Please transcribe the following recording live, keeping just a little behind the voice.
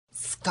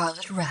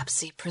Scarlet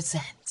Rhapsody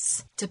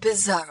presents The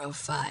Bizarro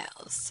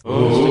Files.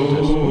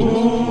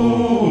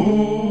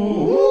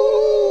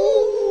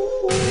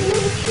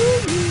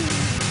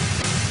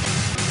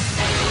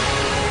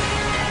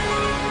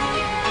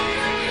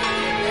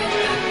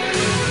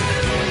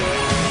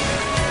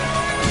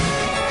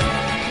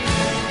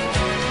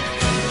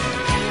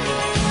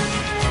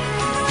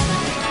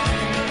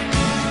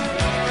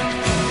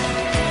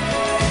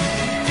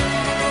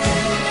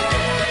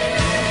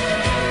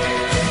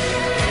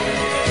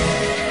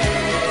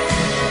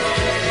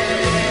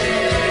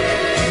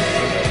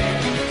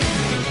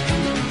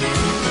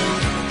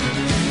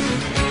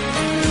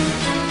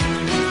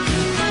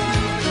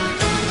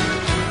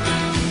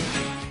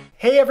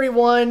 Hey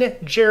everyone,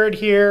 Jared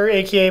here,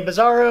 aka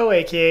Bizarro,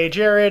 aka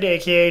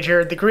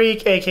Jared the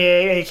Greek,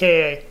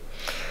 aka.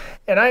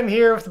 And I'm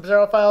here with the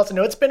Bizarro Files. I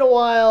know it's been a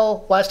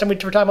while. Last time we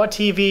were talking about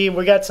TV.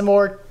 We got some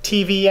more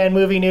TV and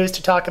movie news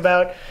to talk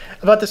about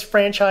this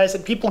franchise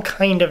that people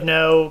kind of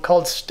know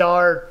called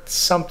Star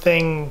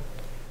something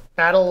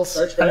Battles.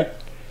 Star Trek?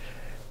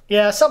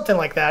 Yeah, something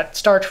like that.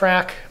 Star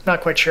Trek,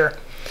 not quite sure.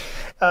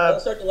 Star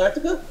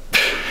Galactica?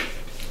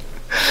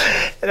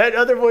 That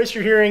other voice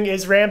you're hearing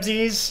is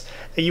Ramses.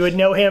 You would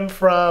know him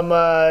from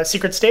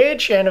Secret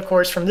Stage and, of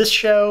course, from this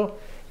show.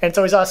 And it's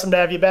always awesome to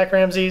have you back,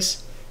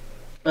 Ramses.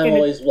 I'm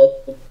always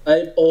welcome.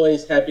 I'm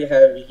always happy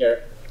having you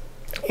here.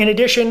 In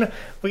addition,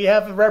 we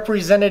have a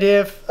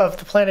representative of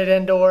the planet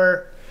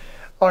Endor,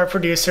 our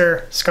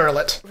producer,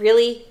 Scarlett.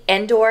 Really?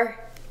 Endor?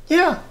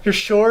 Yeah, you're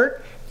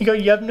short. You go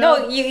Yevno.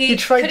 No, you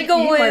tried could to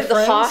go eat my with the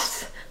friends.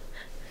 Hoth.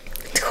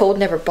 The cold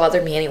never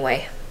bothered me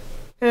anyway.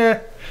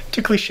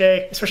 Too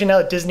cliche, especially now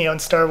that Disney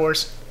owns Star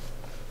Wars.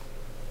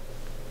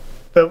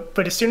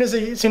 But as soon as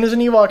an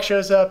Ewok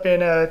shows up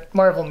in a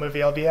Marvel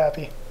movie, I'll be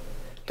happy.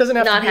 Doesn't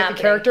have to be like a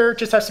character,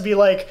 just has to be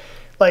like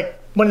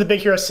one of the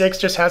Big Hero 6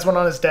 just has one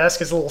on his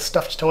desk as a little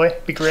stuffed toy.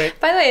 Be great.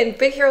 By the way, in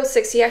Big Hero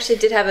 6, he actually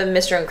did have a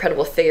Mr.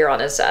 Incredible figure on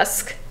his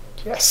desk.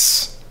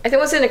 Yes. I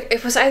think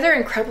it was either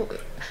Incredible...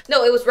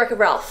 No, it was Wreck-It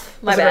Ralph.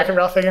 My bad. Was it Wreck-It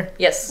Ralph figure?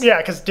 Yes. Yeah,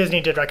 because Disney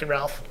did Wreck-It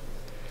Ralph.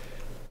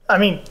 I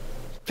mean,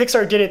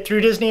 Pixar did it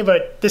through Disney,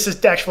 but this is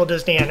the actual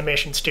Disney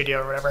animation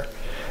studio or whatever.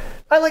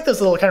 I like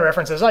those little kind of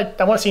references. I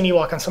want to see an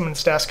Ewok on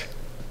someone's desk.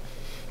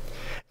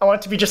 I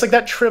want it to be just like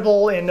that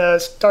Tribble in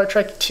Star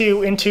Trek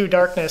II Into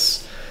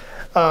Darkness,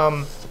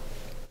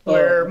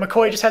 where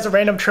McCoy just has a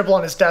random Tribble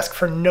on his desk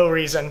for no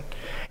reason.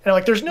 And I'm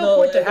like, there's no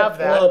point to have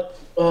that.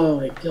 Oh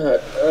my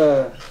god.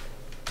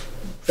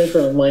 Thanks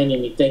for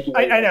reminding me. Thank you.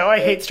 I know. I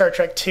hate Star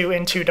Trek II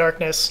Into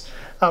Darkness.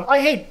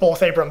 I hate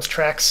both Abrams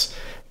treks,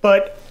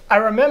 but I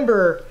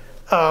remember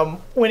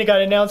when it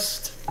got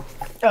announced.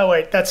 Oh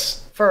wait, that's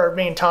for our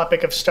main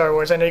topic of Star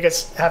Wars. I know you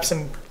guys have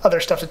some other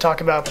stuff to talk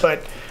about,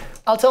 but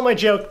I'll tell my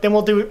joke. Then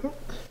we'll do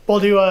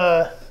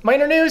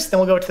minor news. Then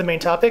we'll go to the main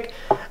topic.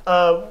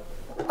 I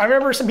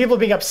remember some people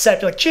being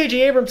upset, like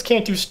J.J. Abrams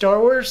can't do Star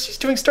Wars. He's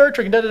doing Star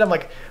Trek. And I'm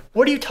like,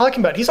 what are you talking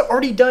about? He's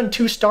already done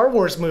 2 Star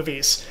Wars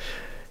movies.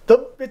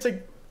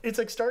 It's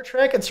like Star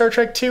Trek and Star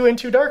Trek II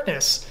Into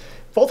Darkness,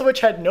 both of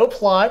which had no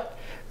plot,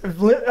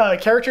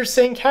 characters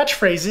saying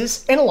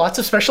catchphrases, and lots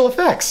of special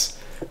effects,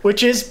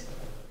 which is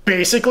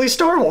basically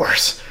Star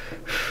Wars.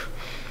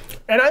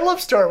 And I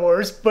love Star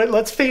Wars, but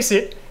let's face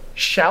it,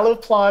 shallow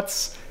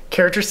plots,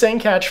 characters saying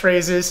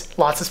catchphrases,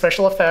 lots of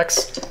special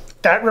effects,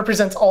 that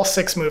represents all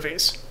 6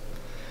 movies.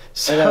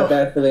 So, I got a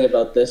bad feeling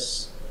about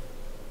this.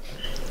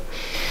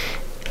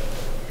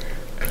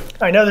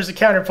 I know there's a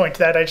counterpoint to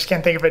that, I just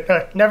can't think of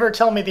it. Never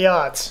tell me the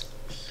odds.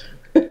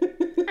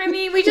 I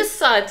mean, we just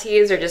saw a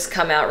teaser just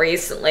come out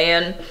recently,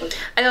 and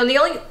I know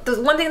the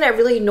one thing that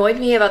really annoyed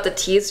me about the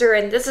teaser,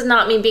 and this is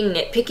not me being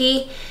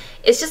nitpicky,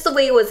 it's just the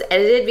way it was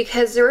edited,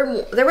 because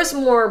there was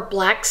more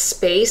black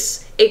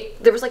space.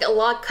 There was like a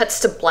lot of cuts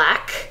to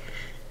black,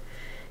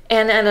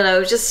 and I don't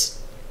know,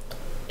 just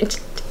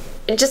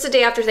a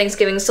day after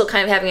Thanksgiving, still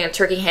kind of having a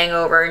turkey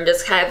hangover, and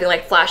just having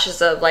like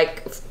flashes of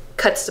like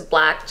cuts to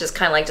black, just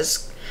kind of like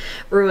just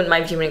ruined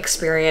my viewing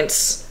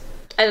experience.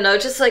 I don't know, I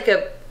just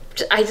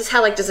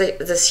had like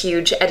this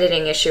huge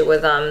editing issue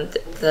with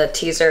the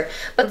teaser,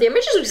 but the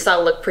images we saw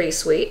look pretty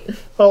sweet.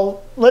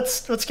 Well,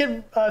 let's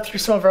get through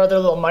some of our other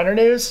little minor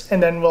news,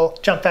 and then we'll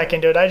jump back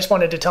into it. I just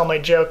wanted to tell my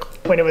joke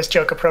when it was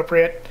joke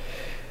appropriate.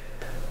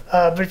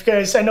 But if you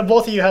guys, I know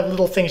both of you have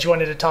little things you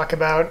wanted to talk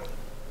about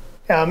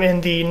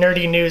in the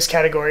nerdy news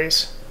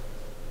categories.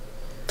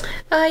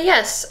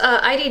 Yes,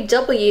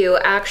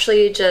 IDW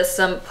actually just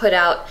put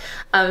out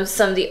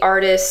some of the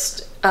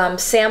artist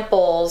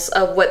samples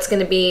of what's going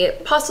to be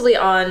possibly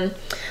on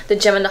the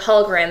Gem and the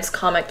Holograms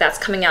comic that's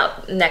coming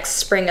out next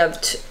spring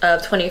of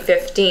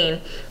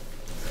 2015.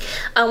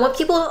 What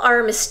people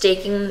are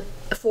mistaking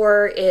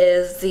for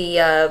is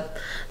the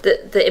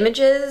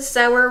images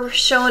that were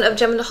shown of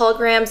Gem and the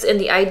Holograms in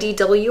the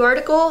IDW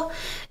article.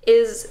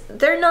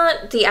 They're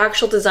not the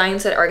actual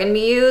designs that are going to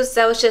be used.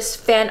 That was just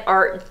fan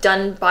art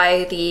done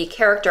by the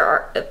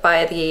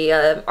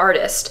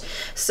artist.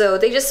 So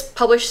they just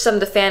published some of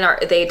the fan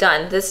art they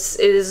done. This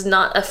is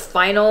not a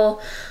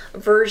final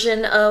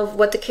version of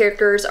what the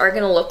characters are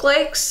going to look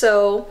like.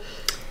 So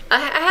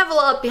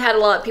had a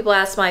lot of people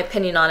ask my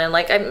opinion on it.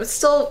 Like, I'm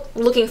still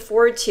looking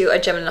forward to a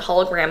Gem and the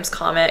Holograms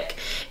comic.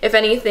 If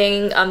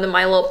anything, the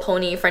My Little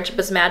Pony Friendship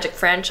is Magic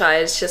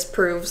franchise just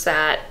proves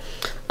that,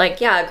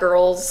 like, yeah,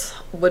 girls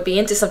would be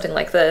into something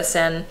like this,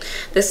 and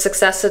the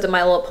success of the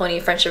My Little Pony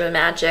Friendship and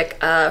Magic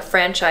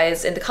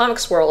franchise in the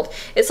comics world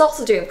is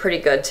also doing pretty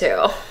good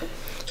too.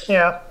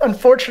 Yeah,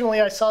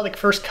 unfortunately, I saw the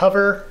first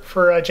cover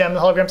for Gem and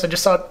the Holograms. I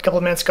just saw it a couple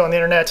of minutes ago on the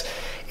internet.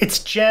 It's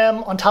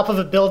Gem on top of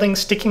a building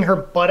sticking her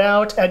butt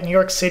out at New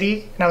York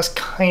City, and I was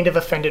kind of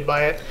offended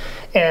by it.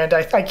 And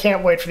I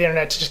can't wait for the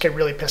internet to just get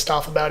really pissed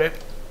off about it.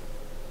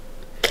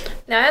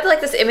 Now, I had like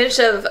this image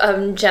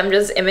of Gem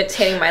just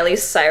imitating Miley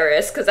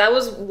Cyrus, because that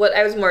was what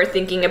I was more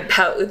thinking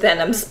about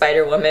than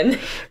Spider-Woman.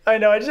 I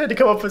know, I just had to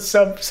come up with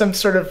some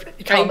sort of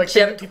comic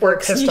Gem that people are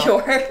twerks pissed New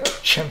off. York.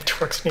 Gem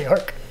twerks New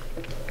York.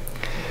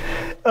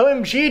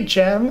 OMG,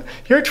 Gem,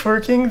 you're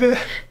twerking the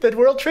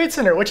World Trade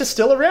Center, which is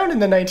still around in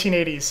the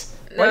 1980s.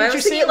 Why No, I did you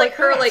was say thinking it like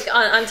her that? like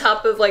on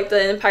top of like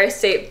the Empire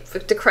State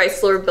the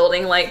Chrysler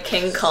building, like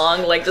King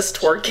Kong, like just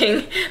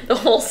twerking the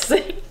whole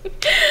thing.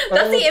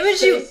 That's the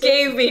image you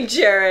gave me,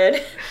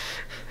 Jared.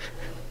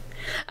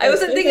 I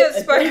wasn't thinking of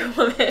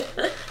Spider-Woman.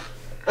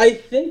 I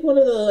think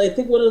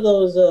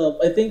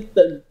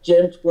the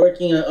Gem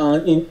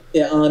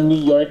twerking on New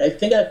York. I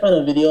think I found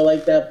a video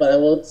like that, but I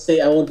won't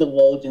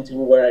divulge into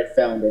where I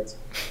found it.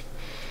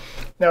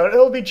 No,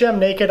 it'll be Gem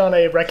naked on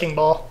a wrecking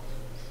ball.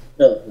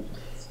 No.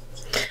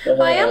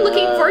 I am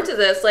looking forward to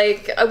this.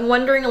 Like, I'm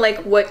wondering,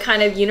 like, what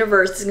kind of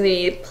universe is going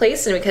to be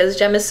placed in, because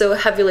Gem is so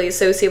heavily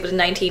associated with the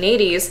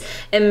 1980s,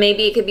 and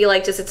maybe it could be,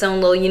 like, just its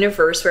own little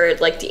universe where,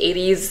 like, the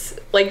 80s,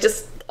 like,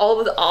 just all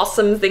of the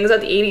awesome things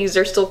about the 80s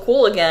are still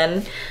cool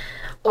again.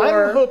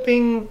 Or I'm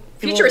hoping...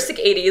 futuristic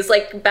 80s,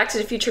 like Back to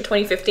the Future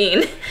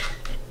 2015.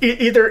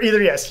 Either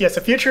yes,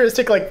 a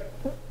futuristic, like,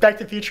 Back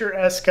to the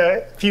Future-esque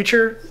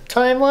future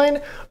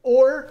timeline,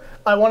 or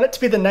I want it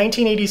to be the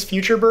 1980s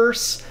future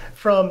burst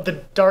from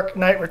The Dark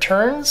Knight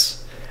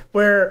Returns,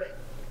 where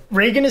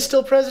Reagan is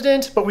still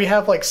president, but we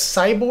have, like,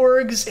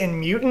 cyborgs and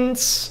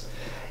mutants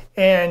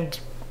and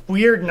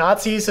weird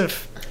Nazis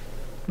of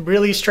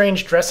really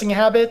strange dressing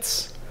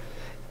habits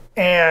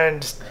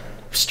and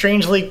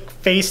strangely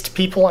faced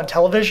people on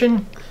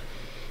television.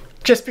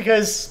 Just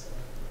because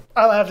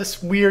I'll have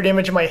this weird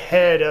image in my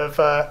head of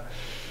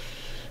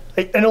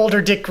like an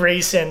older Dick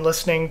Grayson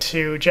listening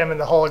to Gem and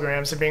the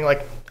Holograms and being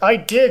like, I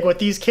dig what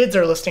these kids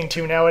are listening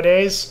to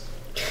nowadays.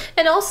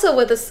 And also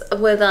with this,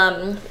 with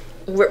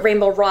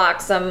Rainbow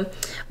Rocks,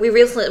 we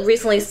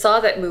recently saw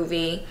that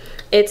movie.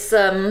 It's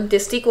the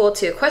sequel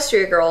to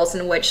Equestria Girls,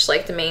 in which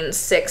like the main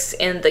six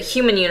in the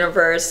human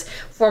universe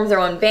form their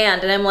own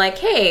band, and I'm like,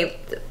 hey,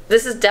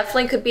 this is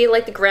definitely could be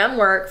like the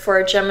groundwork for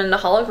a Gem and the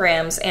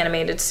Holograms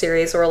animated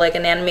series or like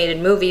an animated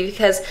movie,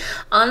 because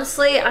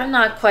honestly, I'm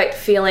not quite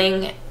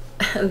feeling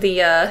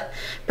the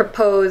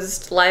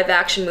proposed live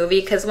action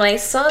movie, because when I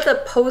saw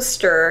the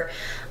poster,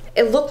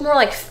 it looked more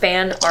like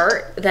fan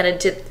art than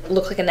it did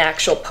look like an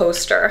actual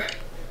poster.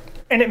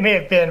 And it may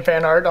have been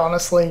fan art,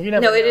 honestly. You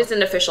never know. It is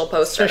an official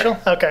poster. Official?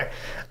 Okay.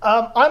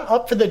 I'm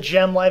up for the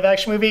Gem live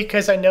action movie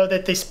because I know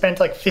that they spent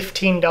like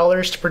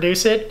 $15 to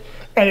produce it,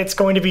 and it's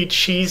going to be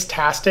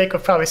cheese-tastic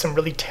with probably some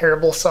really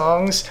terrible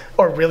songs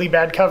or really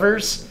bad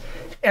covers.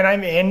 And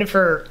I'm in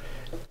for...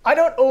 I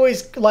don't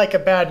always like a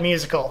bad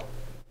musical,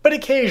 but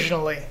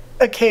occasionally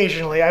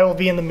I will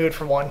be in the mood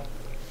for one.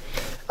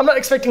 I'm not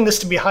expecting this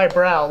to be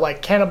highbrow,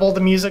 like Cannibal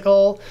the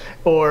Musical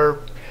or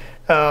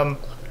South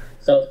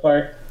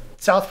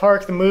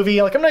Park the movie.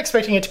 Like, I'm not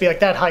expecting it to be like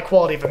that high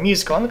quality of a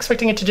musical. I'm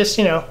expecting it to just,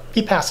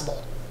 be passable.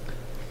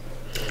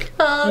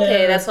 Oh,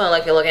 okay, Yeah. that's what I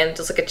like to look at.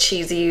 Just like a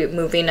cheesy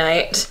movie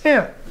night.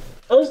 Yeah.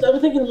 I was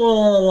thinking more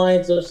along the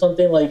lines of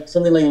something like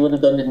you would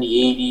have done in the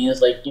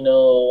 80s, like, I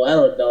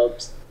don't know.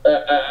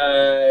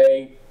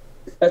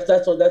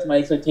 That's my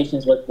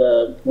expectations with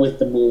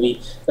the movie.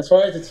 As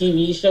far as the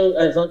TV show,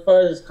 as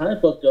far as this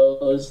comic book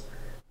goes,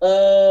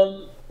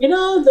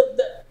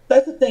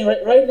 that's the thing.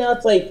 Right now,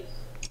 it's like,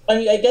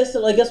 I guess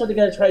what they're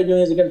gonna try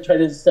doing is they're gonna try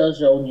to establish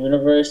their own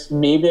universe.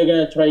 Maybe they're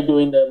gonna try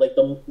doing the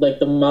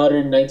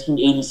modern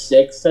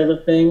 1986 type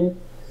of thing.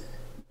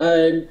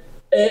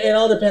 It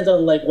all depends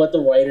on like what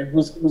the writer,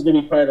 who's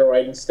gonna be part of the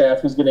writing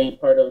staff, who's gonna be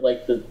part of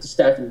like the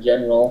staff in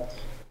general.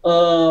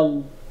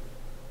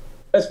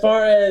 As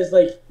far as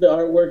like the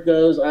artwork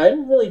goes,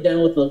 I'm really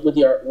down with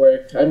the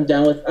artwork. I'm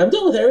down with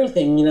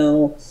everything.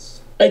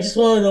 I just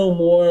want to know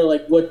more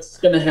like what's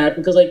gonna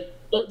happen, because like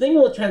the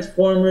thing with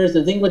Transformers,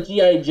 the thing with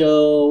G.I.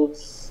 Joe,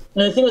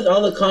 and the thing with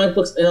all the comic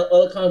books and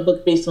all the comic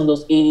book based on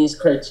those 80s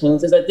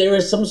cartoons is that there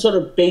was some sort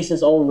of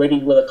basis already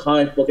with a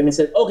comic book, and they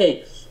said,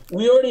 okay,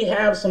 we already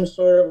have some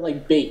sort of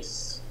like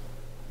base,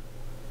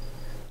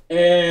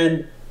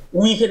 and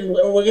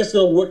we're just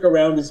gonna work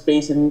around this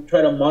base and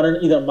try to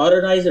either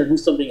modernize it or do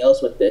something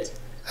else with it.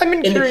 I've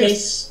been In the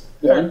curious.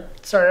 case,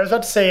 Sorry, I was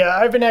about to say,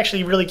 I've been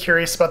actually really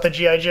curious about the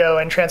G.I. Joe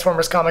and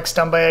Transformers comics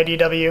done by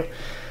IDW.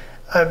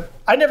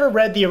 I never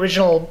read the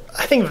original.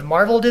 I think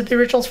Marvel did the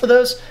originals for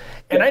those,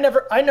 And I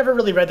never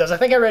really read those. I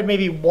think I read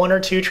maybe one or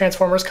two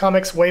Transformers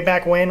comics way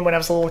back when I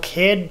was a little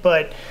kid,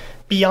 but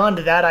beyond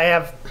that, I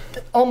have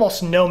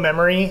almost no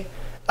memory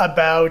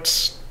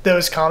about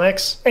those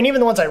comics. And even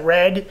the ones I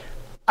read,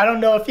 I don't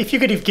know if you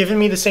could have given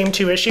me the same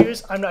two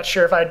issues, I'm not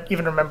sure if I'd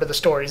even remember the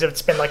stories if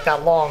it's been like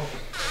that long.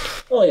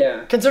 Oh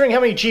yeah. Considering how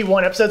many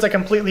G1 episodes I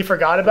completely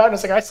forgot about, and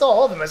it's like I saw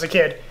all of them as a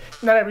kid.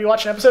 And then I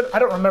rewatch an episode, I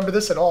don't remember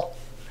this at all.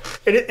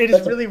 It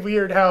is really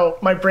weird how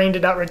my brain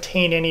did not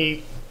retain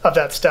any of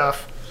that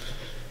stuff.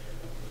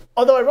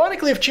 Although,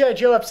 ironically, if G.I.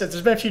 Joe episodes,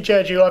 there's been a few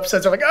G.I. Joe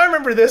episodes, I'm like, I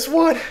remember this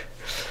one.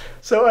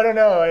 So, I don't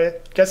know. I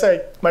guess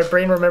my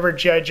brain remembered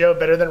G.I. Joe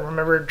better than it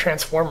remembered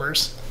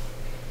Transformers.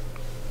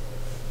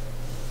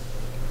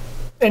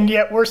 And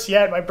yet, worse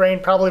yet, my brain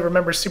probably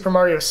remembers Super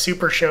Mario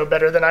Super Show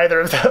better than either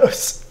of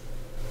those.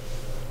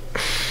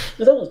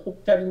 That was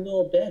having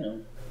little Dano.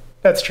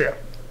 That's true.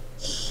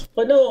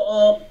 But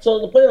no,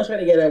 so the point I was trying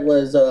to get at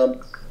was,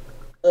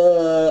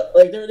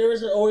 like there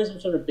was always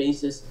some sort of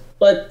basis.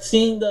 But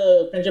seeing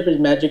the Friendship is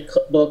Magic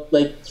book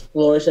like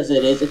flourish as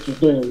it is, it's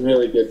doing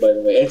really good. By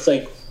the way, it's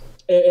like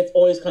it's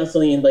always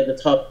constantly in like the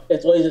top.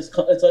 It's always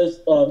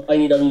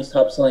IDW's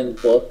top selling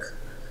book,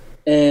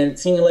 and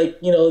seeing like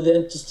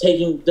them just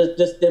taking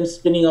just them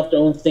spinning off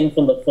their own thing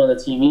from the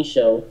TV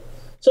show.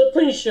 So I'm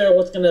pretty sure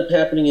what's going to be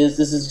happening is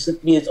this is just going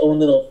to be its own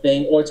little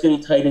thing, or it's going to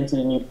be tied into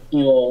the new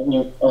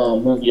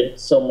movie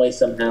some way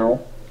somehow.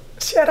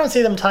 See, I don't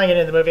see them tying it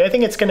into the movie. I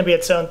think it's going to be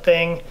its own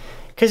thing,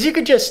 because you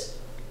could just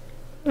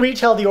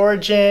retell the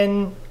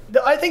origin.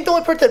 I think the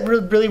only part that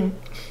really,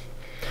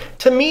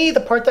 to me, the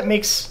part that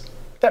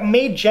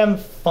made Gem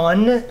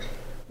fun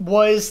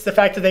was the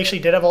fact that they actually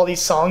did have all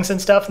these songs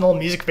and stuff and little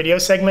music video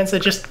segments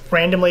that just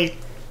randomly,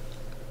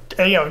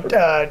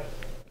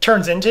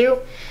 turns into.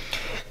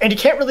 And you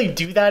can't really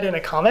do that in a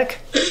comic.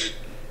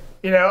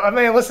 I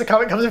mean, unless the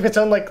comic comes with its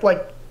own like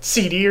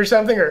CD or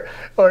something,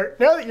 or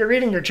now that you're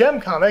reading your Gem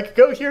comic,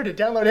 go here to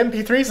download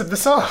MP3s of the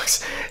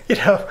songs.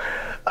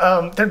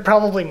 They're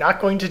probably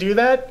not going to do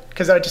that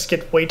because that would just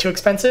get way too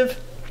expensive.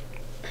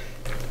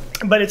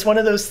 But it's one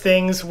of those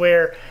things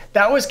where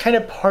that was kind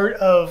of part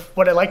of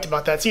what I liked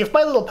about that. See, if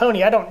My Little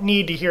Pony, I don't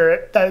need to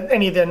hear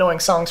any of the annoying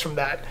songs from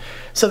that.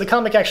 So the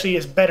comic actually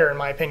is better in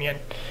my opinion.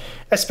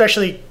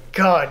 Especially,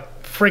 God,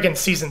 friggin'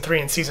 season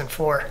 3 and season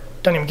 4.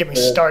 Don't even get me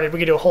started. We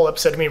could do a whole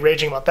episode of me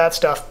raging about that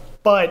stuff.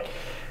 But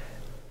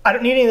I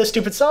don't need any of those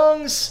stupid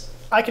songs.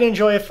 I can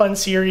enjoy a fun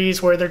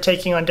series where they're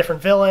taking on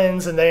different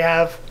villains and they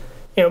have,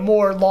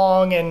 more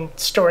long and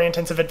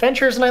story-intensive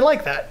adventures, and I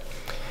like that.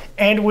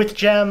 And with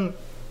Gem,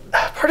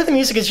 part of the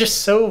music is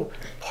just so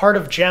part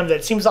of Gem that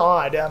it seems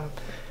odd.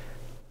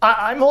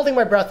 I'm holding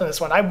my breath on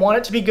this one. I want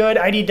it to be good.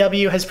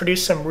 IDW has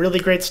produced some really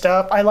great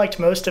stuff. I liked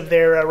most of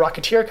their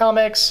Rocketeer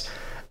comics.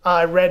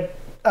 I read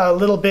a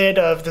little bit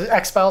of the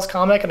X-Files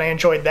comic, and I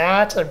enjoyed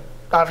that.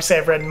 Obviously,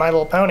 I've read My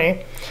Little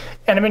Pony.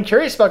 And I've been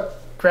curious about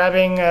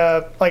grabbing,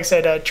 like I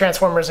said,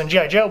 Transformers and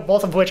G.I. Joe,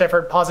 both of which I've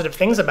heard positive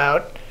things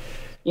about.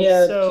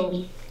 Yeah,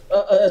 so,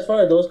 as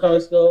far as those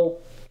comics go,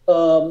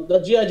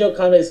 the G.I. Joe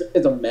comic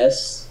is a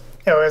mess.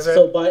 Oh, is it?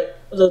 So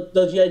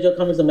the G.I. Joe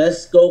comic is a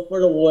mess. Go for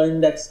the one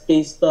that's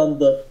based on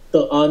the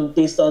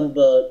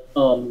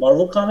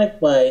Marvel comic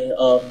by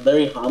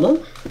Larry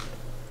Hama,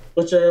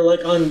 which are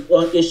like on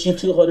issue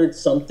 200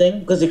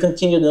 something, because they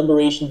continue the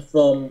numeration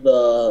from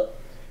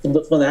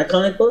that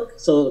comic book.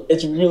 So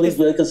it's really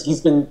good because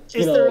he's been.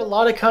 Is there a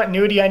lot of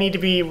continuity I need to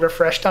be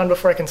refreshed on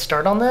before I can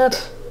start on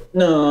that?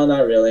 No,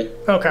 not really.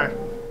 Okay.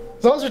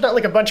 As long as there's not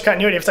like a bunch of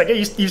continuity. If it's like, hey,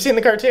 you've seen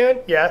the cartoon?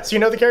 Yeah. So you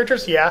know the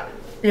characters? Yeah.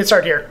 You can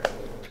start here.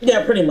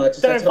 Yeah, pretty much.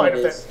 Then I'm fine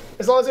with it.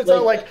 As long as it's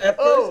not like,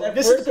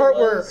 this is the part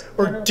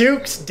where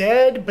Duke's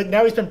dead, but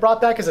now he's been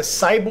brought back as a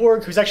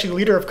cyborg who's actually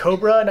leader of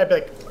Cobra, and I'd be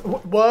like,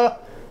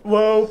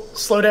 whoa,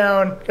 slow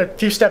down, a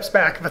few steps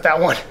back with that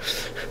one.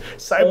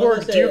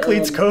 Cyborg Duke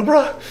leads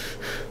Cobra?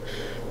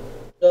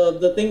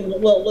 The thing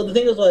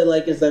is what I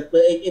like is that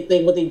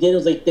what they did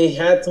was like they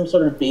had some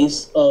sort of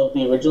base of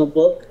the original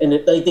book, and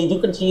they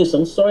do continue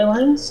some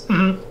storylines,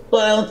 but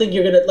I don't think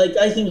you're gonna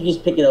I think you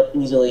just pick it up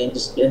easily and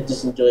just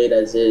enjoy it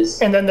as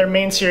is. And then their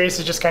main series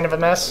is just kind of a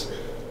mess.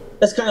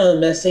 That's kind of a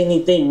mess. They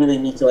really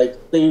need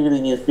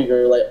to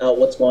figure out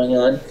what's going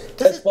on.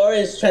 As far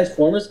as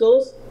Transformers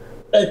goes,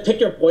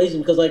 pick your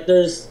poison, because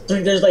there's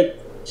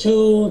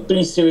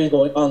 2-3 series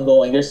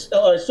ongoing. There's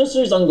 2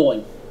 series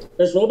ongoing.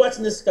 There's Robots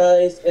in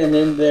Disguise, and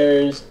then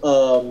there's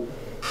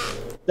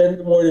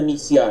then More Than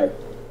Meets the Eye.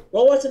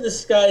 Robots in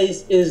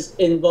Disguise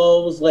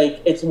involves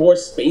it's more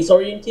space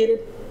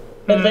oriented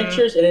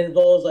adventures, and it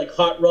involves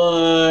Hot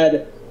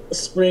Rod,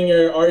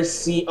 Springer,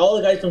 RC, all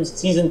the guys from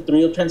season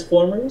 3 of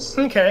Transformers.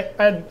 Okay,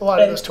 I had a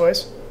lot of those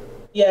toys.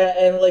 Yeah,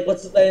 and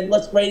what's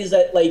great is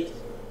that the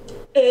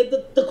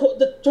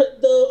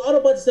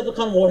Autobot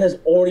Decepticon war has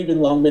already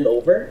long been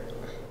over.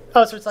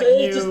 Oh, so it's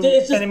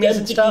new enemies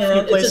and stuff,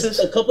 new places? It's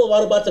just a couple of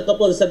Autobots, a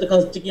couple of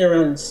Decepticons sticking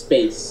around in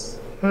space.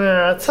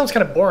 Yeah, that sounds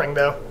kind of boring,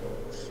 though.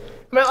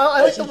 I mean,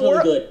 I like the war.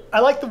 Really good. I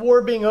like the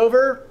war being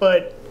over,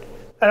 but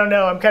I don't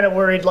know. I'm kind of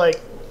worried,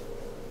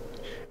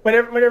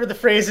 whenever the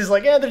phrase is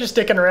they're just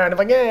sticking around, I'm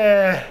like,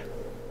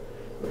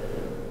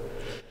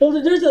 Well,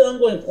 there's an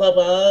ongoing plot.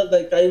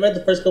 Like I read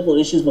the first couple of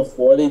issues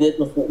before they did.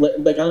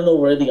 Like I don't know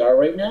where they are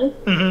right now.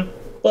 Mm-hmm.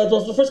 But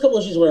the first couple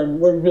of issues were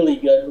really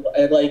good.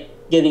 I like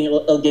getting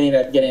like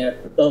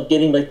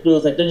through.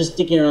 Like they're just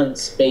sticking around in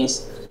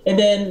space, and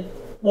then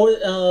more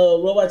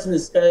Robots in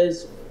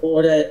Disguise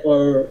or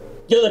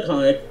the other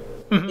comic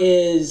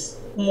is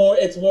more.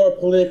 It's more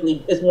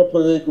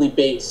politically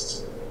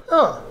based.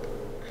 Oh.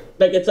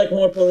 Like it's like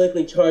more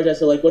politically charged as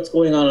to like what's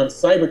going on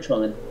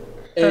Cybertron,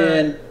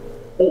 and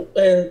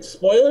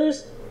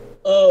spoilers,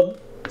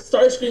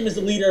 Starscream is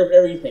the leader of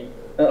everything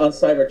on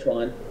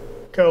Cybertron.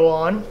 Go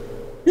on.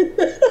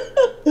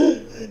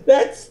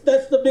 That's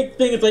the big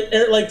thing. It's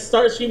like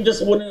Starscream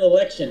just won an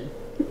election.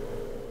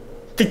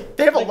 They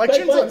have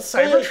elections on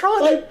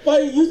Cybertron? By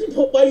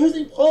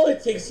using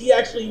politics, he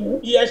actually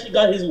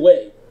got his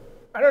way.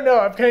 I don't know.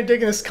 I'm kind of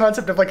digging this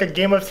concept of like a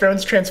Game of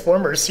Thrones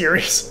Transformers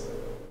series.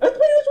 That's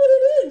pretty much what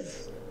it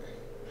is.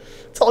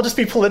 It's all just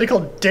be political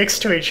dicks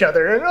to each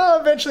other, and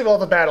eventually we'll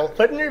have a battle.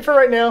 But for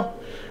right now,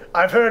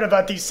 I've heard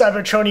about these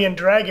Cybertronian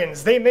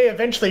dragons. They may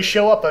eventually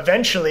show up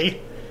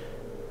eventually.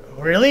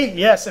 Really?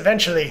 Yes,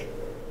 eventually.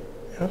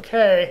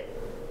 Okay.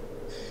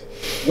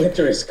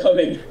 Winter is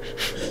coming.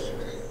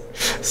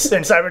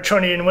 And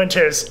Cybertronian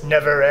winters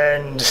never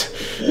end.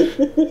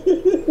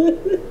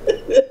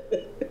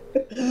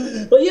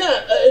 But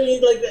yeah, I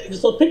mean, like,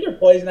 so pick your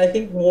poison. I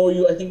think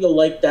you'll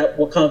like that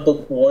comic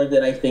book more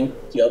than I think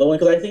the other one,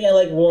 because I think I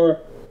like more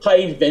high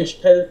adventure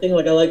kind of thing.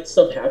 Like I like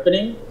stuff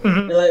happening,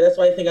 and that's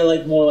why I think I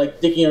like more like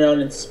dicking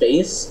around in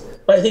space.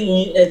 But I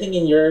think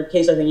in your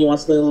case, I think you want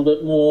something a little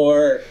bit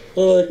more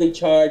politically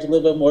charged, a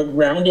little bit more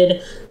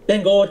grounded.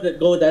 Then go with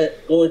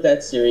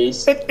that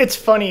series. It's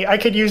funny. I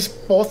could use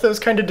both those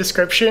kind of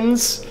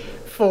descriptions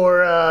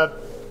for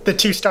the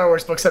 2 Star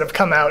Wars books that have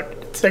come out.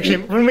 It's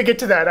actually when we get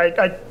to that,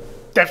 I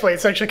definitely,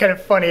 it's actually kind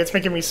of funny. It's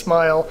making me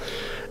smile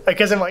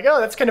because I'm like, oh,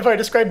 that's kind of how I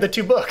describe the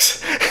 2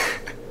 books.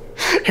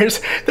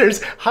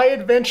 There's high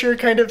adventure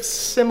kind of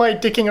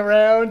semi-dicking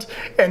around,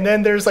 and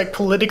then there's like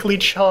politically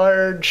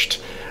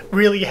charged,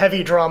 really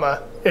heavy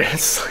drama.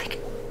 It's like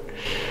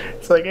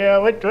yeah,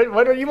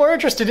 what are you more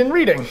interested in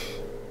reading?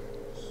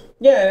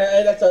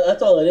 Yeah,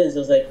 that's all it is.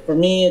 It's like for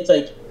me, it's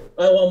like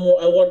I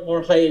want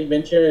more high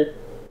adventure,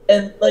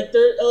 and like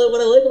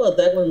what I like about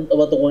that one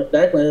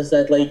is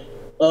that like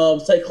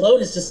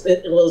Cyclone is just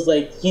it was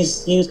like he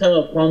was kind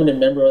of a prominent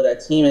member of that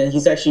team, and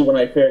he's actually one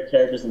of my favorite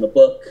characters in the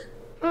book.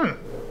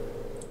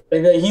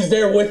 And he's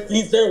there with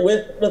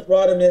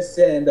Rodimus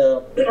and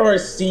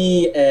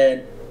RC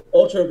and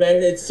Ultra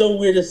Magnet. It's so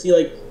weird to see,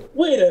 like,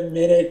 wait a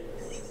minute,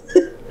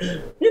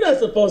 you're not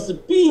supposed to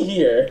be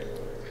here.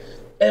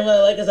 And what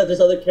I like is that this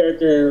other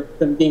character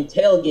named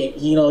Tailgate,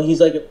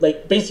 he's like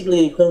basically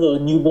the equivalent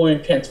of a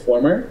newborn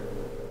Transformer.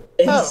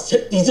 And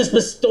he's just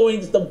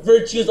bestowing the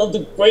virtues of the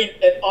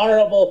great and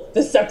honorable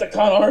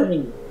Decepticon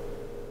army.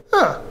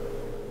 Huh.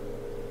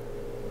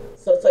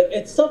 So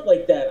it's stuff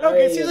like that.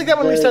 Okay, it seems like that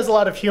one at least has a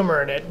lot of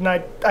humor in it, and I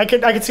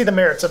could see the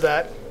merits of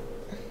that.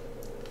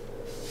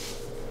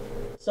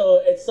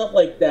 So it's stuff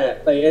like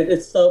that. Like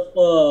it's stuff.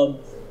 So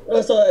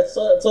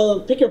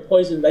pick your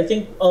poison. I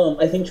think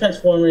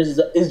Transformers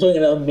is doing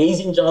an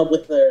amazing job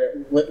with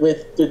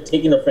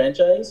taking the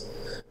franchise,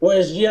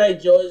 whereas G.I.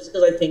 Joe is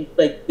because I think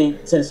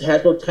since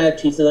Hasbro kind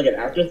of treats it like an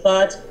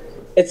afterthought,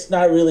 it's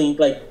not really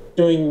like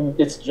doing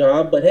its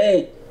job. But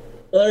hey,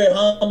 Larry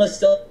Hama's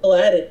still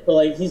at it. But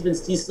like he's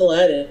still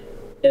at it,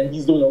 and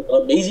he's doing an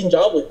amazing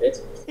job with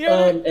it.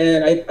 Yeah.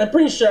 And I'm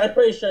pretty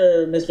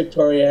sure Miss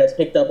Victoria has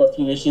picked up a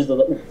few issues of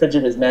the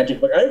Friendship is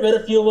Magic book. I read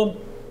a few of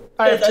them.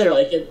 I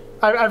like it.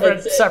 I've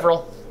read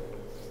several.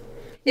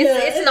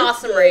 It's an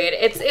awesome read.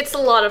 It's a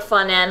lot of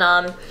fun, and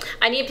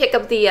I need to pick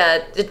up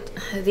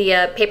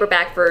the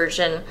paperback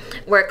version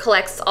where it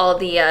collects all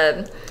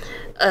the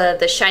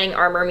Shining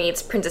Armor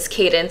meets Princess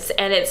Cadence,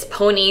 and it's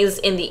ponies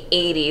in the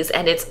 80s,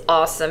 and it's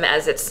awesome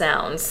as it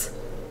sounds.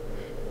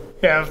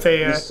 Yeah,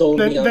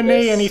 the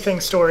Nay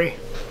Anything story.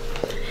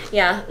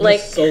 Yeah,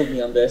 like you sold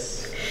me on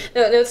this.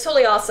 No, it's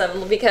totally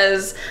awesome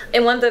because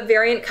in one of the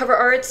variant cover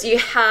arts, you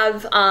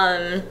have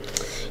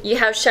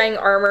Shining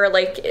Armor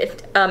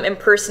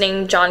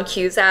impersonating John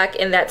Cusack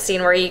in that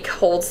scene where he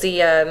holds the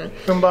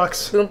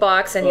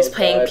boombox and he's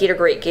playing Peter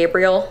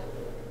Gabriel.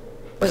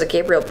 Or is it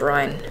Gabriel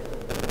Byrne?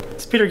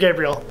 It's Peter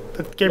Gabriel.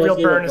 But Gabriel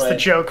Byrne is the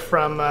joke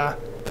from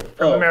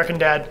American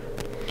Dad.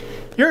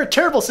 You're a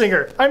terrible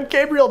singer. I'm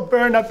Gabriel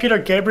Byrne, not Peter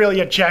Gabriel,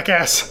 you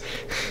jackass.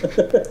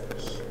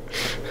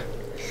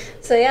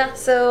 So yeah,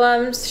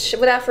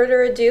 without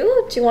further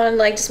ado, do you want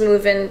to just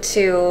move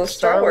into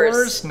Star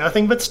Wars?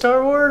 Nothing but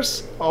Star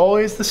Wars.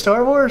 Always the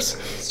Star Wars.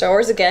 Star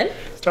Wars again?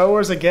 Star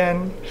Wars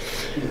again.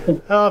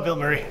 Oh, Bill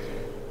Murray.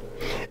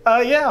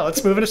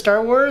 Let's move into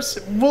Star Wars.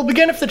 We'll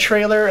begin with the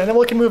trailer, and then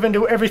we can move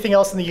into everything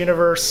else in the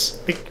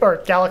universe, or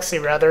galaxy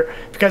rather,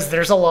 because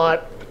there's a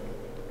lot.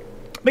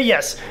 But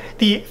yes,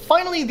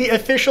 finally the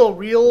official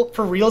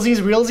for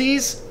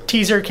realsies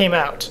teaser came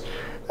out.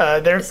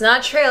 It's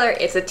not a trailer,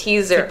 it's a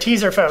teaser. It's a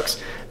teaser,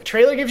 folks. A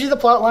trailer gives you the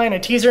plot line, a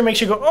teaser makes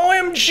you go,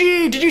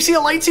 OMG, did you see a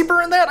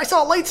lightsaber in that? I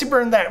saw a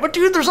lightsaber in that. But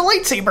dude, there's a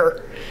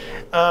lightsaber.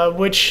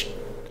 Which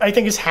I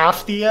think is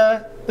half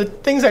the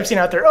things I've seen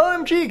out there.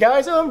 OMG,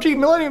 guys, OMG,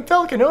 Millennium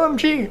Falcon,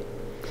 OMG.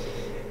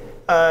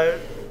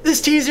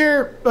 This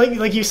teaser,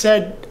 like you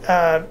said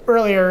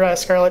earlier,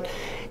 Scarlett,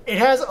 it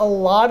has a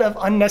lot of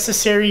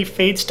unnecessary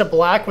fades to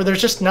black where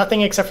there's just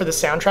nothing except for the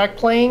soundtrack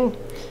playing.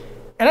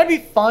 And I'd be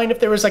fine if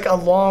there was like a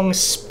long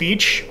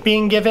speech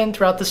being given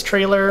throughout this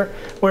trailer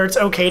where it's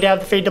okay to have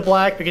the fade to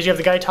black because you have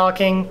the guy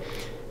talking.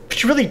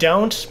 But you really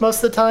don't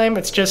most of the time.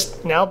 It's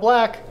just now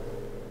black.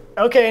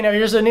 Okay, now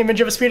here's an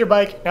image of a speeder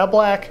bike, now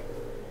black.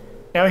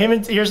 Now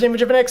here's an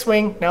image of an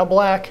X-Wing, now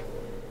black.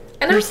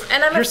 And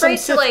I'm afraid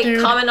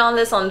to comment on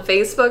this on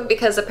Facebook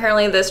because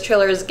apparently this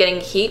trailer is getting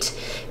heat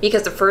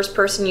because the first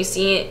person you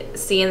see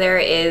in there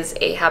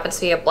happens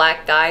to be a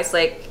black guy. It's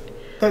like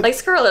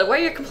Scarlett, why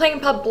are you complaining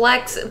about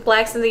blacks in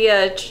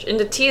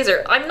the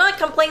teaser? I'm not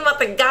complaining about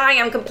the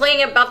guy. I'm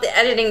complaining about the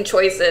editing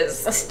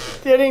choices.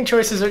 The editing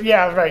choices are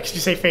because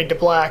you say fade to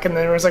black, and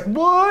then it was like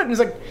what? And it's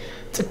like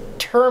it's a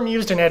term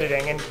used in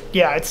editing, and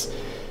yeah, it's.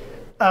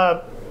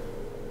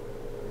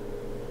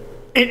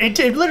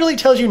 It literally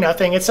tells you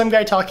nothing. It's some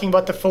guy talking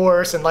about the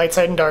Force and light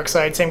side and dark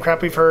side. Same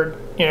crap we've heard,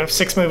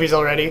 6 movies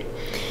already.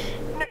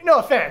 No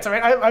offense. I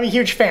mean, I'm a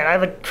huge fan. I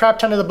have a crap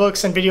ton of the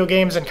books and video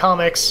games and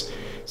comics,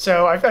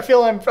 so I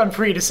feel I'm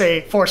free to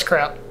say Force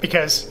crap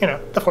because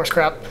the Force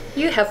crap.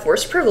 You have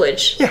Force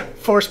privilege. Yeah,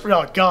 Force.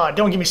 Oh God,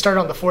 don't get me started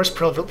on the Force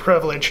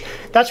privilege.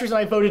 That's the reason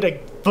I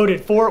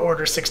voted for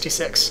Order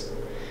 66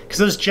 because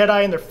those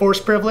Jedi and their Force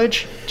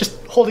privilege,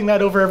 just holding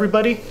that over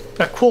everybody.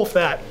 Not cool with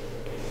that.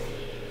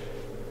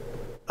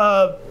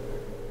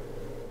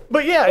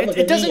 But yeah,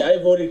 it doesn't. I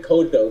voted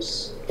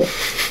Kodos.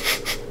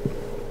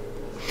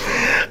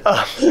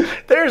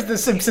 There's the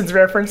Simpsons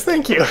reference.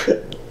 Thank you.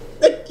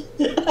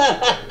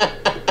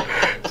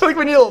 It's like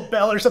when you need a little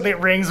bell or something, it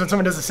rings when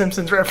someone does a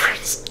Simpsons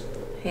reference.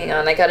 Hang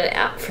on, I got an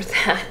app for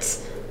that.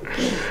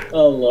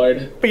 Oh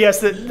Lord. But yes,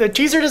 the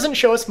teaser doesn't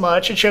show us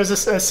much. It shows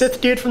us a Sith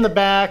dude from the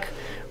back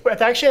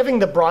with actually having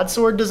the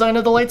broadsword design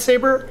of the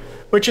lightsaber,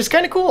 which is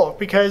kind of cool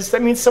because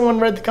that means someone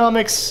read the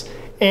comics.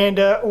 And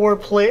or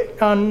play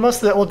on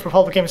most of the Old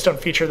Republic games don't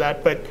feature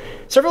that, but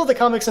several of the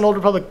comics and Old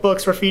Republic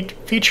books were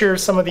feature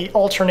some of the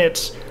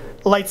alternate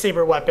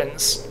lightsaber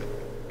weapons.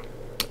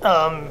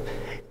 The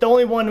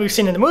only one we've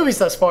seen in the movies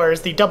thus far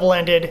is the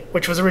double-ended,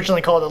 which was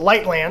originally called a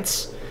light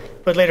lance,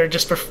 but later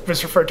just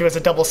was referred to as a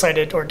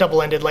double-sided or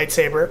double-ended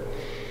lightsaber.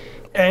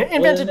 And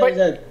invented by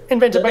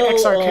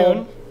Exar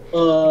Kun. Thank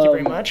you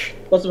very much.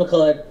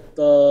 Whatchamacallit?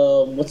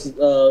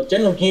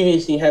 General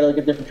Grievous, he had like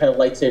a different kind of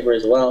lightsaber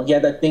as well. He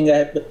had that thing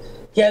that.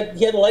 He had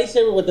a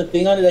lightsaber with the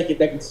thing on it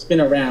that could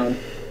spin around.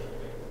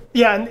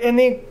 Yeah, and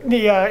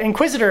the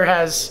Inquisitor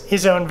has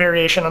his own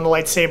variation on the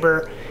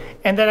lightsaber,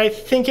 and then I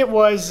think it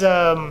was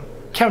Count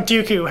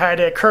Dooku had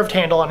a curved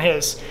handle on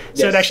his,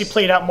 so it actually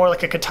played out more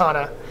like a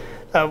katana.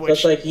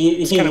 Which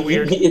is kind of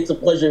weird. It's a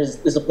pleasure.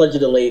 It's a pleasure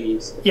to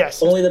ladies.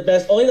 Yes. Only the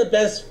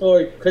best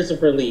for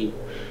Christopher Lee.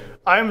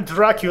 I'm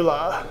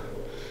Dracula.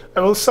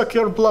 I will suck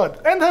your blood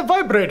and have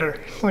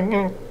vibrator.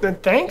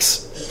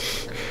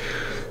 Thanks.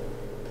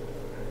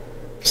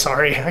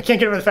 Sorry, I can't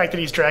get over the fact that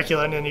he's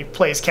Dracula and then he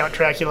plays Count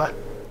Dracula.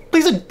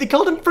 They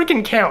called him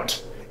freaking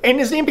Count, and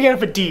his name began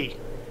with a D.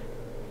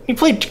 He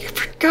played,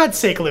 for God's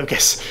sake,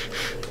 Lucas.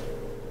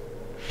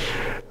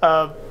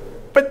 But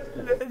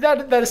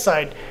that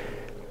aside,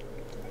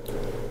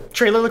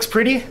 trailer looks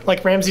pretty,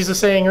 like Ramses was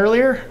saying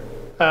earlier.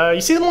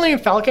 You see the Millennium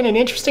Falcon, and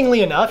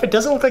interestingly enough, it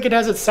doesn't look like it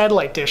has its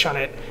satellite dish on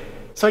it.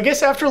 So I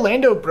guess after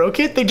Lando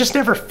broke it, they just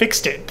never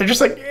fixed it. They're just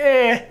like,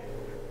 eh.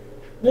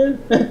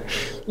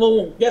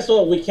 Well, guess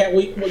what? We can't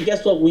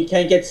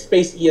get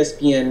Space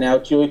ESPN now,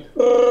 Chewie.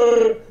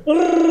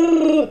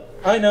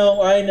 I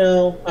know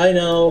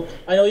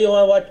you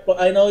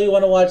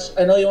want to watch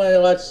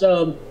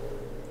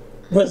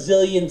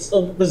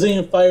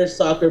Brazilian fire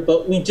soccer,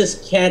 but we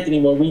just can't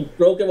anymore. We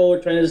broke it while we're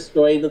trying to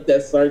destroy the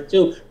Death Star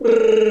too.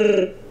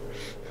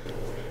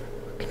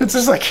 It's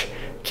just like,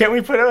 can't we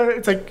put out?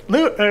 It's like,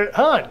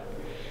 Han,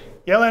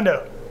 yeah,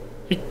 Lando.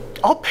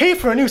 I'll pay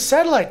for a new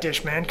satellite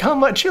dish, man.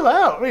 Come on, chill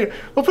out. We'll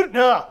put it.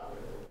 No,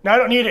 I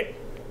don't need it.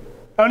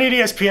 I don't need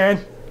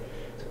ESPN.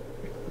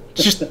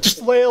 Just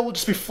Leia will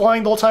just be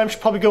flying the whole time. She'll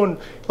probably go and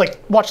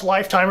watch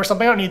Lifetime or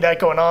something. I don't need that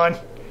going on.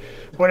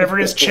 Whatever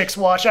it is chicks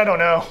watch, I don't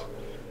know.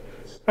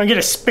 I'm gonna get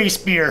a space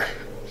beer.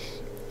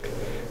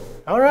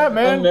 All right,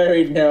 man. I'm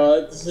married now.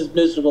 This is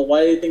miserable.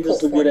 Why do you think this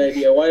is a good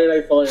idea? Why did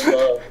I fall in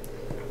love?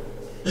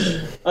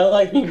 I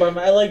like being by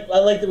my. I like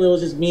that it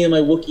was just me and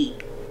my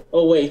Wookiee.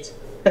 Oh wait.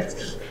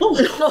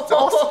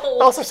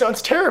 also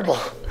sounds terrible.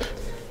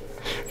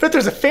 But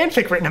there's a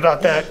fanfic written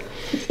about that.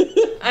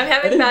 I'm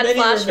having bad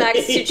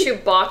flashbacks to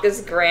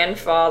Chewbacca's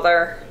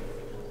grandfather.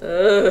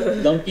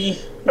 Ugh. Dumpy.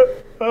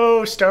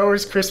 Oh, Star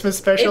Wars Christmas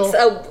special.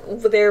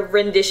 It's their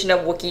rendition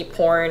of Wookiee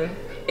porn.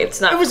 It's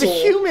not. It was cool. a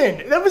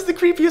human. That was the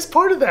creepiest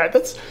part of that.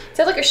 Is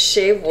that like a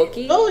shaved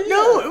Wookiee? Oh yeah.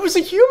 No, it was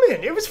a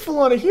human. It was full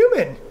on a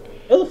human.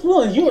 was a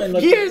full-on human.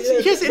 Like, He has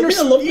an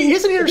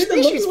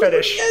interspecies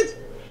fetish.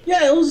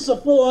 Yeah, it was just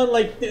a full-on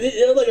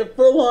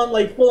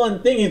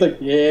full-on thing. He's like,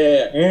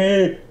 yeah.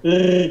 And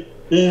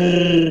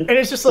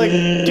it's just like,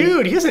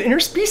 dude, he has an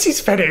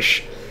interspecies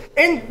fetish.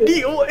 And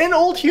an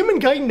old human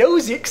guy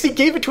knows it because he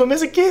gave it to him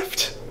as a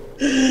gift.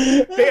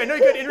 Hey, I know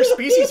you got an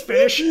interspecies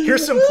fetish.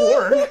 Here's some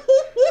porn.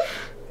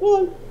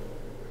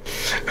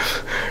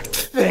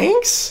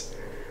 Thanks.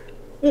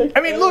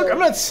 I mean, look, I'm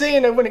not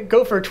saying I wouldn't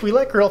go for a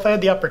Twi'lek girl if I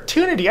had the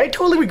opportunity. I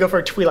totally would go for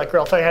a Twi'lek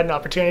girl if I had an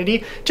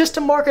opportunity, just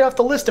to mark it off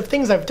the list of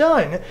things I've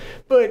done.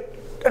 But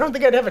I don't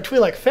think I'd have a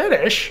Twi'lek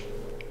fetish.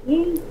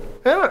 I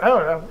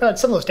don't know.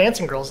 Some of those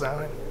dancing girls,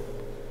 though.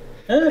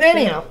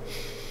 Anyhow.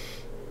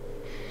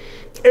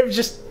 It was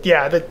just,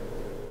 yeah, the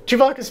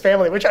Chewbacca's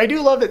family, which I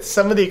do love that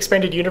some of the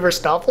expanded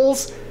universe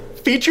novels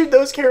featured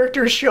those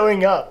characters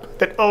showing up.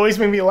 That always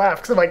made me laugh,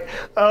 because I'm like,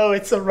 oh,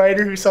 it's a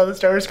writer who saw the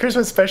Star Wars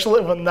Christmas special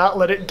and will not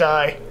let it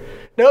die.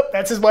 Nope,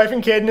 that's his wife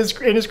and kid and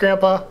his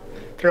grandpa.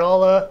 They're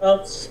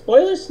all,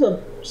 spoilers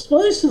to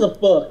the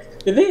book.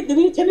 Did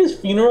he attend his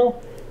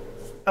funeral?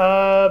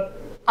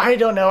 I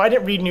don't know. I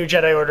didn't read New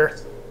Jedi Order.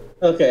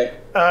 Okay.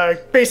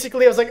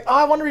 Basically, I was like, oh,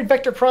 I want to read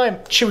Vector Prime.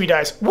 Chewie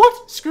dies.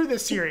 What? Screw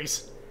this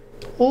series.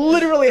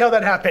 Literally how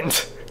that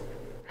happened.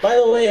 By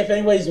the way, if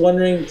anybody's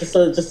wondering, just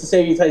to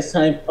save you guys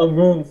time, a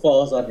moon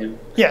falls on him.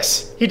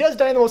 Yes, he does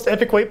die in the most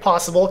epic way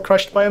possible,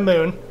 crushed by a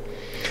moon.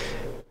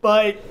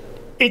 But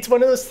it's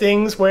one of those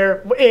things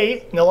where,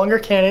 A, no longer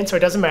canon, so it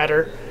doesn't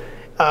matter.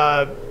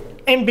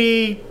 And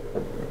B,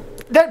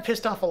 that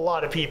pissed off a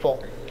lot of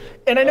people.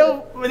 And I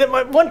know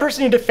that one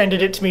person who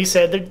defended it to me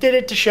said they did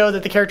it to show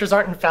that the characters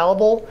aren't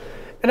infallible.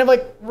 And I'm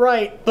like,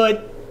 right,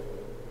 but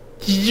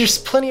there's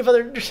plenty of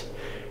other...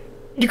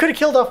 You could have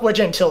killed off Wedge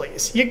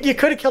Antilles. You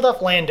could have killed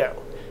off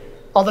Lando.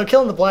 Although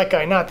killing the black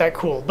guy, not that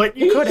cool. But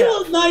you could have.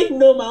 I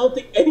don't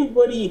think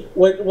anybody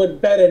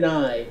would bat an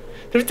eye.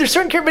 There's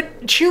certain characters,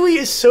 but Chewie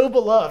is so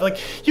beloved.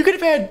 Like, you could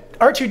have had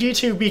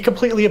R2-D2 be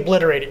completely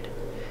obliterated.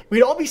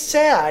 We'd all be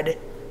sad,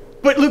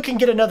 but Luke can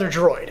get another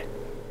droid.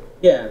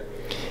 Yeah.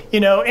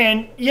 You know,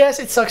 and yes,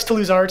 it sucks to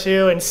lose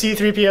R2, and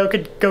C-3PO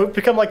could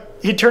become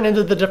like, he'd turn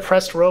into the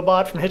depressed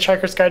robot from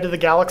Hitchhiker's Guide to the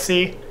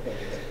Galaxy.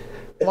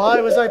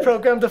 Why was I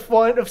programmed with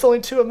only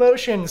two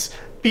emotions?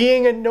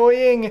 Being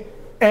annoying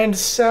and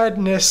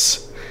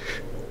sadness.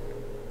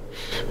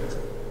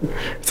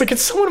 It's like, can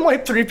someone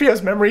wipe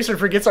 3PO's memory so he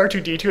forgets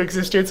R2-D2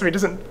 existed so he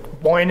doesn't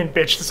whine and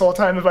bitch this whole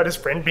time about his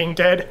friend being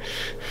dead?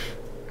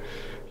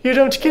 You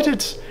don't get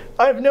it.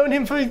 I've known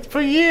him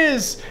for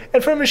years,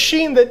 and for a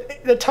machine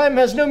that time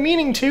has no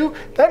meaning to,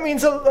 that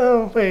means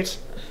oh, wait.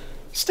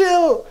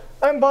 Still,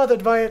 I'm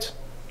bothered by it.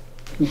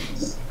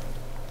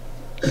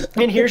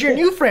 And here's your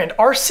new friend,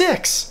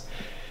 R6.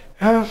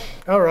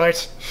 All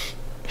right.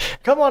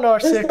 Come on,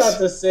 R6. It's not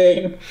the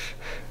same.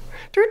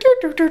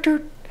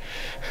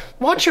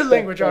 Watch your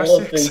language,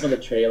 R6. R6. For the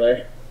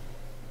trailer.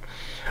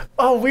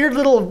 Oh, weird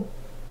little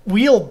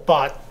wheel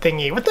bot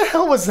thingy. What the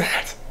hell was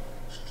that?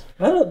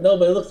 I don't know,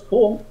 but it looks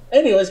cool.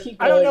 Anyways, keep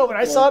going. I don't know. When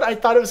I saw it, I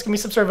thought it was going to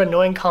be some sort of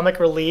annoying comic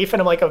relief,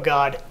 and I'm like, oh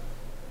god.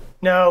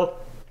 No.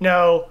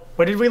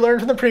 What did we learn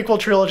from the prequel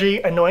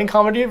trilogy? Annoying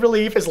comedy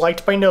relief is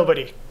liked by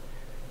nobody.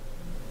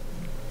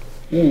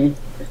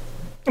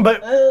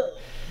 But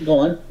go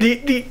on.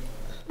 The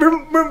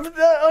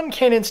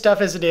uncanon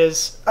stuff as it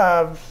is,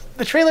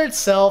 the trailer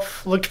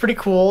itself looked pretty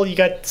cool. You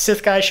got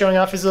Sith guy showing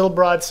off his little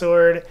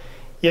broadsword.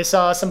 You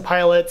saw some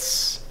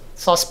pilots,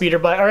 saw speeder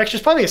bike, or actually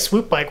it's probably a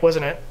swoop bike,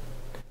 wasn't it?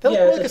 That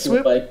looked more like a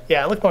swoop bike.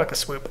 Yeah, it looked more like a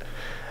swoop.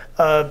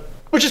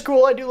 Which is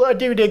cool. I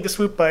do dig the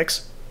swoop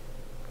bikes.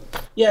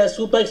 Yeah,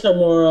 swoop bikes are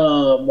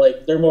more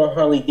they're more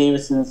Harley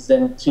Davidsons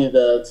than to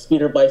the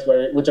speeder bikes,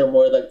 which are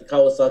more like the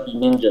Kawasaki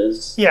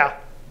Ninjas. Yeah,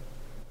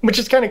 which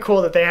is kind of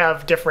cool that they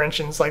have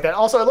differentiations like that.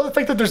 Also, I love the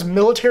fact that there's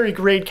military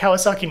grade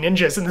Kawasaki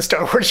Ninjas in the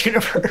Star Wars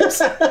universe.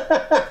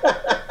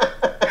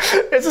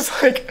 It's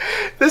just like,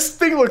 this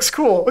thing looks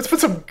cool. Let's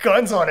put some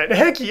guns on it.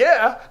 Heck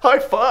yeah! High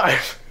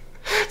five.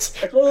 It's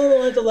one of the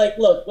ones that like,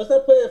 look, let's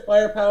not put it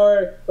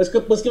firepower. Let's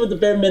give it the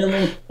bare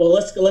minimum. Well,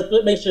 let's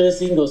make sure this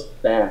thing goes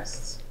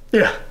fast.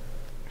 Yeah.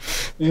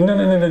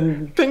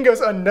 No. Thing goes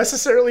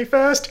unnecessarily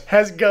fast,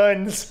 has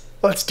guns.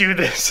 Let's do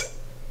this.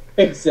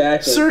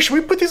 Exactly. Sir, should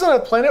we put these on a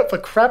planet with a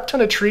crap ton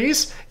of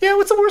trees? Yeah,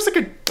 what's the worst that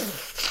could...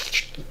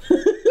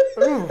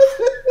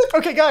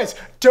 Okay, guys,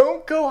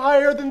 don't go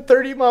higher than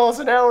 30 miles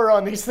an hour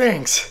on these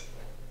things.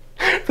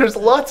 There's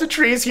lots of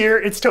trees here.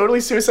 It's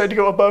totally suicide to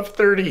go above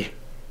 30.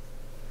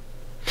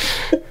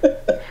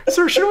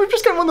 Sir, shouldn't we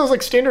just get one of those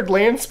like standard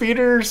land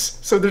speeders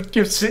so that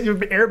you have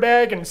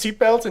airbag and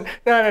seatbelts and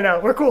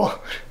no, we're cool.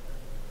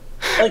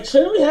 Like,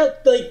 shouldn't we have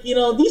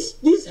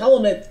these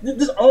helmets,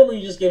 this armor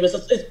you just gave us?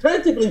 It's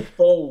practically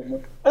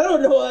foam. I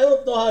don't know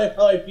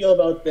how I feel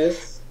about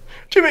this.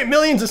 Do you know how many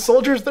millions of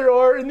soldiers there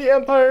are in the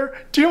Empire?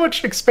 Do you know how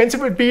much expensive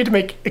it would be to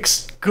make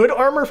good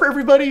armor for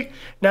everybody?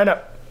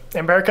 No.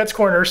 Empire cuts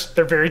corners.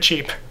 They're very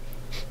cheap.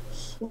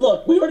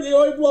 Look, they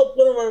already blew up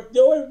one of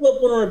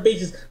our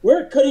bases.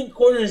 We're cutting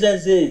corners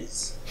as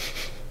is.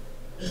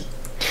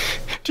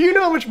 Do you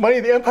know how much money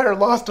the Empire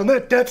lost on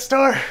that Death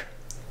Star?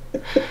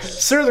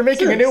 Sir, they're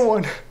making a new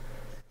one.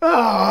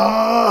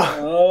 Ah.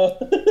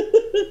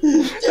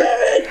 Damn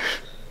it!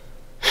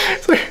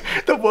 It's like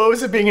the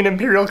woes of being an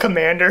Imperial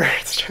commander.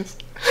 It's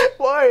just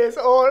why is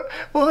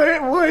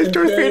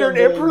Darth Vader an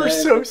Emperor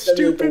so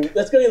stupid?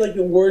 That's gonna be like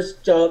the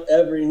worst job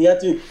ever, and you're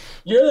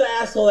the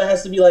asshole that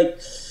has to be like,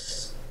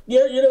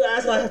 you're the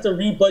asshole that has to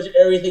rebudget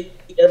everything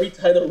every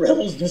time the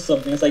Rebels do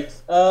something. It's like,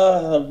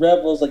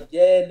 Rebels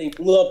again. They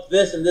blew up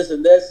this and this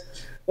and this.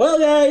 Well,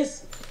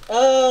 guys,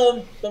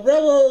 the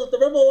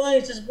Rebel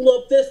Alliance just blew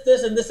up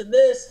this and this and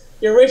this.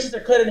 Your rations are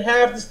cut in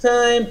half this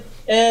time,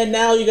 and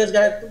now we're gonna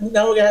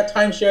have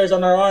timeshares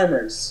on our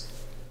armors.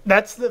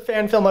 That's the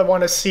fan film I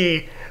want to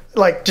see.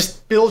 Like,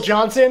 just Bill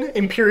Johnson,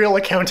 Imperial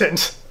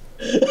Accountant.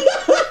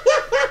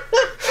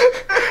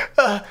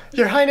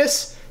 Your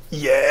Highness?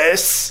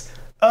 Yes.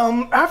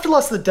 After the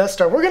loss of the Death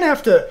Star, we're gonna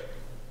have to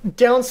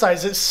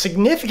downsize it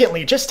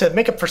significantly just to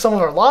make up for some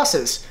of our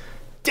losses.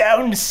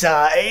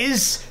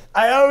 Downsize?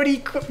 I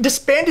already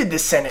disbanded the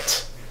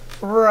Senate.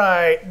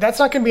 Right. That's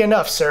not gonna be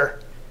enough, sir.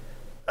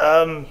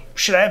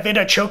 Should I have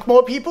Vader choke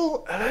more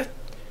people?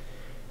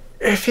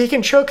 If he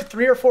can choke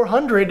 300 or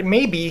 400,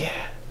 maybe.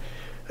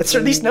 But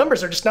sir, these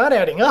numbers are just not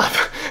adding up.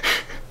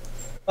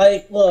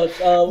 Like, look.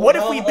 What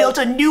if we built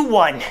a new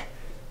one?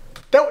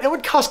 That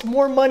would cost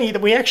more money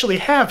than we actually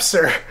have,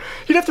 sir.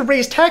 You'd have to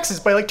raise taxes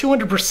by like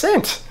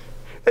 200%.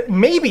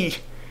 Maybe.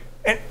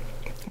 And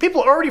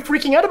people are already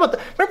freaking out about that.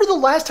 Remember the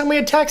last time we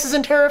had taxes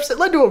and tariffs? It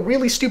led to a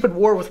really stupid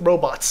war with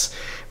robots.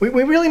 We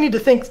really need to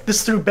think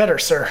this through better,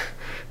 sir.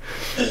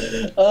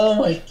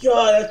 Oh my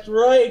god, that's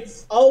right.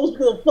 It's always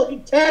because of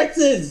fucking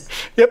taxes.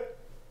 Yep.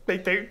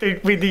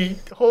 The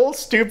whole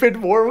stupid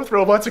war with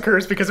robots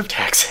occurs because of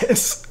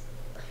taxes.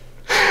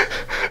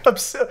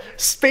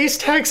 Space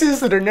taxes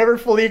that are never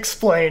fully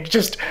explained.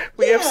 Just,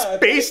 we have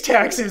space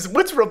taxes.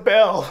 Let's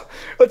rebel.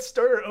 Let's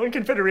start our own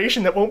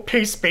confederation that won't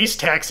pay space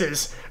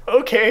taxes.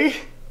 Okay.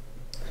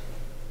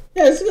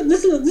 Yeah, this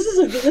is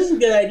a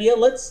good idea.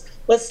 Let's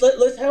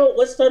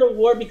start a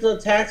war because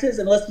of taxes,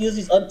 and let's use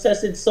these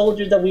untested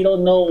soldiers that we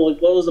don't know what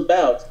it was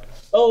about.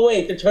 Oh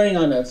wait, they're turning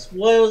on us.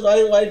 Why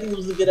do I think it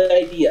was a good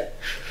idea?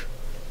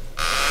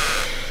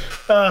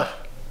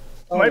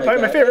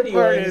 My favorite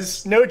part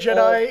is no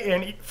Jedi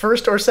in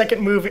first or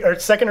second movie, or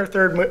second or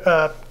third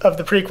of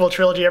the prequel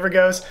trilogy ever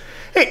goes,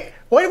 hey,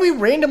 why do we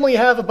randomly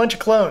have a bunch of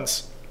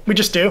clones? We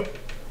just do.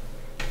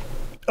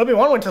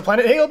 Obi-Wan went to the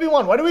planet. Hey,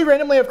 Obi-Wan, why do we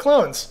randomly have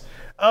clones?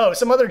 Oh,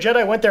 some other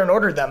Jedi went there and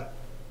ordered them.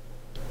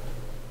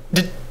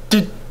 Did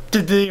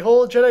the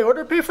whole Jedi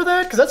Order pay for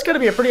that? Because that's got to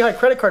be a pretty high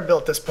credit card bill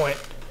at this point.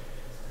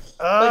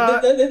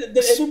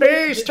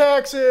 Space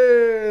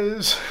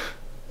taxes.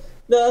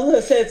 No, I was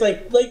gonna say it's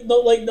like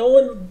no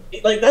one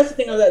like that's the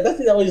thing that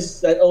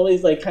I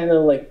always like kind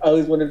of like I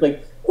always wondered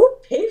like who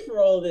paid for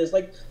all this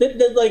like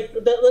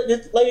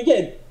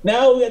again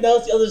now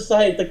it's the other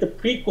side like the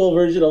prequel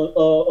version of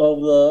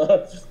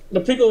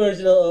the prequel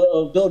version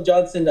of Bill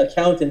Johnson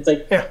accountant. It's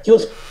like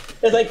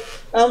it's like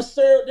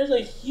sir, there's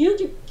a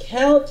huge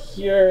account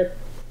here.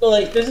 So,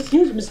 like, there's this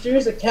huge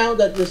mysterious account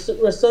that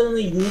we're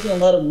suddenly losing a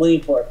lot of money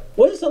for.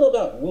 What is this all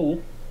about? We're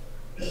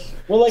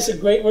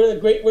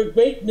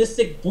great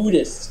mystic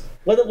Buddhists.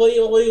 What do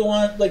you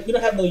want? Like, we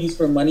don't have no use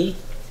for money.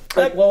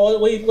 Like, well,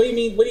 what do you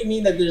mean? What do you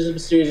mean that there's a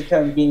mysterious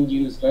account being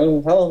used?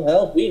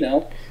 Hell, we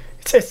know.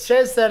 It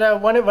says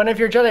that one of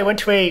your Jedi went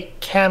to a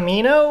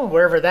Camino,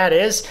 wherever that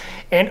is,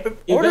 and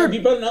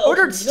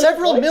ordered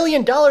several $1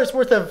 million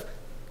worth of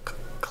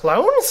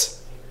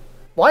clones.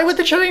 Why would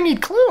the Jedi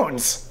need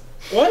clones?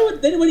 Why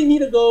would anybody need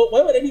to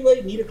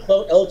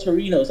clone El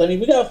Torinos? I mean,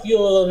 we got a few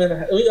of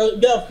them. We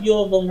got a few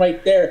of them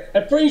right there.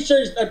 I'm pretty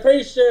sure. Like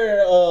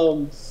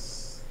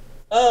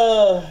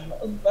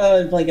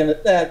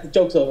the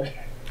joke's over.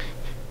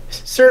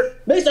 Sir,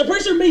 I'm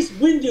pretty sure Mace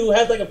Windu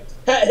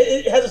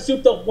has a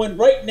souped up one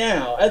right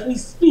now as we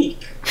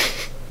speak.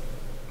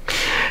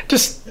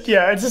 It's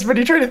just when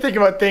you try to think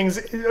about things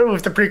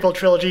with the prequel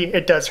trilogy,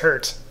 it does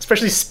hurt,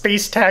 especially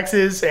space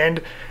taxes,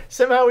 and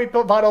somehow we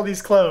bought all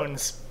these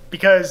clones.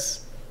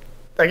 Because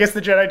I guess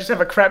the Jedi just have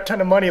a crap ton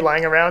of money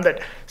lying around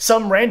that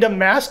some random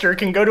master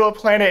can go to a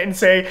planet and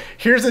say,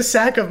 here's a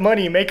sack of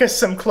money, make us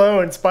some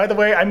clones. By the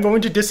way, I'm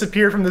going to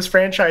disappear from this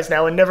franchise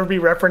now and never be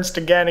referenced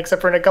again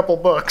except for in a couple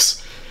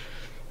books.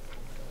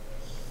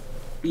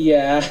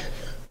 Yeah.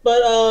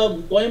 But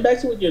going way back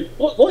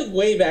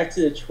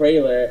to the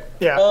trailer.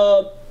 Yeah.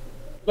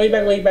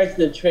 Way back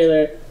to the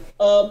trailer.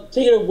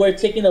 We're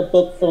taking a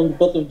book from the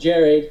Book of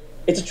Jared.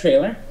 It's a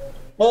trailer.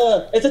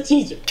 Well, it's a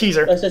teaser.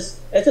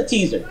 It's a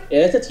teaser.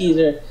 Yeah, it's a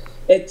teaser.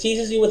 It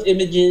teases you with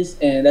images,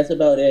 and that's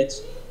about it.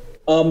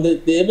 I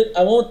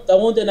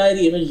won't deny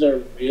the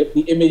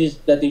images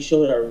that they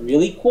showed are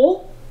really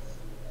cool.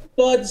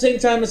 But at the same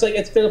time, it's like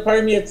part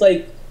of me. It's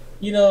like,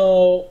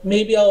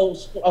 maybe I'll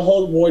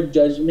hold more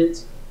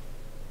judgment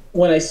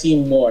when I see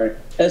more.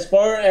 As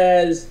far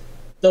as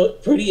the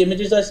pretty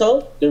images I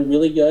saw, they're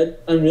really good.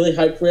 I'm really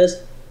hyped for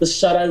this. The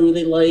shot I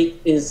really like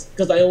is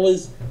because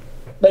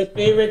my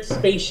favorite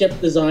spaceship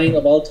design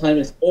of all time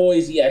is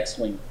always the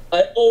X-wing.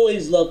 I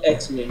always love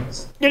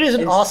X-wings. It is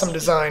an awesome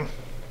design.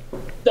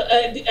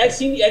 I've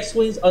seen the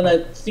X-wings on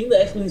that. Seen the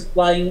X-wings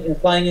flying on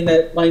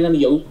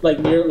the ocean, like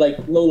near like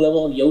low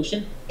level in the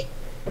ocean.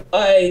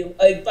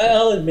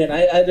 I'll admit,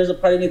 there's a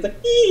part of me that's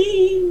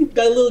like,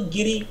 got a little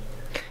giddy.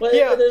 But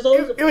Yeah, there's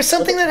always it was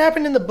something that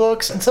happened in the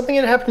books and something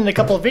that happened in a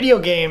couple of video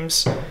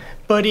games,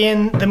 but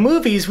in the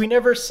movies we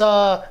never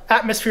saw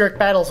atmospheric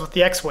battles with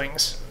the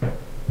X-wings.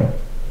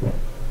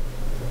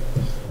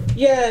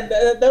 Yeah,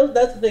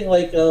 that's the thing.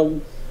 Like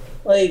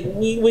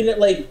we didn't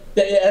like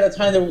at a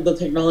time the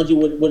technology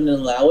wouldn't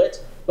allow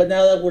it, but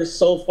now that we're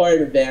so far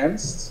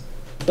advanced,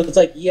 it's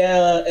like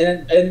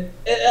and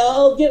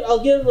I'll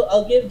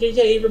give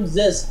J.J. Abrams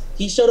this.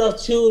 He showed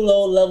off two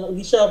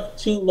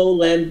low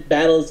land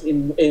battles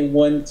in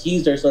one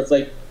teaser, so it's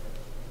like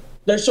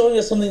they're showing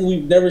us something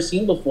we've never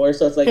seen before.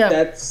 So it's like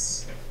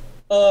that's.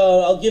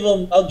 I'll give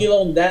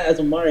him that as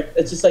a mark.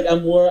 It's just like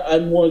I'm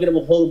more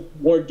gonna hold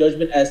more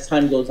judgment as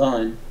time goes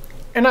on.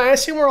 And I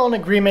assume we're all in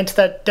agreement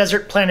that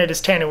Desert Planet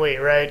is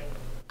Tanui, right?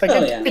 Like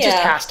it just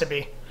has to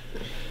be.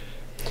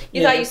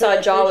 You thought you saw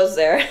Jawas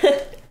there.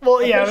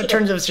 Well, yeah, it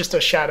turns out it was just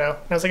a shadow.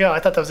 I was like, oh, I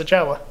thought that was a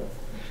Jawa.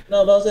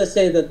 No, but I was gonna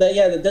say that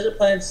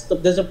the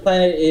desert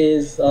planet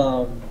is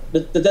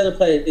it's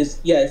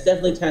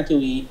definitely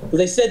Tatooine. Because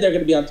they said they're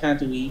gonna be on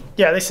Tatooine.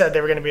 Yeah, they said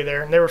they were going to be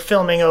there, and they were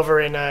filming over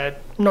in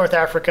North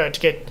Africa to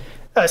get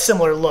a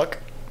similar look.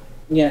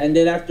 Yeah, and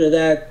then after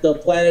that, the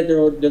planet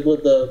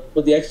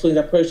with the X-wings,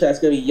 I'm pretty sure that's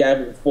gonna be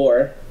Yavin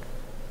 4.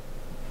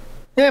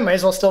 Yeah, it might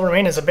as well still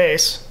remain as a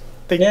base.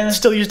 They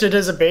still used it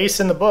as a base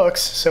in the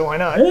books, so why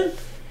not? Yeah.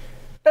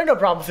 I have no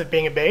problem with it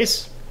being a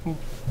base.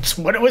 It's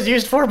what it was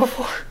used for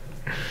before.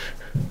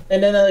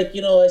 And then I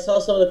saw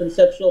some of the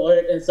conceptual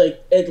art, and it's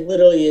like it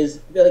literally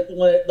is like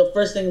the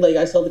first thing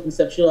I saw the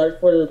conceptual art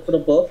for the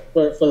book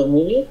for the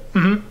movie.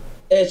 Mm-hmm.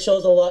 It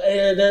shows a lot.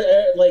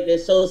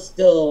 It shows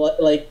still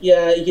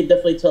you can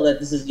definitely tell that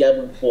this is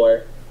Yavin 4.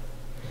 It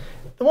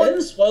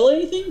doesn't spoil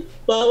anything,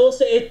 but I will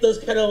say it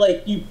does kind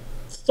of you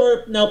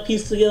sort of now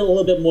piece together a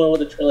little bit more what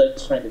the trailer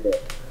is trying to do.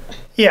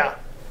 Yeah.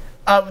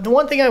 The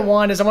one thing I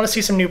want is I want to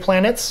see some new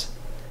planets.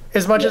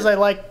 As much as I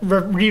like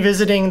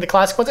revisiting the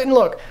classic ones. And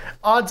look,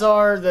 odds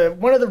are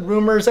one of the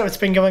rumors that's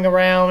been going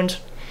around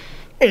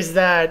is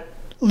that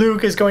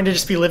Luke is going to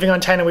just be living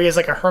on Tatooine as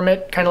like a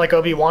hermit, kind of like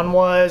Obi-Wan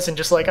was, and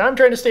just like, I'm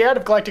trying to stay out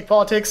of galactic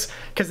politics,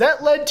 because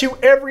that led to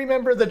every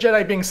member of the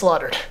Jedi being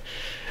slaughtered.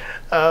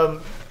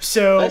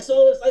 So I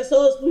saw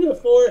this movie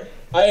before.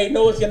 I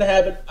know what's gonna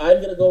happen.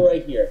 I'm gonna go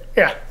right here.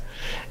 Yeah.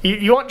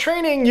 You want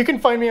training, you can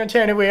find me on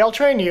Tatooine, I'll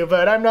train you,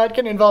 but I'm not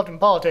getting involved in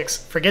politics.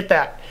 Forget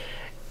that.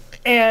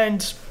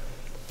 And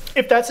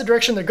if that's the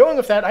direction they're going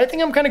with that, I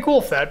think I'm kind of cool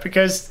with that,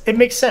 because it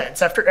makes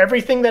sense. After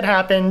everything that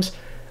happened,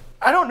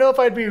 I don't know if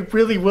I'd be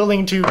really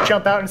willing to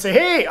jump out and say,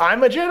 hey,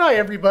 I'm a Jedi,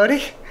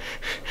 everybody.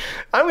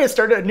 I'm going to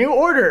start a new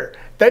order.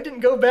 That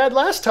didn't go bad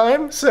last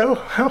time, so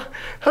how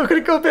could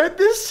it go bad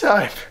this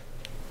time?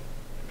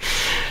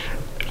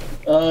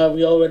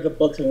 We all read the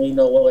books and we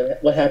know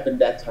what happened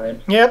that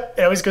time. Yep,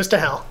 it always goes to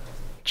hell.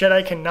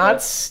 Jedi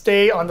cannot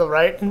stay on the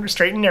right and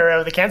straight and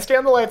narrow. They can't stay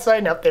on the light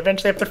side. Nope, they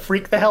eventually have to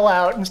freak the hell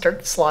out and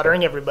start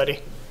slaughtering everybody.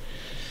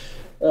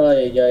 Oh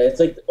yeah, it's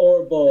like the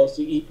Ouroboros.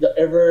 You eat the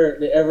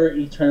ever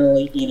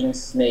eternally eating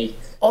snake.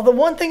 Although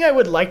one thing I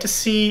would like to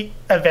see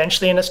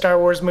eventually in a Star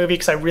Wars movie,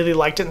 because I really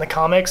liked it in the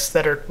comics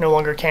that are no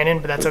longer canon,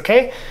 but that's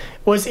okay,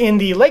 was in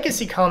the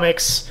Legacy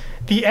comics,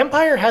 the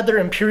Empire had their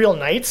Imperial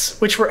Knights,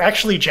 which were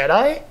actually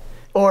Jedi,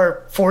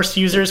 or Force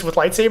users with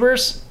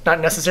lightsabers.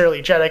 Not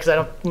necessarily Jedi, because I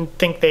don't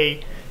think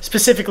they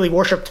specifically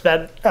worshipped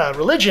that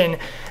religion,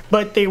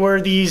 but they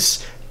were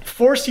these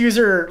Force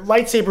user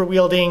lightsaber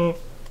wielding,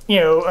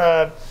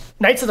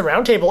 Knights of the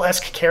Round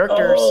Table-esque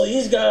characters. Oh,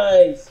 these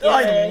guys! Yeah,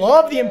 I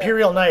love the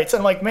Imperial Knights.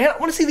 I'm like, man, I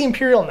want to see the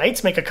Imperial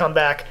Knights make a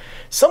comeback.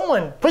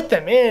 Someone put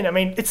them in. I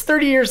mean, it's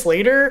 30 years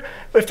later.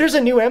 If there's a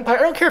new Empire,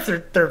 I don't care if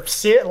they're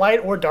Sith, light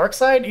or dark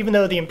side, even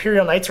though the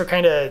Imperial Knights were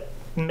kind of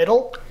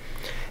middle.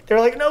 They're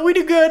like, no, we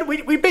do good.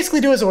 We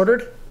basically do as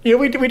ordered.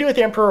 We do what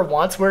the Emperor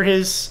wants. We're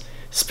his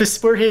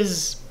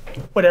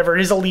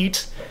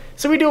elite.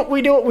 So we do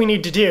what we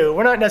need to do.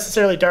 We're not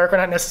necessarily dark. We're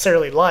not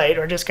necessarily light.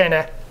 We're just kind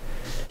of,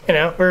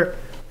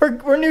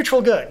 we're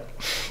neutral good.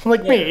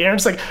 Like me,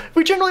 it's like,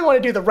 we generally want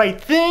to do the right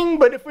thing,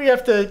 but if we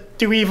have to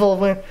do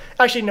evil,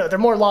 actually no, they're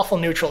more lawful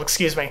neutral,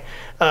 excuse me.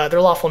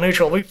 They're lawful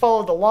neutral. We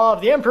follow the law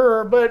of the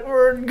Emperor, but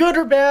we're good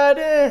or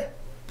bad,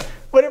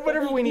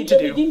 whatever we need to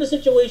do. If we deem the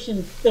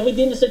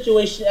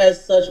situation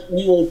as such,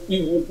 we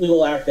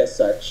will act as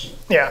such.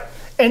 Yeah,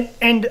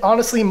 and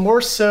honestly,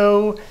 more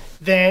so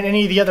than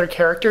any of the other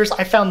characters,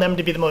 I found them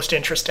to be the most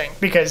interesting,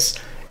 because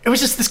it was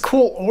just this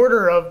cool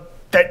order of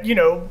that,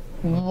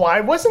 why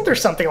wasn't there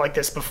something like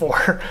this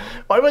before?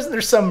 Why wasn't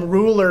there some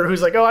ruler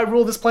who's like, oh, I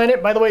rule this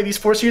planet. By the way, these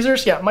Force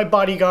users, yeah, my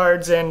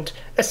bodyguards and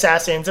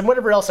assassins and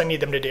whatever else I need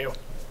them to do.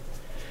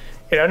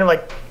 And I'm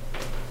like,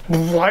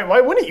 why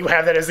wouldn't you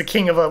have that as the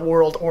king of a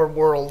world or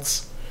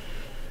worlds?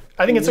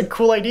 I think it's a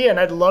cool idea, and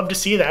I'd love to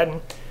see that.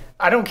 And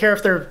I don't care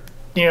if they're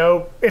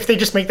if they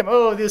just make them,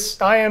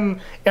 I am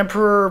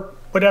Emperor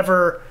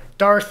whatever,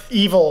 Darth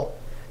Evil,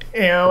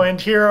 and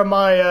here are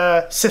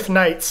my Sith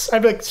Knights.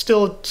 I'd like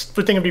still would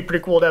think it'd be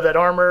pretty cool to have that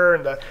armor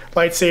and the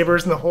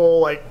lightsabers and the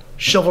whole like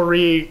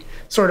chivalry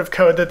sort of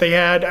code that they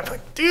had. I'm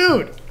like,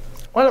 dude,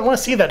 I want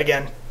to see that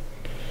again.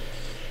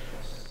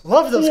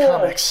 Love those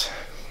comics.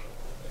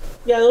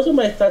 Yeah, those are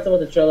my thoughts about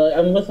the trailer.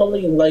 I'm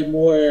withholding like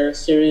more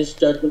serious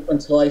judgment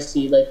until I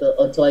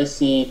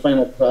see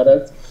final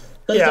product.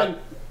 Because like,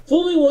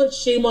 fool me once,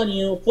 shame on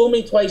you. Fool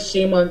me twice,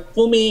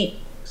 fool me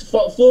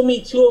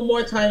 2 or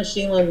more times,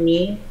 shame on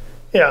me.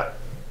 Yeah.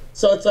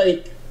 So it's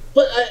like,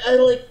 but I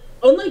like,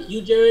 unlike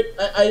you, Jared,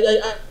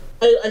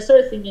 I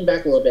started thinking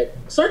back a little bit.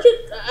 Star Trek,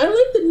 I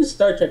like the new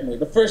Star Trek movie,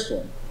 the first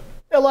one.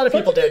 A lot of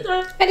people did.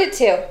 I did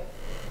too.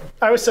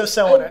 I was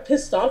so on it.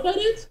 Pissed off at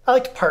it? I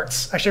liked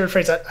parts. I should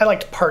rephrase that. I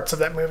liked parts of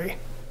that movie.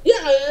 Yeah,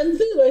 and the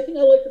thing is, I think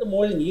I liked it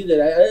more than you did.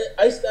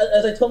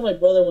 As I told my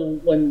brother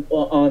when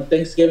on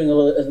Thanksgiving,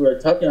 as we were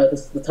talking about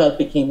this, the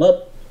topic came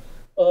up.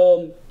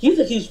 He's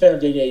a huge fan of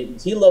J.J.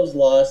 Abrams. He loves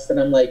Lost, and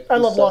I'm like, I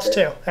love Lost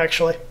too,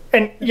 actually.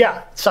 And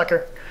yeah,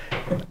 sucker.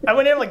 I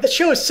went in like, the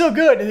show is so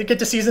good, and you get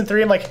to season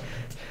 3, I'm like,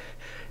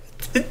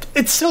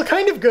 it's still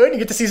kind of good. You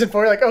get to season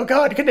 4, you're like, oh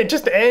god, couldn't it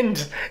just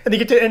end? And you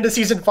get to end of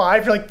season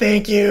 5, you're like,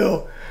 thank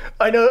you.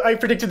 I know I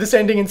predicted this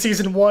ending in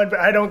season 1, but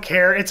I don't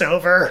care. It's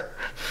over.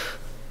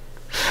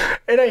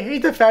 And I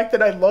hate the fact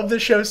that I love the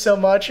show so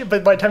much,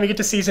 but by the time you get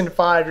to season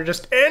 5, you're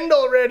just, end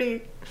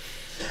already.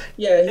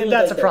 Yeah, and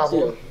that's like a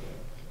problem.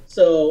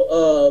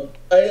 So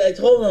I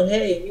told him,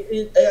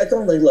 hey, I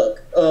told him, like,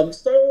 look,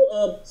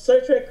 Star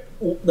Trek,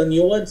 the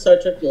new one,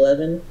 Star Trek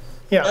 11.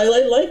 Yeah, I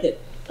like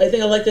it. I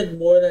think I liked it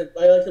more than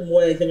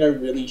I think I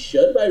really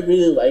should. But I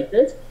really liked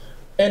it.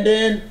 And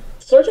then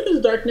Star Trek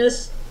Into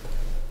Darkness,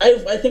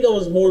 I think I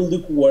was more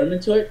lukewarm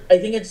into it. I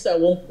think it's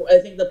at one point. I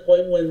think the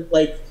point when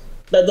like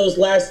that those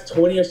last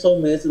 20 or so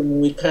minutes of the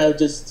movie kind of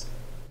just,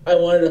 I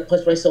wanted to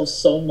punch myself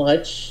so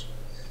much.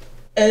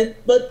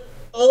 But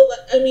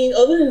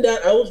other than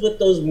that, I was with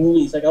those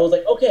movies. Like I was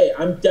like, okay,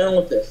 I'm down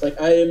with this. Like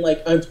I'm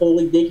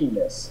totally digging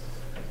this.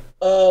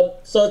 So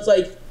it's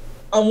like,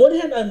 on one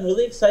hand, I'm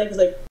really excited because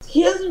like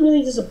he hasn't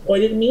really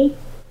disappointed me.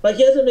 Like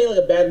he hasn't made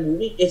like a bad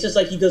movie. It's just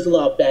like he does a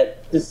lot of bad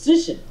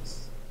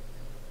decisions.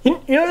 You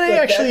know what? I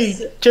actually,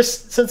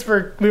 just since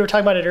we were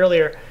talking about it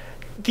earlier,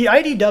 the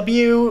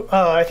IDW,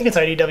 I think it's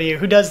IDW,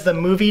 who does the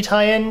movie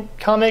tie-in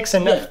comics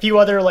and a few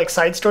other like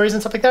side stories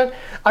and stuff like that.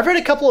 I've read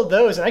a couple of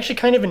those and I actually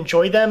kind of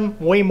enjoy them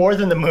way more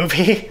than the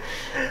movie.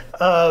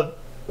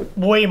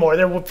 Way more.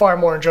 They're far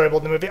more enjoyable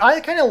than the movie. I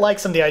kind of like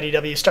some of the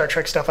IDW Star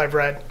Trek stuff I've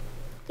read.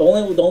 The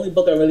only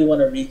book I really want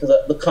to read,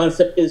 because the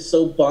concept is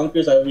so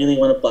bonkers, I really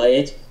want to buy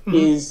it,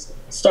 is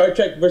Star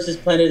Trek versus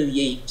Planet of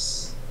the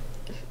Apes.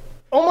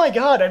 Oh my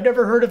god, I've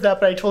never heard of that,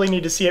 but I totally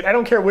need to see it. I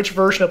don't care which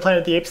version of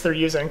Planet of the Apes they're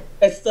using.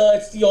 It's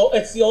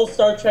the old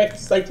Star Trek,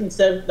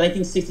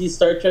 1960s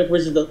Star Trek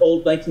versus the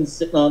old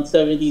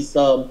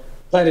 1970s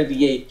Planet of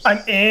the Apes. I'm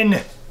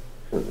in.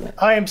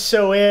 I am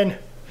so in.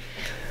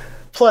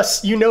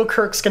 Plus,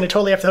 Kirk's going to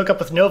totally have to hook up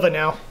with Nova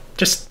now,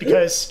 just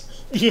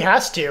because he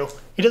has to.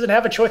 He doesn't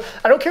have a choice.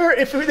 I don't care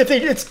if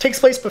it takes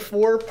place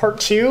before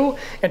Part 2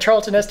 and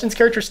Charlton Heston's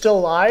character's still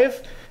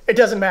alive. It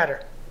doesn't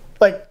matter.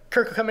 Like,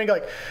 Kirk will come in and go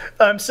like,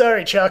 I'm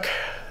sorry, Chuck.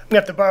 I'm going to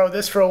have to borrow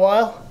this for a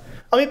while.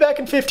 I'll be back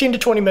in 15 to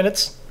 20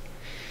 minutes.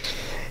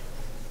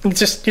 And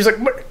he's like,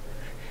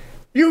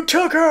 you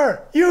took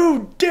her!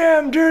 You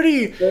damn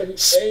dirty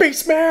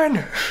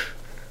spaceman!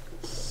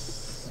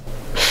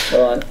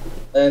 Hold on.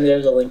 And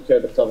there's a link here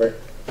at the cover.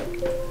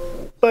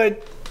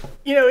 But,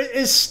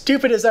 as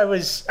stupid as I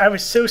was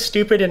so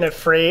stupid and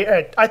afraid.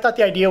 I thought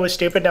the idea was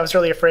stupid and I was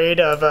really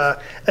afraid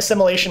of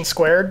Assimilation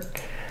Squared.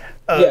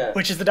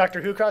 Which is the Doctor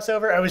Who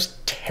crossover. I was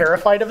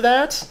terrified of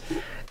that.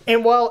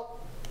 And while,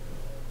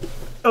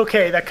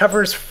 okay, that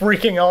cover is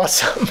freaking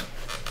awesome.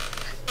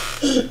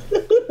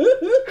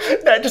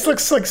 That just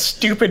looks like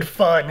stupid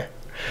fun.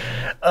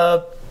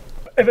 But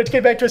to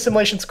get back to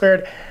Assimilation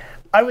Squared,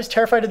 I was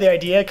terrified of the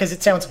idea because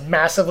it sounds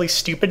massively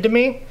stupid to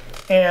me.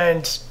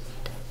 And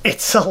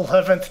it's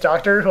 11th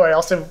Doctor, who I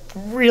also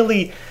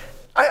really...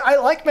 I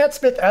like Matt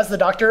Smith as the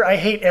Doctor. I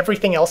hate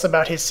everything else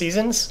about his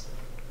seasons.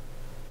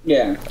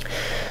 Yeah.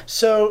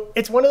 So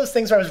it's one of those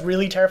things where I was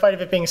really terrified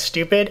of it being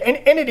stupid, and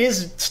it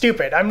is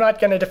stupid. I'm not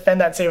going to defend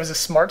that and say it was a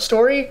smart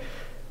story,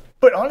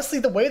 but honestly,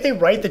 the way they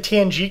write the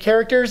TNG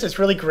characters is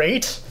really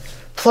great.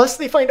 Plus,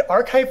 they find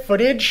archive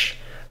footage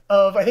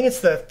of, I think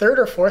it's the 3rd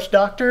or 4th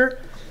Doctor,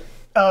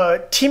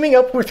 teaming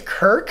up with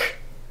Kirk,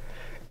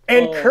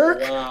 and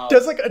Kirk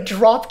does like a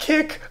drop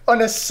kick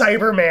on a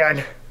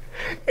Cyberman,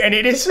 and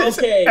it is as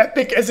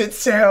epic as it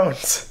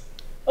sounds.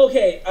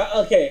 Okay.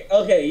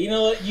 You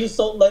know what? You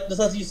sold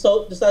just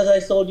as I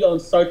sold you on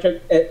Star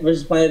Trek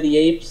versus Planet of the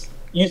Apes.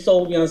 You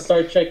sold me on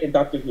Star Trek and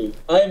Doctor Who.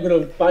 I am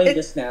gonna find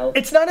this now.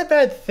 It's not a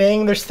bad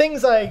thing. There's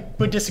things I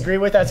would disagree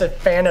with as a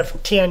fan of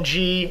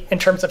TNG in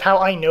terms of how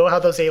I know how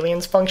those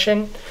aliens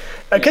function,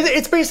 because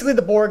it's basically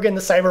the Borg and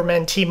the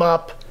Cybermen team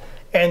up,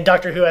 and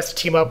Doctor Who has to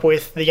team up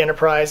with the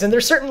Enterprise. And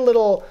there's certain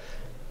little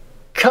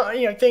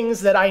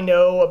things that I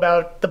know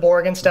about the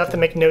Borg and stuff that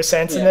make no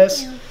sense in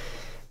this.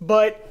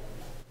 But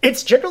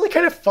it's generally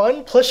kind of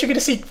fun. Plus, you get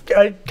to see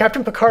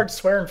Captain Picard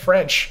swear in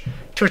French,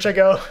 to which I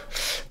go,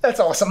 "That's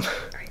awesome,"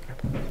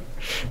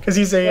 because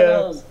he's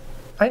a.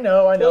 I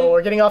know.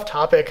 We're getting off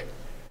topic.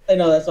 I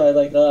know, that's why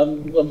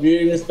I'm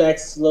veering the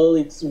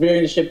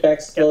ship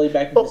back slowly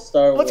back into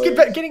Star Wars.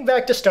 Let's getting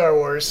back to Star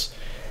Wars.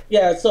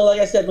 Yeah, so like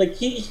I said, like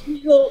he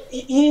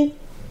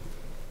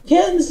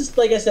this is,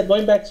 like I said,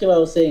 going back to what I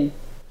was saying.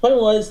 Point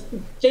was,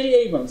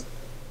 J.J. Abrams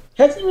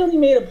hasn't really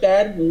made a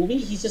bad movie.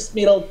 He's just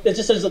made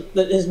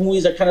his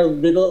movies are kind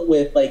of riddled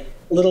with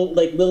little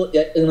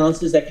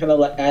nuances that kind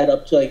of add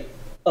up to either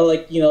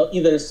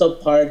a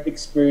subpar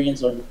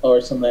experience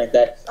or something like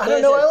that. I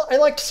don't know. I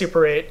liked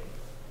Super 8.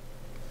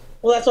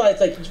 Well, that's why it's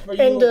like for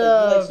you. And you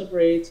like Super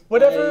 8.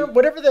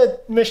 whatever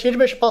the Mission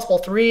Impossible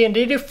 3, and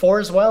did he do 4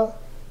 as well?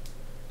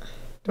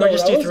 No,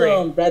 just do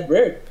 3. Brad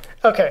Bird.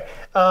 Okay,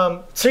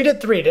 so he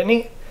did 3, didn't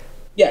he?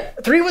 Yeah.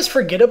 3 was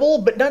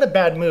forgettable, but not a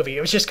bad movie.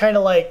 It was just kind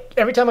of like,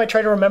 every time I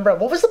try to remember,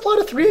 what was the plot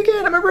of 3 again?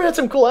 I remember it had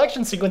some cool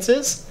action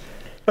sequences,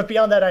 but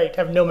beyond that, I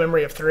have no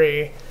memory of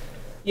 3.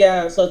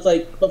 Yeah, so it's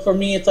like, but for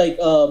me, it's like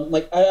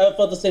I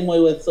felt the same way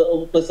with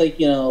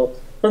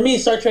for me,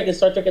 Star Trek and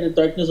Star Trek Into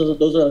Darkness,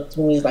 those are the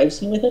 2 movies I've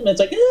seen with him. It's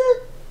like,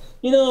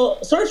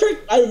 Star Trek,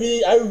 I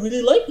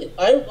really like it.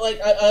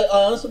 I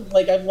honestly,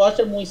 I've watched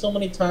that movie so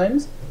many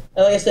times,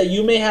 and like I said,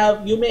 you may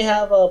have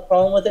a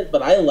problem with it,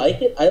 but I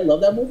like it. I love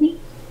that movie.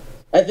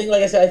 I think,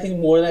 like I said, I think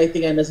more than I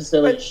think I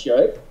necessarily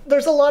should.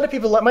 There's a lot of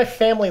people, my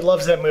family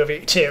loves that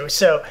movie too.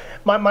 So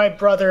my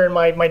brother and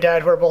my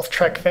dad, who are both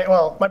Trek fans,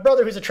 well, my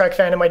brother who's a Trek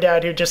fan and my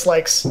dad who just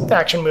likes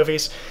action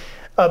movies,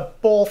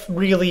 both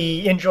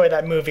really enjoy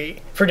that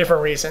movie for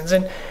different reasons.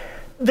 And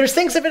there's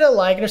things of it I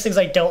like and there's things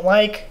I don't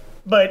like.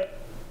 But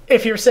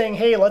if you're saying,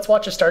 hey, let's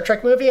watch a Star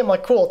Trek movie, I'm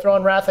like, cool, throw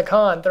on Wrath of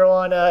Khan, throw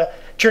on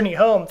Journey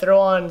Home, throw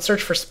on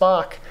Search for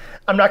Spock.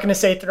 I'm not going to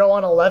say throw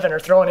on 11 or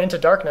throw on Into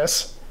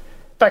Darkness.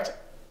 In fact,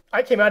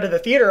 I came out of the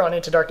theater on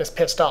Into Darkness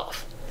pissed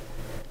off.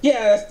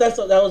 Yeah, that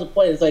was the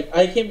point. It's like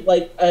I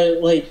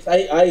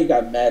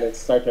got mad at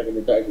Star Trek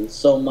Into Darkness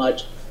so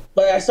much,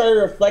 but I started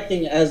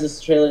reflecting as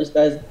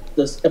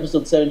this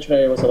episode 7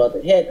 trailer was about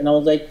to hit, and I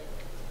was like,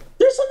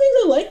 there's some things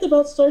I liked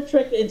about Star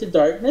Trek Into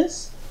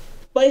Darkness,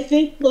 but I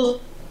think those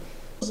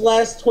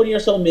last 20 or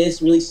so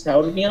minutes really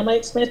soured me on my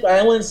experience. But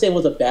I wouldn't say it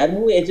was a bad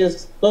movie. It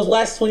just, those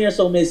last 20 or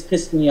so minutes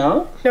pissed me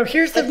off. No,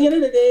 here's at the end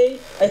of the day,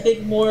 I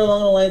think more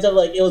along the lines of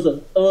it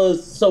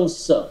was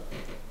so.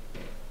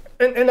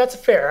 And that's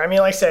fair. I mean,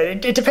 like I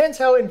said, it depends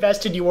how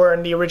invested you were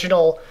in the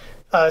original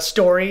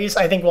stories.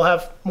 I think will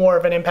have more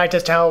of an impact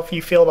as to how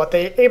you feel about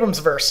the Abrams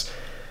verse.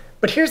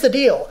 But here's the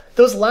deal.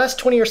 Those last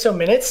 20 or so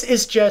minutes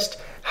is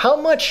just how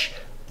much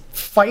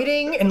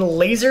fighting and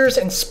lasers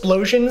and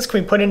explosions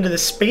can we put into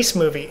this space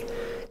movie.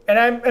 And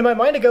I'm in my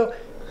mind I go,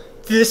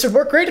 this would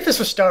work great if this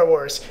was Star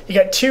Wars. You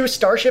got 2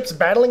 starships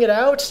battling it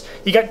out.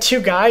 You got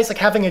 2 guys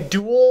having a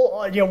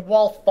duel,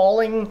 while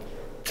falling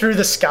through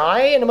the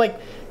sky. And I'm like,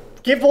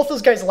 give both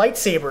those guys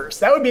lightsabers.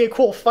 That would be a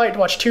cool fight to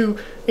watch 2,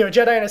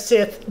 Jedi and a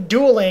Sith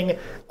dueling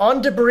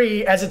on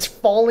debris as it's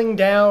falling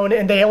down,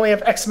 and they only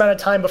have X amount of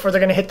time before they're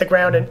going to hit the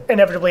ground and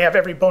inevitably have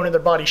every bone in their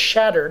body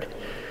shattered.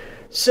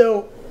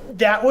 So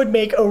that would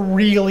make a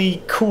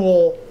really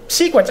cool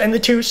sequence. And the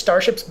 2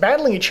 starships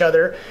battling each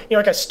other,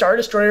 like a Star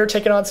Destroyer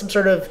taking on some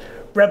sort of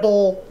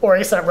rebel, or I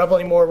guess not rebel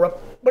anymore,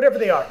 whatever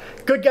they are.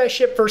 Good guy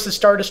ship versus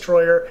Star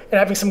Destroyer, and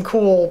having some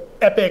cool,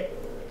 epic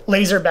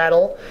laser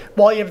battle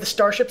while you have the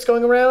starships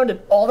going around and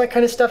all that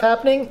kind of stuff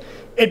happening.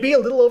 It'd be a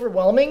little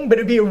overwhelming, but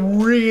it'd be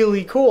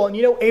really cool. And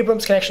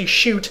Abrams can actually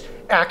shoot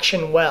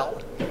action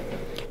well.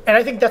 And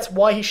I think that's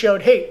why he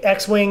showed, hey,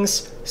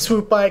 X-Wings,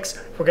 swoop bikes,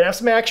 we're going to have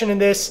some action in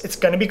this. It's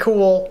going to be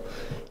cool.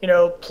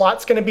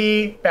 Plot's going to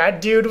be bad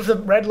dude with a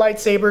red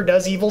lightsaber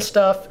does evil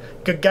stuff.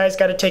 Good guy's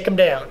got to take him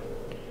down.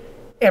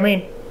 I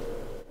mean,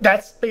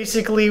 that's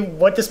basically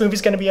what this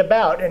movie's going to be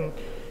about. And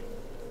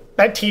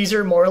that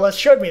teaser more or less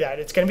showed me that.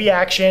 It's going to be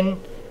action.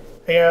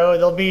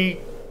 There'll be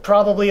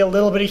probably a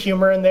little bit of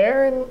humor in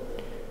there and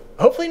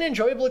hopefully an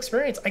enjoyable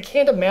experience. I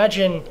can't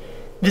imagine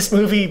this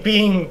movie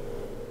being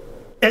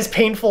as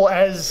painful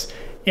as,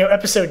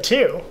 episode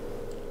 2.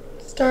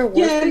 Star Wars.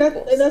 Yeah,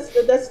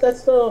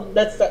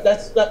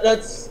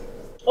 that's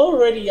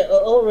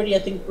already I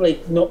think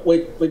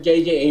with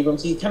J.J.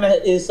 Abrams, he kind of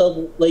is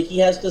he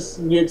has this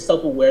weird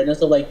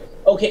self-awareness of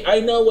okay, I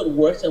know what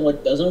works and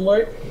what doesn't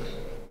work.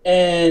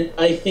 And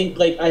I think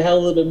I have a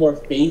little bit more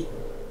faith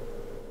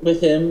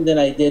with him than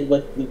I did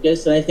with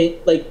Lucas. And I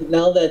think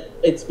now that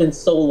it's been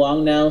so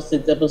long now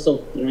since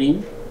episode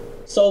 3,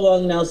 so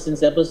long now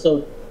since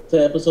episode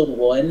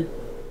 1,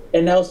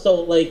 and now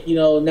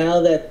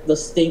now that the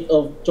stink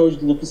of George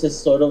Lucas has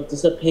sort of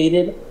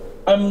dissipated,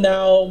 I'm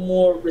now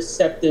more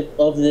receptive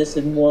of this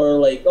and more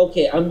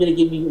okay, I'm gonna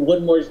give you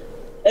one more.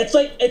 It's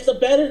like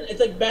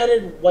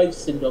battered wife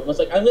syndrome.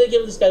 It's I'm gonna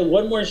give this guy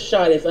one more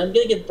shot. If I'm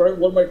gonna get burned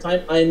one more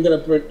time, I'm gonna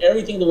burn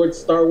everything the word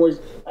Star Wars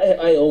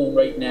I own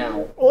right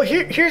now. Well,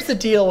 here's the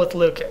deal with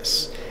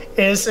Lucas.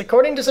 is,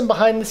 according to some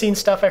behind-the-scenes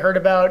stuff I heard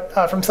about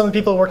from some of the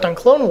people who worked on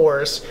Clone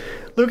Wars,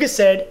 Lucas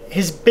said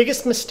his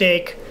biggest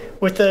mistake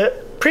with the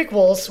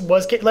prequels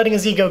was letting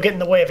his ego get in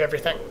the way of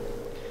everything.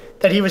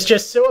 That he was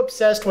just so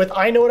obsessed with,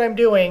 I know what I'm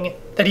doing,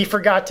 that he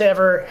forgot to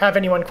ever have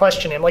anyone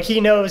question him. Like, he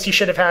knows he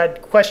should have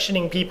had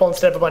questioning people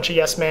instead of a bunch of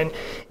yes men,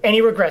 and he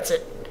regrets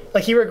it.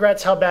 Like, he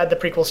regrets how bad the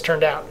prequels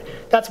turned out.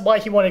 That's why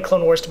he wanted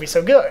Clone Wars to be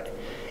so good.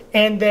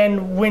 And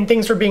then when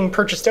things were being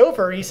purchased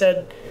over, he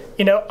said,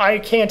 you know, I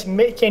can't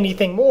make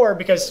anything more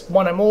because,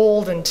 one, I'm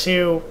old, and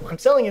two, I'm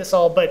selling this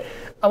all, but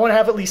I want to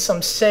have at least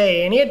some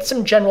say. And he had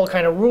some general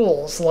kind of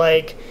rules,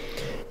 like,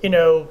 you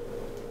know,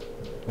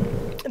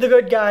 the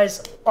good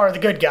guys are the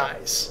good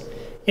guys.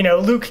 You know,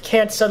 Luke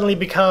can't suddenly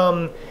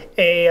become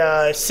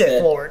a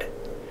Sith Lord.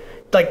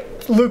 Like,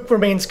 Luke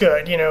remains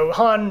good. You know,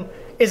 Han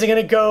isn't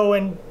going to go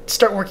and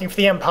start working for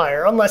the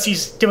Empire unless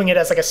he's doing it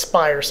as like a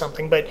spy or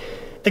something. But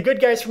the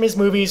good guys from his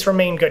movies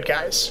remain good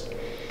guys.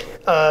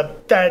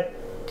 That,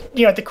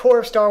 you know, at the core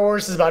of Star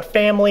Wars is about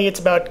family. It's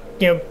about,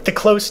 you know, the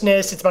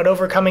closeness. It's about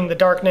overcoming the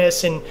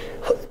darkness and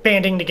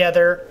banding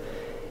together.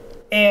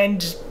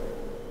 And,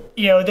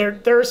 you know,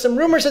 there are some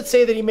rumors that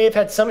say that he may have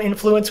had some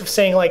influence with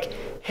saying, like,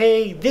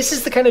 hey, this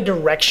is the kind of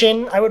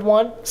direction I would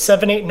want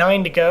 7, 8,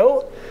 9 to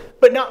go,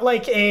 but not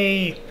like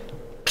a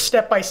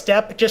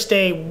step-by-step, just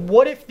a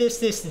what if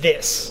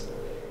this.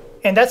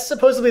 And that's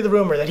supposedly the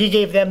rumor, that he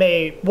gave them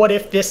a what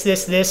if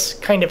this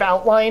kind of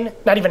outline.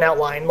 Not even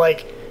outline,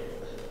 like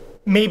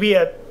maybe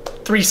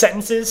 3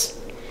 sentences,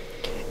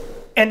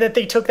 and that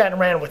they took that and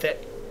ran with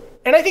it.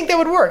 And I think that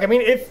would work. I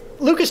mean, if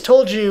Lucas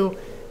told you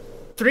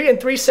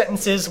 3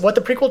 sentences what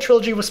the prequel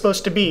trilogy was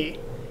supposed to be,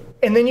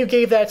 and then you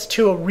gave that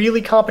to a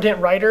really competent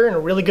writer and a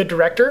really good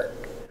director,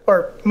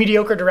 or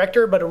mediocre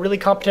director, but a really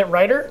competent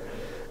writer,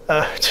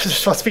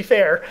 just let's be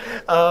fair,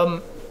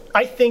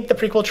 I think the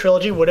prequel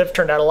trilogy would have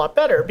turned out a lot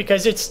better,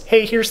 because it's,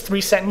 hey, here's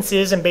 3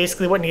 sentences and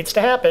basically what needs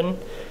to happen.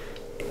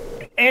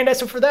 And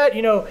as for that,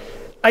 you know,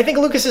 I think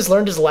Lucas has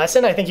learned his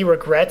lesson. I think he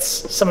regrets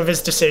some of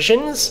his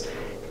decisions.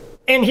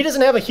 And he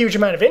doesn't have a huge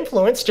amount of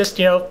influence, just,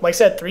 you know, like I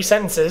said, 3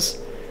 sentences.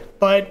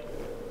 But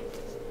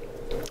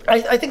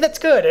I think that's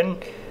good.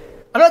 And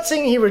I'm not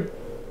saying he would...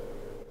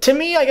 To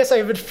me, I guess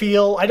I don't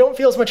feel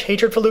as much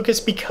hatred for Lucas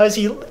because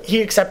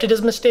he accepted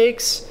his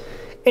mistakes.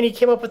 And he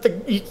came up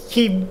with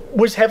he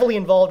was heavily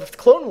involved with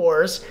Clone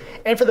Wars.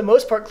 And for the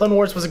most part, Clone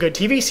Wars was a good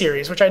TV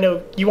series, which I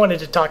know you wanted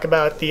to talk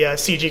about the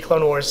CG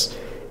Clone Wars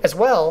as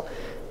well.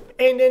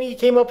 And then he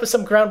came up with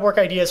some groundwork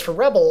ideas for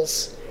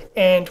Rebels,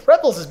 and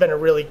Rebels has been a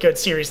really good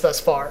series thus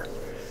far.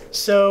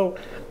 So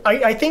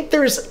I think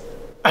there's,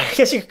 I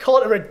guess you could call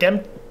it a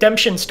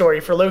redemption story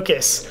for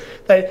Lucas,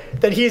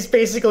 that he's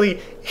basically,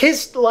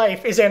 his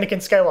life is Anakin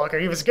Skywalker.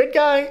 He was a good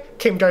guy,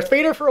 came Darth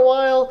Vader for a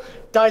while,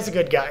 dies a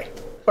good guy.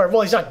 Or,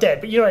 well, he's not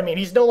dead, but you know what I mean.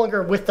 He's no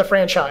longer with the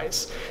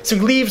franchise. So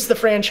he leaves the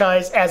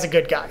franchise as a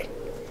good guy.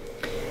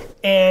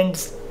 And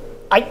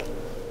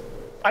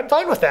I'm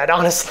fine with that,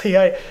 honestly.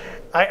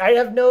 I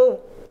have no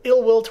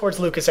ill will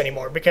towards Lucas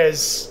anymore,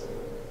 because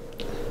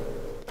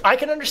I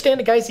can understand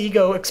a guy's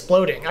ego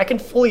exploding. I can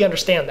fully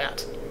understand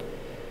that.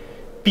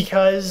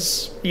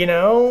 Because, you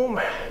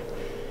know,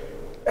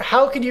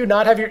 how could you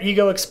not have your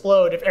ego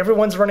explode if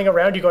everyone's running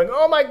around you going,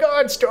 oh my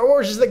god, Star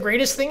Wars is the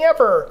greatest thing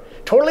ever.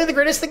 Totally the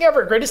greatest thing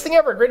ever, greatest thing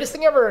ever, greatest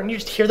thing ever. And you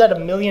just hear that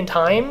 1,000,000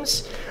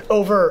 times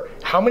over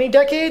how many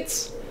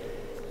decades?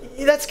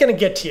 That's going to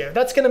get to you.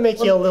 That's going to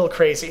make you a little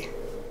crazy.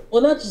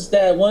 Well, not just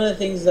that. One of the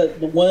things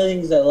that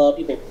a lot of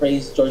people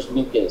praise George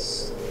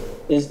Lucas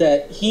is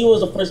that he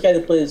was the first guy to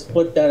put his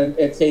foot down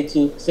and say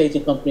to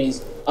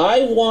companies,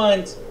 I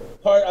want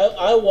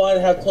to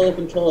have total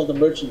control of the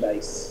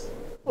merchandise.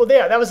 Well,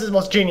 yeah, that was his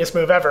most genius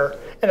move ever.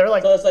 And they're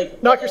like, so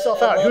like knock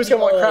yourself out. Who's going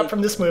to want crap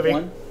from this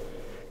movie?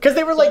 Because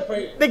they were like,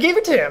 they gave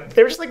it to him.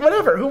 They were just like,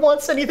 whatever. Who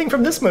wants anything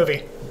from this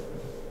movie?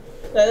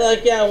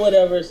 Like, yeah,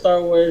 whatever.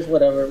 Star Wars,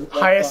 whatever.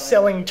 Highest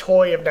selling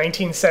toy of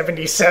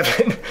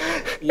 1977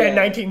 and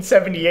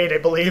 1978, I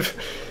believe.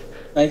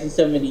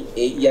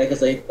 1978, yeah,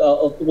 because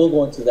we'll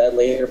go into that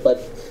later.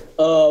 But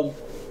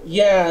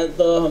yeah,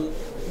 the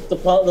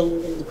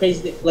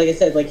crazy thing, like I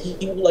said, like he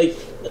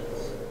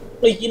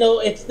you know,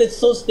 it's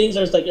those things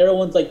are like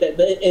everyone's like that.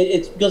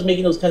 It's because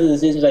making those kinds of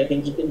decisions, I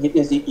think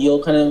his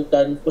ego kind of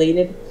got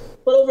inflated.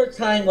 But over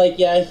time, like,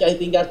 yeah, I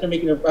think after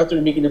making the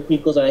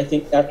prequels, and I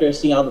think after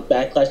seeing all the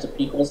backlash the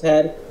prequels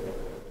had,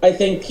 I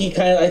think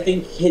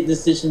his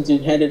decision to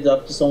hand it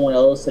up to someone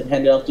else and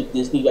hand it off to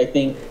Disney, I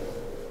think,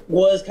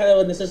 was kind of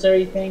a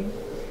necessary thing.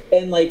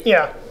 And like,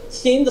 yeah,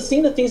 seeing the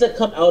things that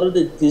come out of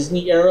the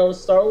Disney era of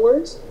Star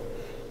Wars,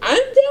 I'm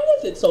down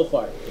with it so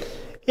far.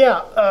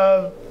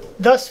 Yeah,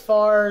 thus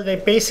far they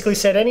basically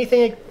said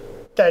anything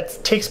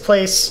that takes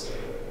place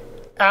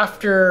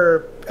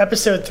after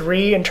Episode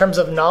 3 in terms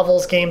of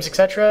novels, games,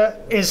 etc.,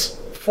 is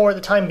for the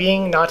time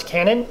being not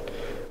canon.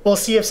 We'll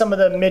see if some of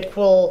the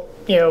midquel,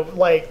 you know,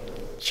 like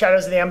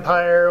Shadows of the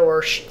Empire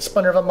or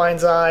Splinter of a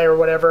Mind's Eye or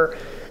whatever,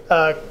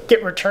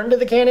 get returned to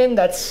the canon.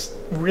 That's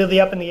really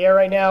up in the air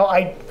right now.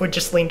 I would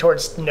just lean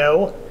towards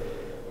no,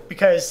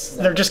 because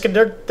they're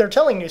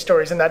telling new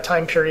stories in that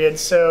time period.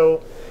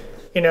 So,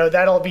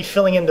 that'll be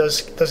filling in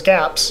those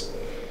gaps.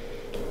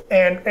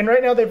 And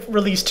right now they've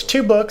released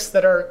 2 books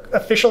that are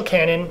official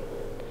canon.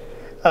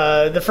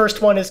 The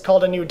first one is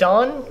called A New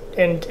Dawn,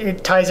 and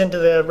it ties into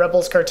the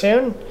Rebels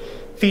cartoon.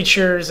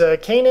 Features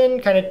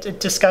Kanan kind of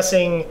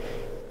discussing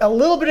a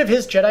little bit of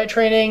his Jedi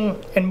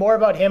training and more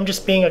about him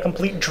just being a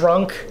complete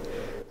drunk,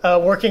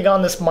 working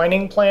on this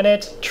mining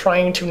planet,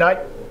 trying to not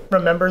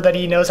remember that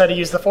he knows how to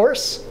use the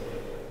Force.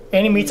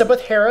 And he meets up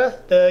with Hera,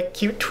 the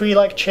cute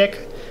Twi'lek chick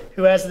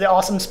who has the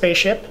awesome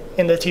spaceship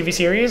in the TV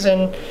series,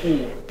 and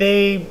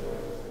they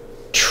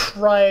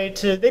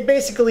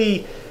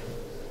basically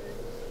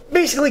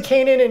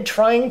Kanan, in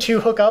trying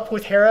to hook up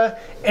with Hera,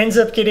 ends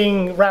up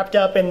getting wrapped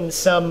up in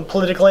some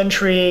political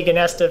intrigue and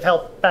has to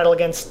help battle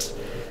against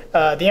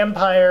the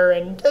Empire,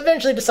 and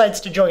eventually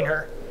decides to join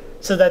her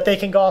so that they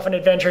can go off on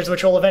adventures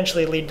which will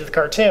eventually lead to the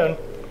cartoon.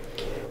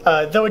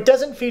 Though it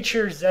doesn't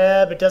feature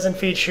Zeb, it doesn't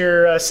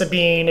feature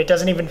Sabine, it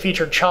doesn't even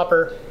feature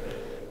Chopper,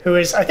 who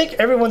is, I think,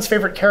 everyone's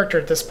favorite character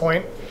at this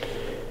point.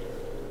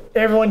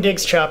 Everyone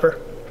digs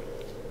Chopper.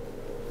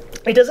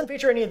 It doesn't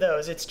feature any of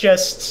those. It's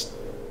just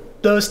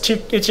those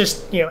two. It's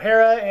just,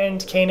 Hera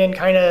and Kanan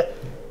kind of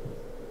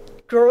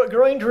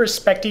growing to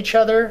respect each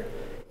other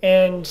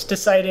and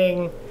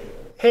deciding,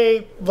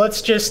 hey,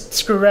 let's just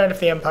screw around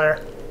with the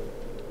Empire.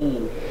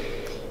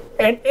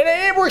 And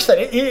it works.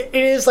 It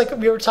is like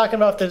we were talking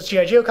about those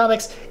G.I. Joe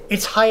comics.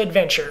 It's high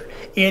adventure.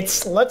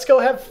 It's let's go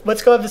have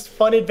this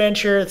fun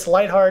adventure. It's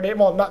lighthearted.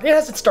 Well, it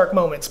has its dark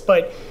moments,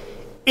 but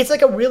it's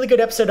like a really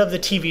good episode of the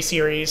TV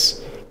series,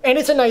 and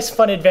it's a nice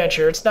fun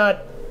adventure. It's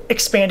not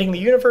expanding the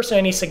universe in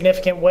any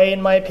significant way,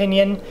 in my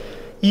opinion.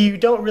 You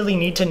don't really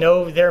need to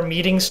know their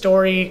meeting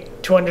story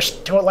to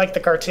like the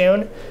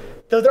cartoon.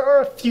 Though there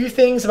are a few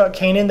things about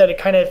Kanan that it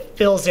kind of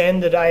fills in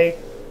that I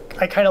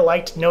kind of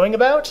liked knowing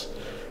about.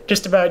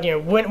 Just about,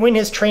 when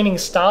his training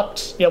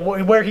stopped,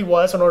 where he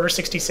was when Order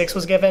 66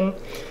 was given,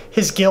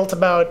 his guilt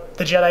about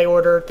the Jedi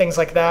Order, things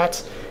like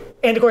that.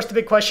 And, of course, the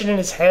big question in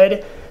his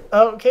head,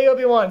 okay,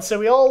 Obi-Wan, so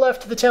we all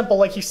left the temple,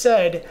 like you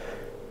said.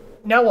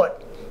 Now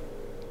what?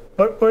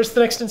 Where's the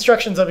next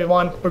instructions,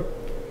 Obi-Wan?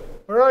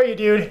 Where are you,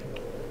 dude?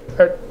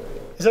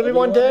 Is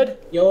Obi-Wan dead?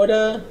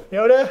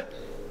 Yoda?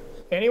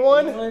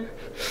 Anyone?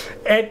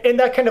 And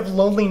that kind of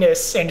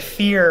loneliness and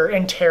fear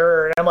and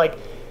terror. And I'm like...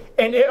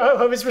 And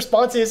his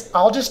response is,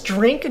 I'll just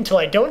drink until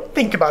I don't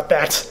think about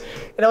that.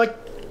 And I'm like,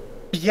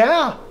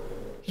 yeah,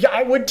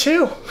 I would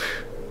too.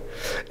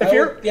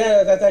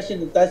 That's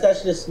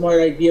actually a smart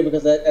idea,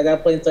 because at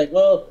that point it's like,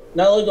 well,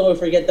 not only do I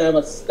forget I'm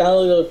a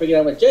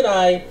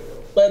Jedi,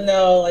 but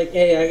now, like,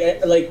 hey,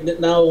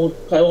 now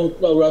I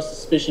won't arouse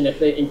suspicion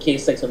in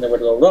case something were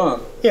to go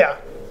wrong. Yeah.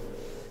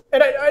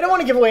 And I don't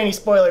want to give away any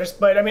spoilers,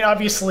 but I mean,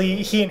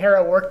 obviously, he and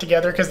Hera work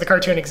together because the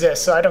cartoon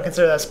exists, so I don't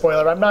consider that a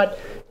spoiler. I'm not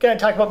going to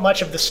talk about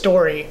much of the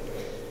story.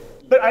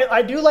 But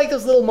I do like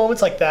those little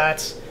moments like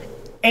that.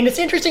 And it's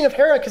interesting of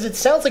Hera because it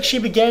sounds like she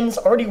begins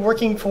already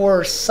working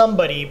for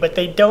somebody, but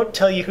they don't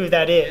tell you who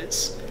that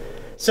is.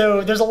 So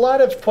there's a lot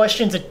of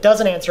questions it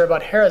doesn't answer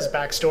about Hera's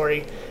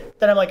backstory.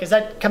 Then I'm like, is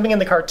that coming in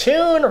the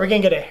cartoon? Are we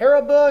going to get a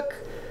Hera book?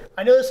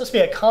 I know there's supposed to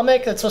be a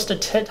comic that's supposed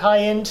to tie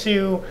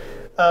into...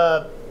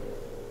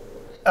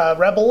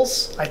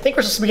 Rebels. I think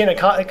we're supposed to be getting a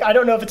comic. I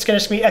don't know if it's going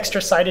to be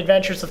extra side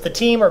adventures with the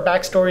team or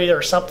backstory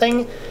or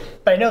something,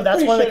 but I know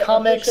that's one of the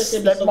comics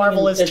that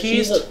Marvel has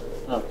teased.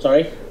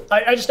 Sorry?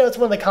 I just know it's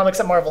one of the comics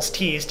that Marvel's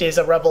teased is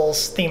a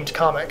Rebels themed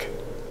comic.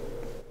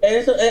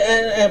 And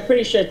I'm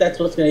pretty sure that's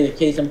what's going to be the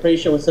case. I'm pretty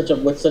sure with such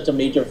a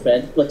major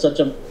event, with such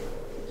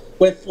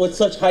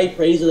high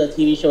praise that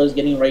the TV show is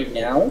getting right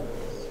now,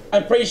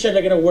 I'm pretty sure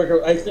they're gonna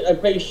work. I'm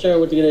pretty sure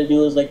what they're gonna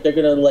do is they're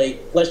gonna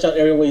flesh out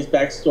everybody's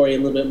backstory a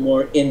little bit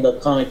more in the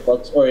comic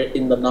books or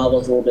in the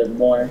novels a little bit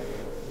more.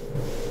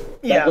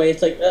 That way,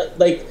 it's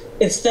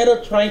instead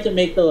of trying to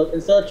make the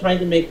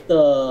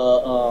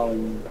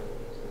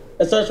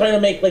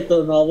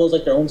novels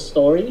like their own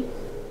story.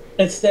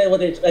 Instead,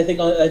 I think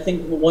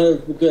one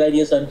of the good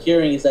ideas I'm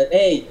hearing is that,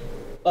 hey,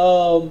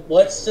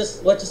 let's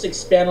just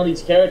expand on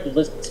these characters.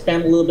 Let's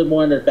expand a little bit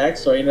more on their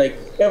backstory. And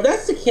if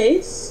that's the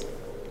case,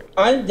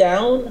 I'm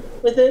down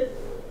with it.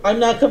 I'm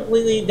not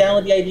completely down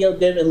with the idea of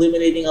them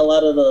eliminating a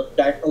lot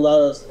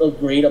of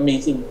great,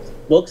 amazing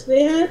books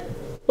they had.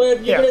 But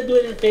if you're gonna do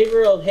it in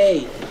favor of,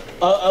 hey,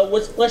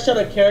 let's flesh out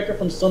a character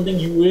from something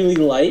you really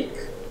like,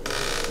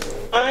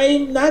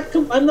 I'm not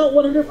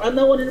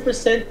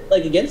 100%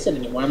 against it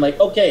anymore. I'm like,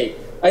 okay,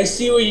 I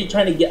see where you're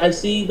trying to get. I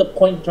see the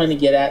point you're trying to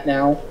get at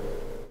now.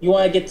 You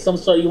want to get some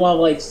sort. You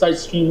want to start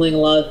streamlining a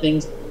lot of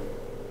things.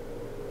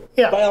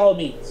 Yeah. By all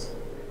means.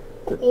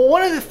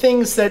 One of the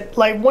things that,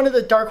 one of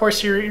the Dark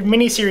Horse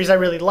miniseries I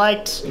really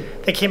liked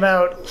that came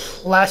out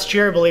last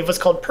year, I believe, was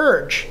called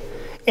Purge.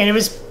 And it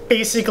was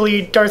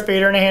basically Darth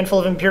Vader and a handful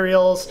of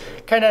Imperials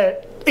kind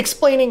of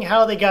explaining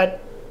how they got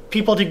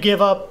people to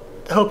give up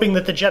hoping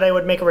that the Jedi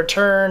would make a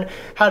return.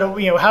 How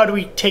do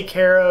we take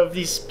care of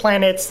these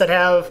planets that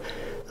have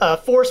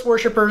Force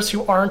worshippers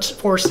who aren't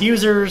Force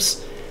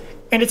users?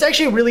 And it's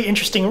actually a really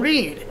interesting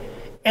read.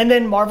 And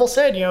then Marvel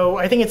said,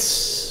 I think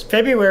it's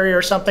February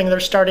or something, they're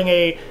starting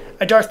a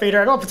Darth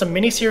Vader, I don't know if it's a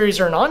miniseries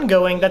or an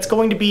ongoing, that's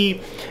going to be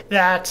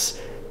that,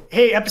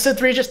 hey, episode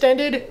 3 just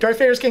ended, Darth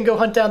Vader's going to go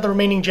hunt down the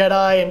remaining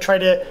Jedi and try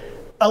to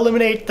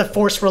eliminate the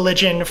Force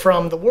religion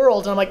from the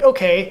world. And I'm like,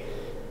 okay,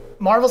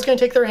 Marvel's going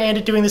to take their hand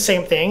at doing the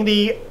same thing.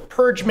 The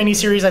Purge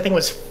miniseries, I think,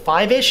 was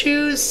 5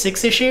 issues,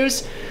 6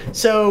 issues.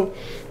 So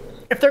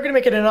if they're going to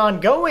make it an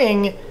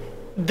ongoing,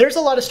 there's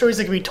a lot of stories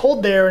that can be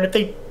told there. And if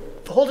they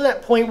hold to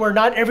that point where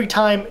not every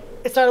time,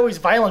 it's not always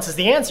violence is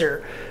the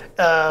answer.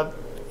 The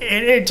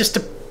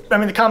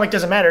comic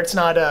doesn't matter. It's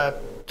not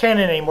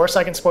canon anymore, so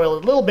I can spoil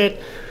it a little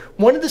bit.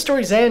 One of the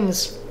stories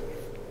ends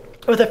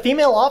with a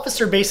female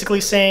officer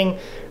basically saying,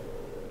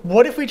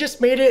 what if we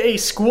just made it a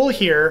school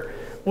here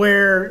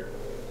or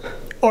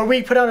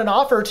we put out an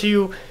offer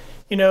to,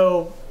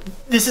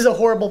 this is a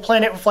horrible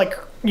planet with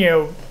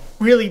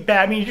really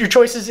bad, your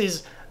choices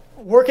is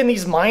work in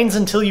these mines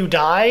until you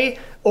die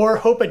or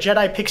hope a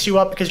Jedi picks you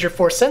up because you're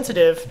Force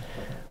sensitive.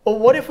 Well,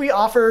 what if we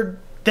offered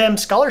them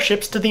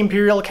scholarships to the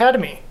Imperial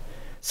Academy?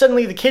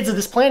 Suddenly the kids of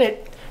this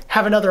planet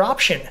have another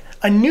option,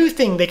 a new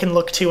thing they can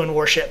look to and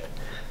worship.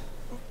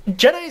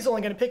 Jedi is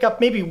only going to pick up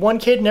maybe one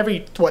kid in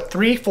every,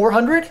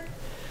 400?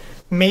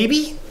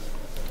 Maybe.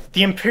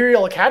 The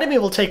Imperial Academy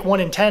will take 1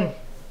 in 10.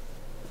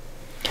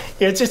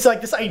 It's just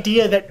like this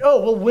idea that,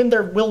 we'll win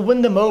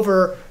them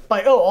over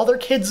by, all their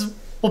kids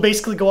will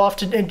basically go off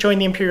to join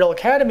the Imperial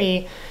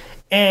Academy,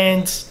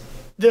 and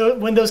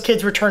when those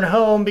kids return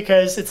home,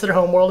 because it's their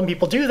home world and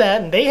people do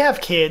that, and they have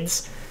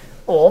kids,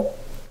 well,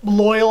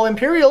 loyal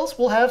Imperials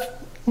will have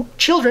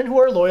children who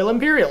are loyal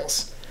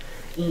Imperials.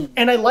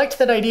 And I liked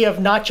that idea of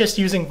not just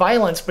using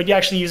violence, but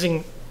actually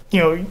using,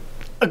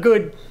 a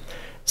good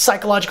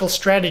psychological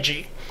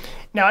strategy.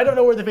 Now, I don't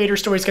know where the Vader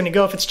story is going to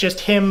go. If it's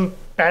just him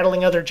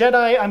battling other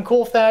Jedi, I'm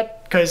cool with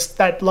that, because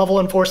that level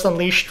in Force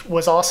Unleashed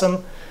was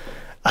awesome.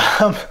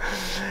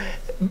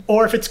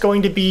 Or if it's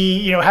going to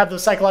be, have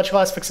those psychological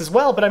aspects as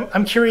well, but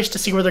I'm curious to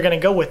see where they're going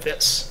to go with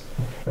this.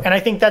 And I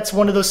think that's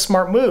one of those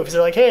smart moves.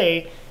 They're like,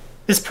 hey,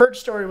 this Purge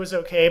story was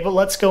okay, but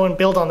let's go and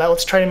build on that.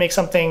 Let's try to make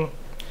something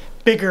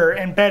bigger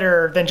and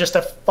better than just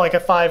a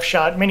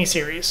 5-shot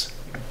miniseries.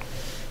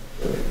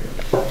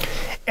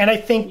 And I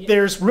think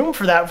there's room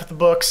for that with the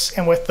books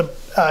and with the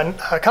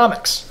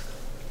comics.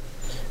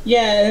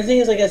 Yeah, and the thing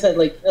is, like I said,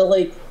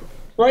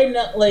 right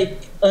now,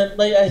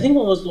 I think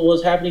what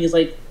was happening is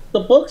the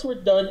books were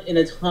done in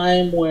a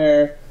time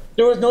where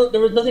there was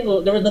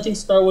nothing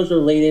Star Wars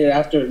related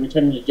after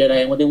Return of the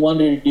Jedi, and what they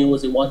wanted to do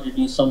was they wanted to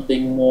do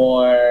something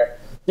more.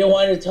 They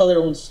wanted to tell their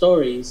own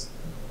stories.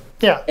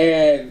 Yeah.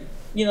 And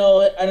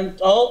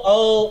and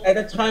all at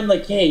the time,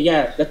 hey,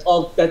 yeah, that's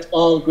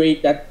all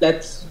great.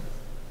 That's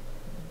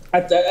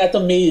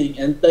amazing.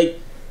 And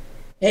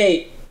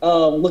hey,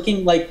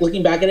 looking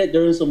back at it,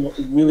 there was some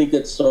really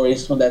good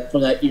stories from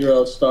that era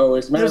of Star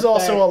Wars. There's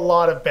also a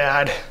lot of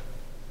bad.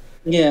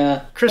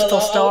 Yeah. Crystal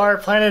Star,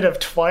 Planet of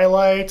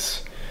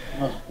Twilight.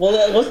 Well,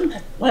 that wasn't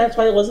Planet of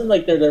Twilight. Wasn't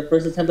their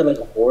first attempt at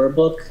a horror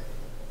book?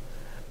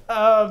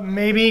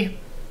 Maybe.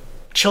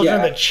 Children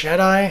of the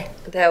Jedi.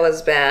 That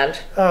was bad.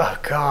 Oh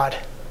God.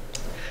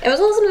 It was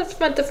also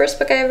the first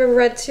book I ever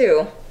read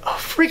too. Oh,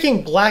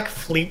 freaking Black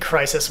Fleet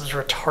Crisis was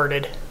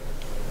retarded.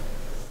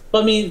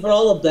 But I mean, for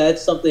all of that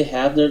stuff they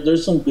have,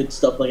 there's some good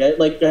stuff. I'm gonna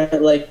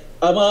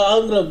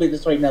admit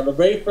this right now. The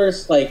very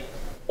first grown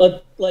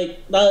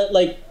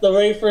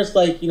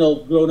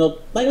up.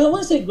 I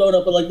want to say grown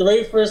up, but the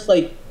very first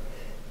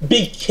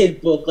big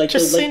kid book.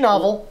 Just say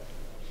novel.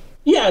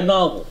 Yeah,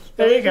 novel.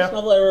 There you go. The first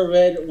novel I ever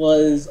read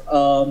was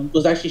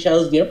actually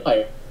Shadows of the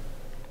Empire,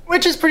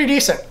 which is pretty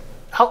decent.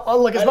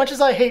 As much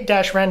as I hate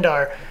Dash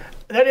Rendar,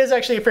 that is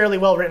actually a fairly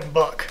well written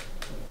book.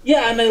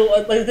 Yeah, and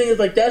the thing is,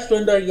 Dash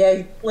Rendar,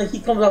 he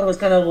comes off as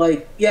kind of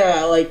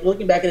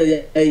looking back at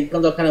it, he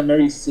comes off kind of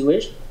Mary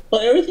Sue-ish.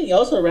 But everything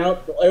else around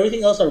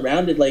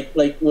it,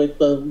 with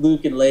the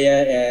Luke and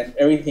Leia and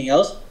everything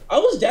else, I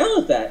was down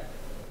with that.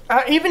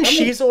 Even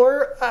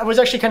Shizor was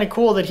actually kind of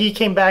cool that he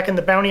came back in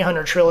the Bounty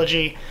Hunter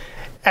trilogy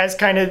as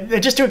kind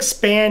of just to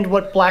expand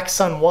what Black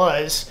Sun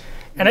was.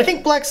 And I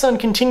think Black Sun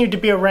continued to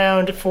be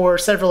around for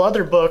several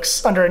other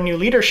books under a new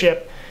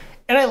leadership.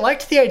 And I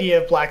liked the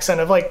idea of Black Sun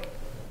of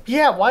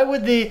why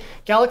would the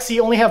galaxy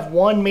only have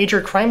one major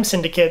crime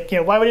syndicate?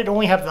 Why would it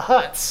only have the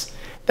Hutts?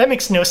 That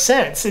makes no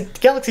sense. The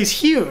galaxy's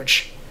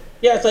huge.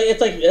 Yeah,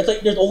 it's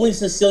like there's only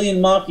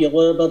Sicilian Mafia.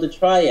 What about the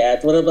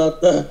Triads? What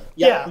about the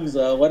Yakuza?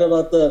 Yeah. What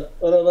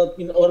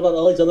about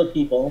all these other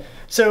people?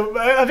 So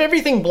of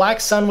everything,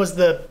 Black Sun was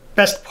the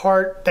best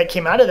part that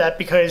came out of that,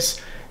 because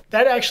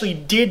that actually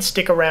did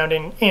stick around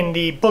in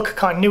the book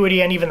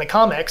continuity and even the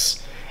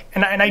comics.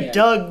 And I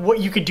dug what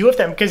you could do with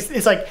them, because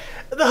it's the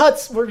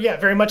Hutts were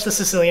very much the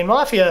Sicilian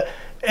Mafia,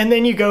 and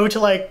then you go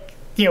to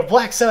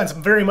Black Sun's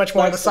very much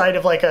more on the side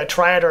of a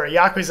Triad or a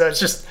Yakuza. It's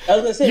just,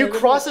 you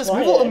cross us,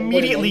 we will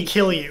immediately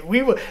kill you.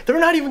 They're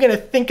not even going to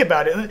think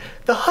about it.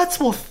 The Hutts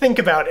will think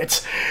about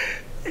it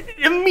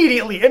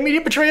immediately.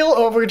 Immediate betrayal,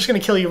 or we're just going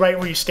to kill you right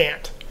where you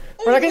stand.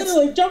 We're not gonna...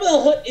 Literally, Jabba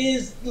the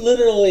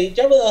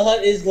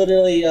Hutt is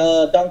literally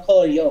Don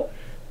Corleone.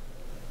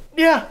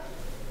 Yeah.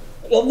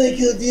 I'll make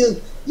you a deal.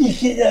 You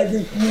can't have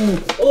this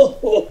move.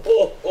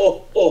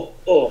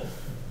 Oh.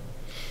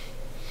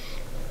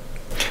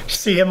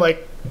 See him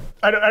like,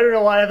 I don't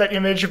know why I have that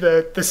image of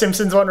the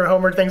Simpsons one where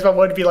Homer thinks about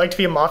what it'd be like to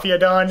be a mafia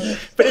don,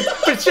 but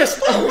it's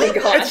just Oh my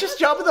God. it's just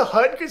Jabba the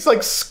Hutt. It's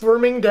like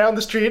squirming down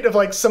the street of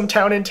like some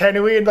town in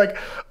Tanui and like,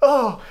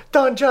 oh,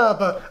 Don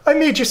Jabba, I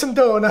made you some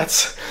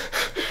donuts.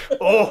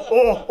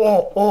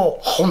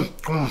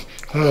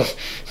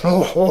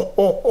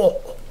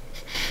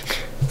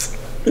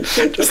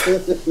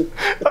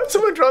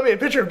 Someone draw me a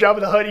picture of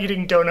Jabba the Hutt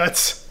eating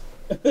donuts.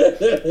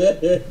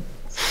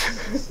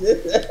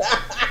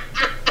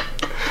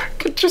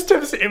 Just have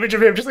this image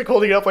of him just like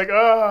holding it up like,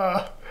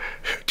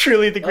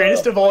 truly the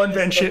greatest of all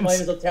inventions. Mine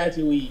is a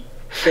Tatooine.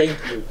 Thank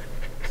you.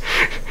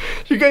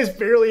 You guys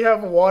barely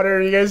have water,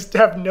 you guys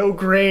have no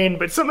grain,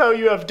 but somehow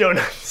you have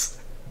donuts.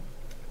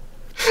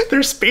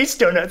 They're space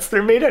donuts,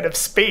 they're made out of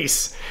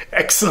space.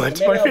 Excellent,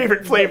 my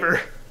favorite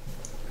flavor.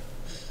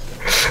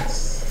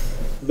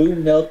 Blue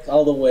milk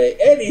all the way.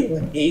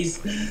 Anyways,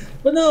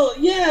 but no,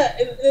 yeah,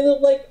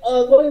 and like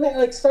going back,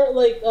 like start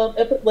like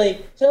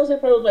Tales of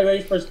Empire was my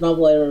very first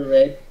novel I ever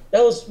read.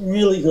 That was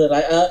really good.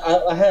 I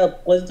had a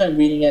pleasant time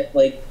reading it.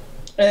 Like,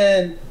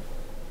 and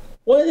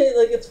one thing,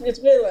 like it's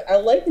weird. Like, I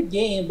like the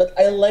game, but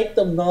I like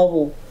the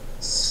novel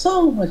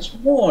so much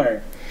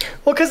more.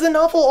 Well, because the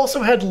novel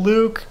also had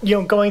Luke,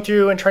 going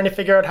through and trying to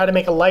figure out how to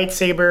make a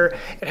lightsaber.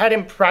 It had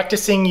him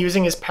practicing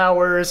using his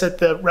powers at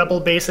the rebel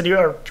base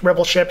or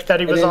rebel ship that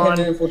he was on.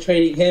 Him and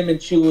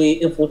Chewie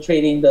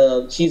infiltrating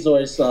the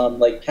Chizor's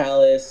like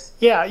palace.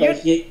 Yeah,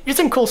 you had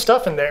some cool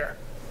stuff in there.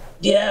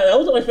 Yeah, that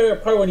was my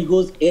favorite part when he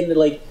goes in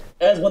like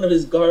as one of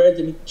his guards,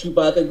 and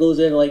Chewbacca goes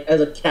in like as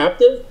a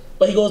captive,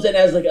 but he goes in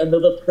as like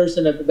another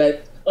person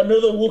that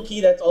another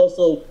Wookiee that's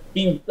also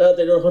being that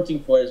they're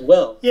hunting for as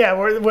well. Yeah,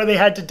 where they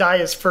had to dye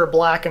his fur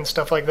black and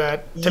stuff like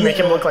that to make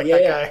him look like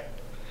that guy.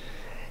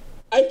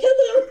 I can't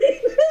remember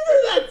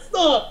that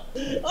stuff.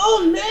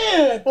 Oh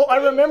man! Well, I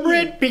remember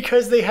it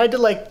because they had to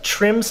like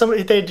trim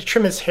they had to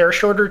trim his hair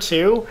shorter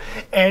too,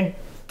 and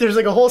there's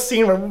like a whole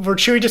scene where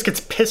Chewie just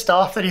gets pissed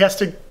off that he has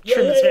to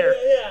trim his hair.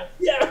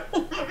 Yeah.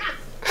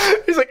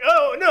 He's like,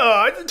 oh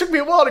no, it took me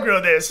a while to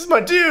grow this. This is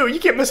my due. You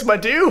can't mess with my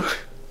due.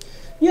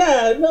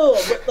 Yeah, no,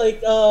 but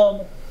like,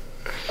 but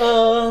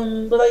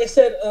like I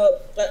said,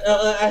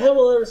 I have a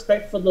lot of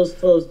respect for those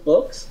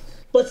books.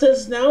 But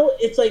since now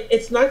it's like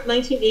it's not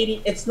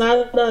 1980, it's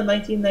not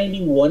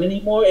 1991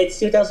 anymore. It's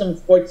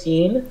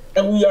 2014,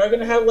 and we are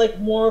gonna have like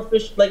more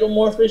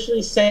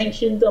officially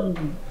sanctioned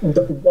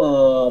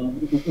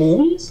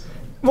movies.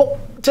 Well,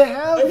 to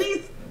have, I think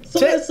it's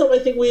some of that stuff. I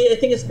think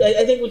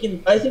we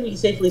can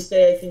safely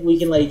say we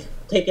can like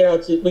take it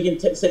out to we can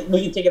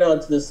take it out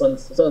into the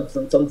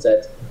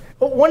sunset.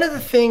 Well, one of the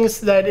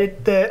things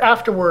that the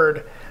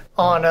afterword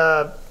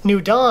on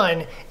New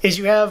Dawn is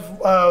you have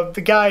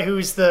the guy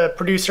who's the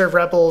producer of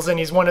Rebels, and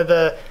he's one of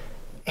the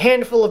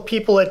handful of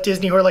people at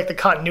Disney who are like the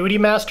continuity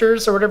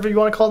masters or whatever you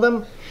want to call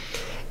them,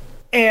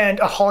 and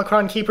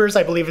Holocron Keepers,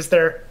 I believe, is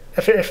their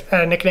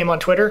nickname on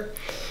Twitter.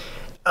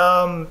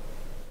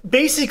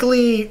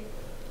 Basically,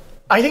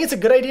 I think it's a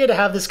good idea to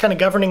have this kind of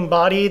governing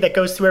body that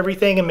goes through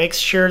everything and makes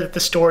sure that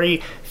the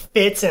story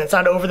fits and it's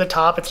not over the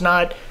top. It's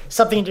not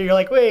something that you're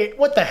like, wait,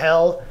 what the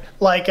hell?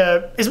 Like,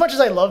 as much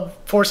as I love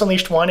Force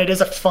Unleashed 1, it is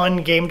a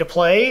fun game to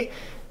play.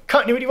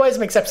 Continuity-wise, it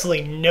makes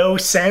absolutely no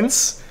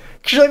sense.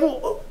 Because you're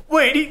like, well,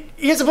 wait,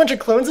 he has a bunch of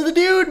clones of the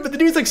dude, but the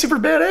dude's like super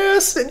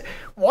badass, and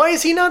why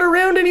is he not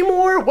around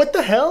anymore? What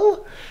the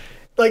hell?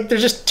 Like,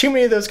 there's just too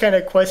many of those kind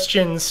of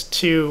questions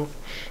to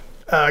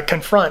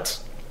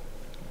confront.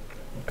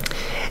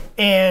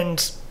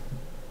 And,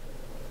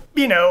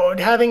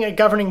 having a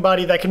governing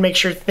body that can make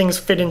sure things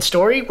fit in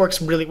story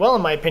works really well,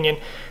 in my opinion.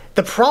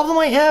 The problem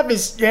I have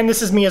is, and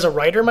this is me as a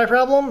writer, my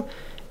problem,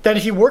 that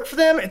if you work for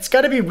them, it's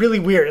got to be really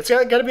weird. It's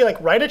got to be like,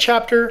 write a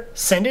chapter,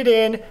 send it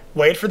in,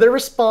 wait for their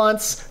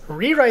response,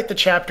 rewrite the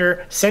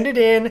chapter, send it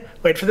in,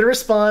 wait for the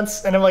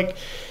response. And I'm like,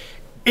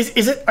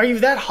 are you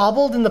that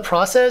hobbled in the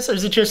process? Or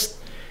is it just,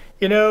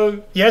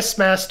 yes,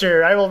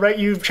 master, I will write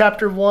you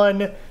chapter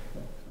 1.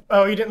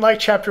 Oh, you didn't like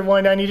chapter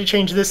 1. I need to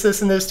change this,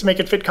 this, and this to make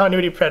it fit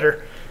continuity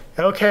better.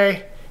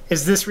 Okay.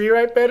 Is this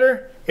rewrite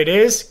better? It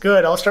is?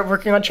 Good. I'll start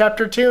working on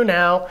chapter 2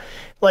 now.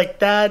 Like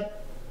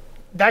that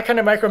kind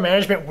of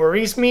micromanagement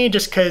worries me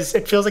just because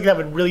it feels like that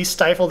would really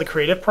stifle the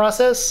creative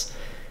process.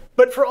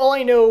 But for all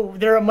I know,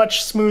 they're a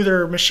much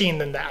smoother machine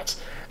than that.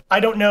 I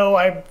don't know.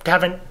 I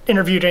haven't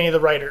interviewed any of the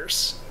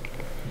writers.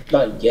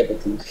 Not yet,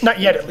 at least. Not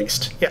yet, at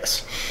least.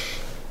 Yes.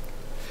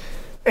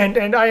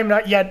 And I am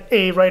not yet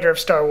a writer of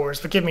Star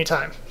Wars, but give me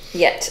time.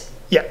 Yet.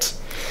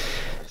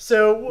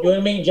 So you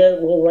and me,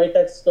 Jet, will write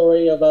that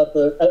story about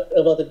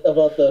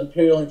the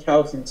Imperial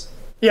Accountants.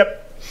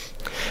 Yep.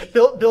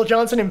 Bill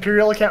Johnson,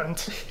 Imperial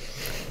Accountant.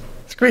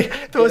 It's great.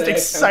 The most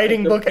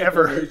exciting book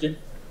ever.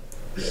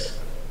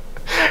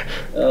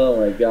 Oh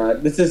my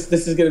god, this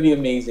is gonna be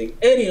amazing.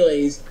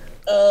 Anyways,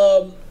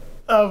 to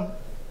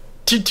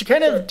To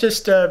kind of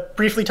just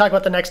briefly talk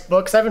about the next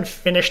book, 'cause I haven't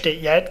finished it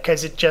yet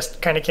because it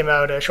just kind of came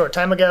out a short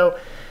time ago,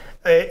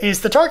 is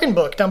the Tarkin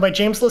book done by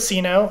James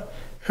Luceno,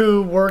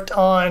 who worked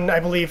on, I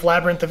believe,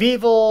 Labyrinth of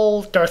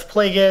Evil, Darth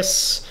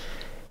Plagueis,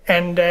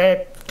 and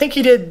I think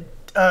he did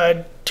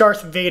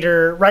Darth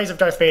Vader, Rise of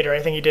Darth Vader,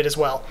 I think he did as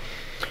well.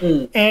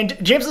 And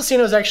James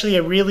Luceno is actually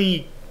a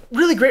really,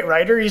 really great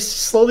writer. He's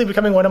slowly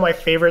becoming one of my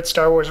favorite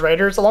Star Wars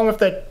writers, along with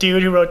the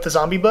dude who wrote the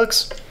zombie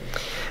books.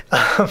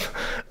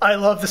 I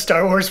love the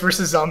Star Wars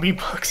versus zombie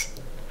books.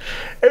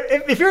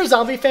 If you're a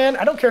zombie fan,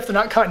 I don't care if they're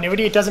not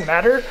continuity, it doesn't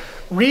matter.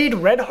 Read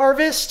Red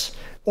Harvest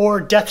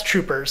or Death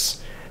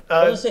Troopers.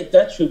 I was going to say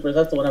Death Troopers,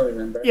 that's the one I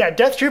remember. Yeah,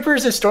 Death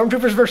Troopers is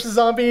Stormtroopers versus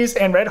zombies,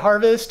 and Red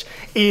Harvest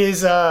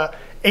is a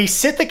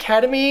Sith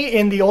Academy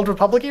in the Old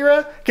Republic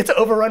era gets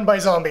overrun by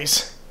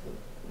zombies.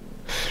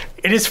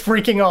 It is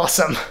freaking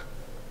awesome.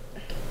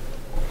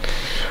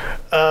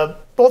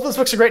 Both those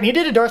books are great, and he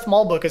did a Darth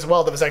Maul book as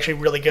well that was actually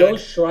really good. Joe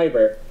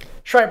Schreiber.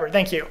 Schreiber,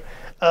 thank you.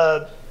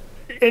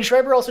 And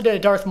Schreiber also did a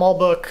Darth Maul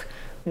book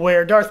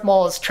where Darth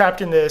Maul is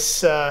trapped in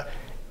this...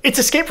 it's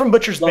Escape from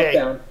Butcher's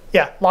Lockdown. Bay.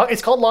 Yeah,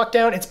 it's called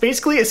Lockdown. It's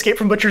basically Escape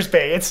from Butcher's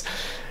Bay. It's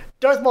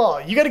Darth Maul,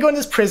 you gotta go in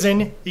this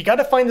prison, you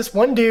gotta find this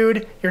one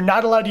dude, you're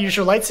not allowed to use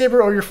your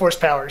lightsaber or your force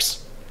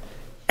powers.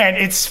 And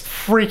it's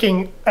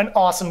freaking an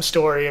awesome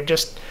story of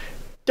just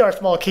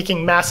Darth Maul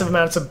kicking massive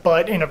amounts of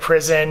butt in a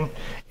prison,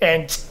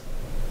 and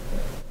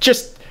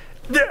just...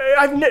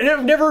 I've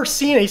never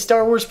seen a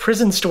Star Wars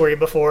prison story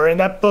before, and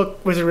that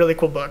book was a really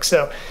cool book.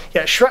 So,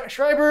 yeah,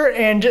 Schreiber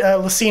and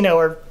Luceno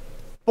are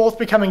both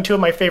becoming two of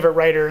my favorite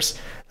writers.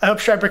 I hope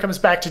Schreiber comes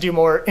back to do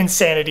more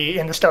insanity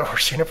in the Star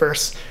Wars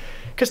universe.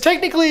 Because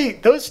technically,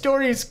 those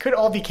stories could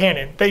all be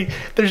canon.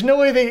 There's no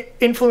way they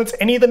influence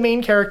any of the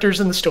main characters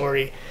in the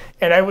story.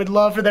 And I would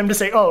love for them to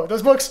say, oh,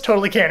 those books,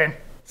 totally canon.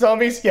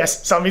 Zombies?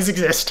 Yes, zombies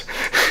exist.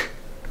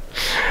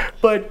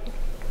 But...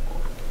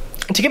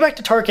 to get back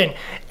to Tarkin,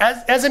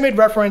 as I made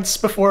reference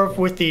before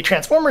with the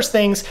Transformers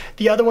things,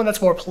 the other one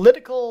that's more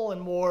political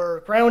and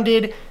more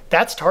grounded,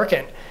 that's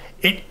Tarkin.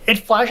 It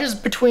flashes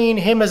between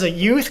him as a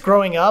youth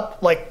growing up,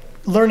 like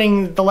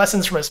learning the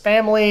lessons from his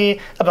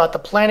family, about the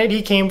planet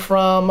he came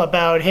from,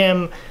 about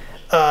him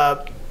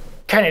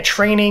kind of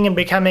training and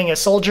becoming a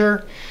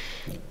soldier.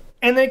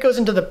 And then it goes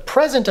into the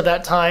present of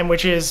that time,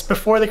 which is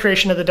before the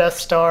creation of the Death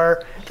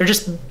Star. They're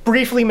just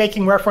briefly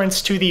making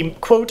reference to the,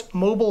 quote,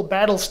 mobile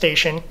battle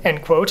station,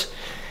 end quote.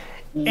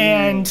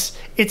 And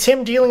it's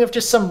him dealing with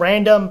just some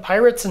random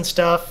pirates and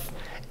stuff,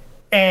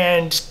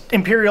 and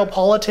imperial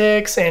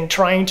politics, and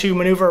trying to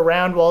maneuver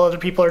around while other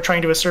people are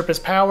trying to usurp his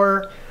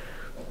power.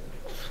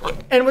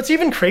 And what's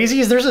even crazy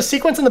is there's a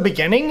sequence in the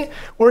beginning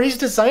where he's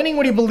designing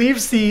what he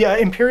believes the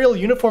imperial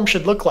uniform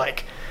should look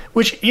like,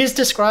 which is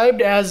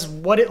described as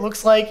what it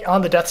looks like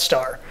on the Death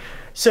Star.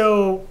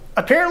 So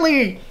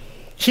apparently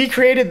he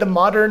created the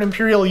modern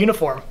Imperial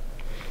uniform.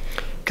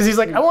 Because he's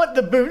like, I want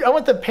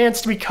the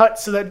pants to be cut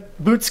so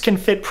that boots can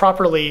fit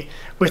properly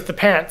with the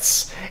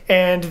pants.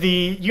 And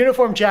the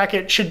uniform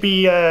jacket should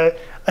be a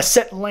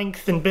set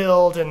length and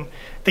build, and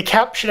the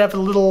cap should have a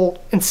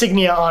little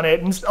insignia on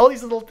it, and all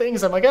these little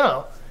things. I'm like,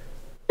 oh,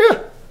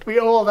 yeah, we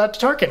owe all that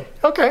to Tarkin.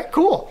 Okay,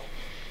 cool.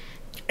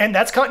 And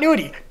that's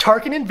continuity.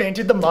 Tarkin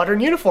invented the modern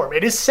uniform.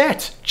 It is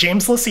set.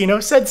 James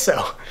Luceno said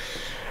so.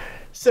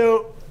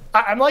 So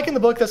I'm liking the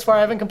book thus far.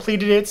 I haven't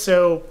completed it,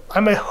 so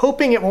I'm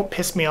hoping it won't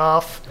piss me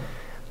off.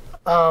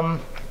 On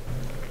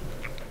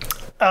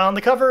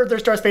the cover,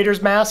 there's Darth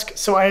Vader's mask,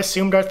 so I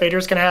assume Darth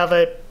Vader's going to have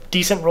a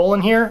decent role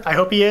in here. I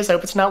hope he is. I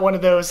hope it's not one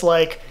of those,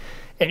 like,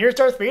 and here's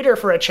Darth Vader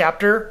for a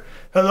chapter.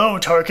 Hello,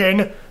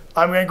 Tarkin.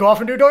 I'm going to go off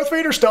and do Darth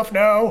Vader stuff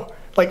now.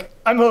 Like,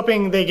 I'm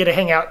hoping they get to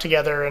hang out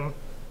together and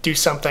do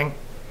something.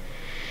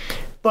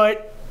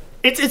 But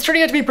it's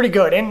turning out to be pretty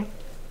good. And,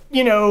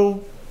 you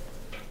know,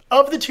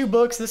 of the two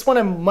books, this one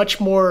I'm much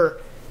more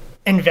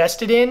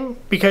invested in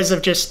because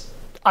of just,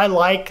 I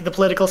like the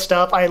political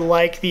stuff. I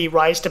like the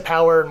rise to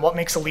power and what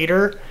makes a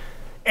leader.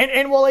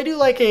 And while I do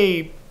like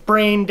a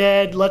brain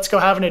dead, let's go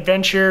have an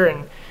adventure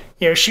and,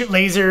 you know, shoot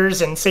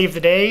lasers and save the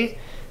day,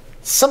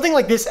 something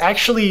like this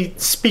actually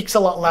speaks a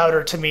lot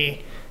louder to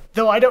me.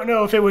 Though I don't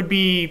know if it would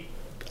be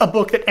a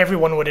book that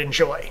everyone would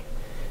enjoy.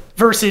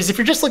 Versus if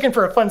you're just looking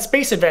for a fun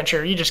space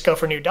adventure, you just go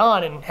for New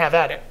Dawn and have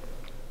at it.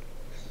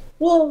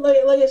 Well,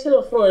 like I said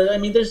before, I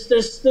mean, there's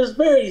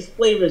various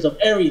flavors of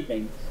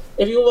everything.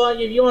 If you want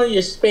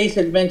your space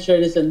adventure,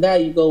 this and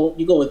that, you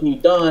go with New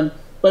Dawn.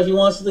 But if you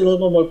want something a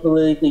little bit more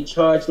politically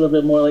charged, a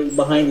little bit more like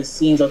behind the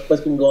scenes of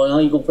what's been going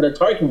on, you go for the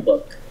Tarkin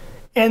book.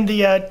 And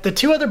the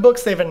two other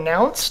books they've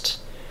announced,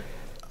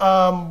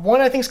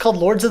 one I think is called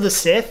Lords of the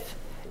Sith.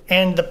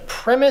 And the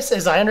premise,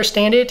 as I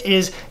understand it,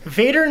 is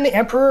Vader and the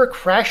Emperor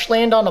crash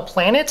land on a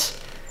planet,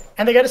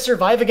 and they got to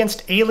survive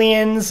against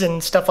aliens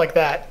and stuff like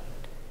that,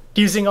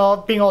 being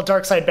all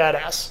dark side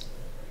badass.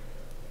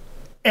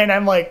 And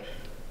I'm like,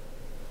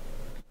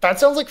 that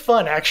sounds like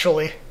fun,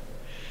 actually.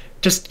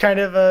 Just kind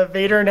of a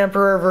Vader and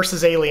Emperor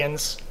versus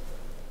aliens.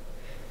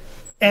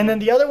 And then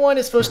the other one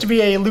is supposed to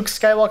be a Luke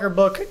Skywalker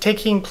book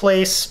taking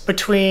place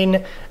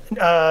between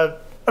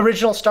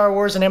original Star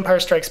Wars and Empire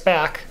Strikes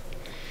Back.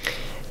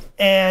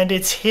 And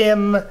it's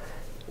him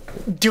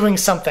doing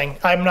something.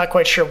 I'm not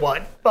quite sure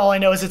what. All I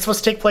know is it's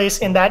supposed to take place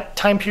in that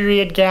time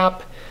period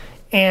gap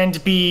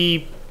and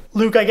be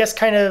Luke, I guess,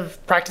 kind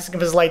of practicing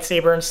with his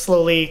lightsaber and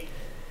slowly...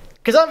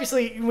 Because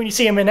obviously, when you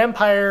see him in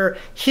Empire,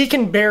 he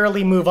can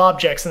barely move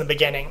objects in the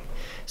beginning.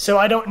 So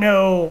I don't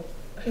know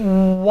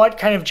what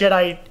kind of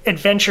Jedi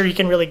adventure he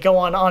can really go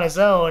on his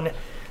own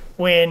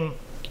when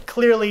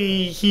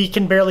clearly he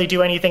can barely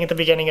do anything at the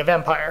beginning of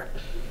Empire.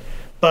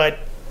 But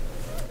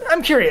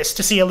I'm curious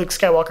to see a Luke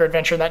Skywalker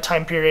adventure in that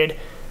time period,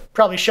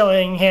 probably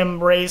showing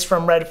him raised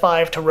from Red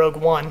 5 to Rogue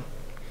One.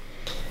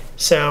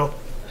 So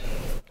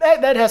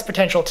that has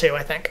potential too,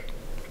 I think.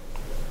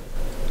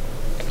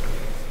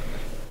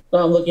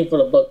 No, I'm looking for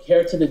the book.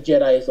 Heir to the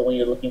Jedi is the one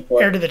you're looking for.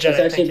 Heir to the Jedi.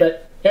 It's actually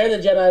Heir to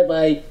the Jedi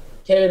by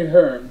Kevin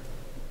Hearn.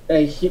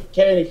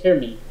 Kevin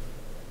Hermy.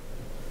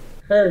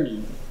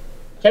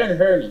 Kevin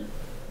Hermy.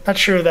 Not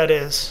sure who that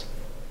is.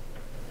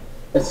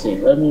 Let's see.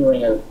 Let me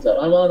bring it up.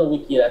 I'm on the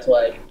wiki. That's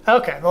why.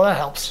 Okay, well that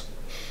helps.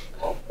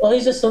 Well,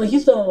 he's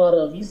done a lot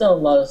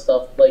of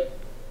stuff. Like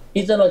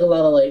he's done like a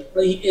lot of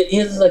this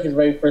is like his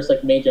very first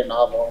like major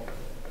novel.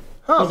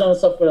 Huh. He's done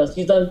stuff for us.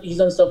 He's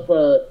done stuff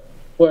for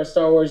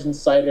Star Wars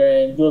Insider,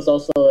 and he was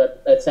also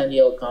at San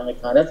Diego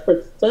Comic-Con.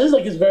 So this is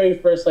like his very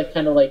first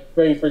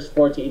very first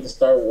forte into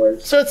Star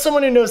Wars. So it's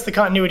someone who knows the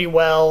continuity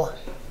well,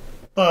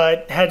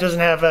 but doesn't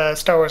have a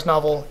Star Wars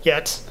novel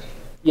yet.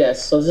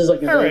 Yes, so this is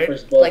like his very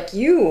first book. Like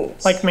you.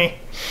 Like me.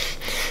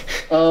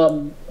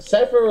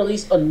 Set for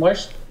release on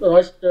March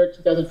 3rd,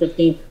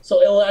 2015.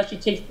 So it will actually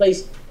take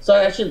place. So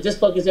actually, this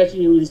book is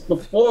actually released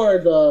before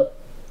the.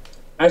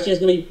 Actually,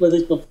 it's going to be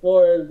released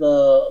before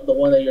the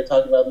one that you're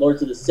talking about,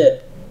 Lords of the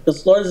Sith.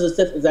 Because Lords of the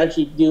Sith is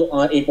actually due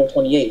on April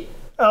 28th.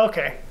 Oh,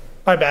 okay.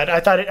 My bad. I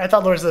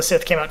thought Lords of the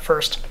Sith came out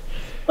first.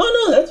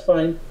 Oh no, that's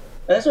fine.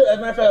 That's what, as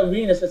a matter of fact, I'm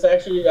reading this. It's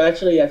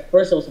actually at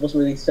first it was supposed to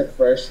be released at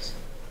first.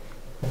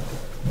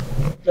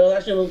 No,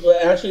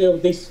 actually,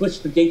 they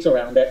switched the dates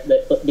around.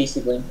 That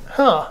basically.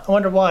 Huh. I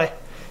wonder why.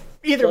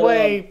 Either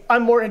way,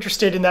 I'm more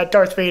interested in that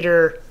Darth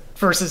Vader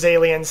versus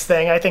aliens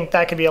thing. I think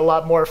that could be a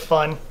lot more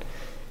fun.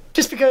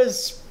 Just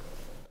because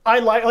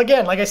like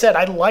I said,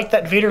 I like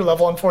that Vader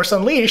level in Force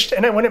Unleashed,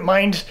 and I wouldn't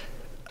mind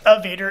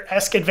a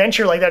Vader-esque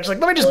adventure like that. Just like,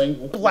 let me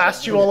just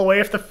blast you all the way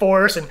with the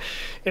Force and,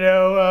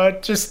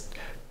 just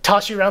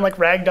toss you around like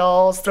rag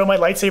dolls, throw my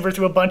lightsaber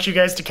through a bunch of you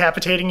guys,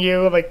 decapitating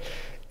you. I'm like,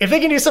 if they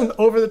can do some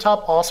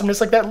over-the-top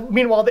awesomeness like that,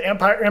 meanwhile the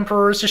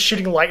Emperor is just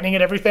shooting lightning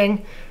at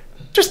everything,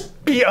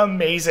 just be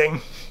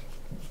amazing.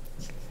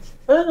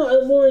 I don't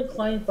know, I'm more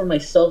inclined for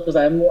myself because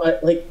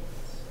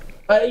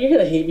you're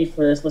gonna hate me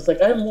for this, but it's like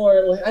I'm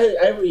more like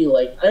I really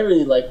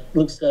like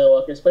Luke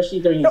Skywalker, especially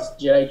during his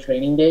Jedi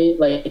training day,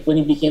 like when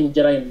he became the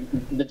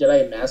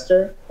Jedi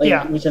Master,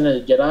 Return of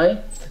the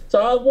Jedi.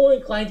 So I'm more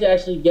inclined to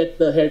actually get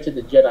the Heir to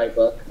the Jedi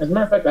book. As a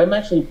matter of fact, I'm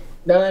actually,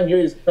 now that I'm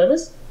hearing this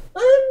premise,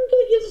 I'm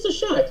gonna give this a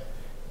shot.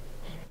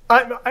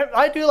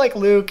 I do like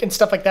Luke and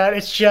stuff like that.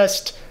 It's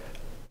just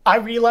I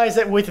realize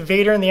that with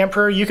Vader and the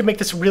Emperor, you can make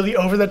this really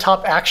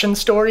over-the-top action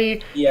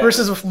story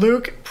versus with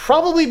Luke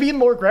probably being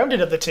more grounded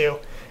of the two.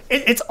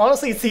 It's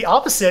honestly the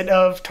opposite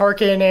of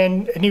Tarkin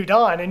and New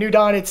Dawn. In New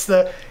Dawn, it's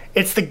the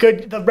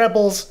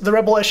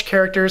rebel-ish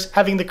characters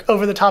having the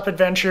over-the-top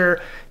adventure.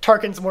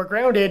 Tarkin's more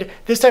grounded.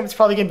 This time, it's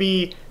probably going to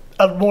be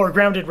a more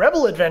grounded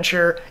rebel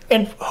adventure,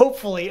 and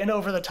hopefully an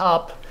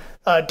over-the-top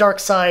dark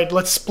side,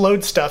 let's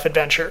explode stuff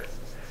adventure.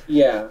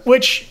 Yeah.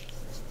 Which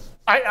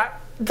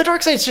the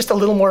dark side is just a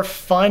little more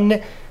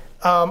fun.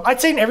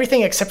 I'd say in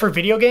everything except for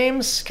video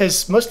games,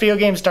 because most video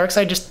games, dark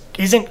side just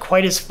isn't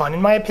quite as fun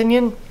in my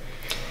opinion.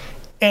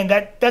 And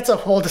that's a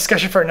whole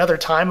discussion for another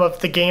time of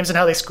the games and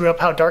how they screw up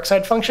how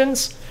Darkseid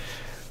functions.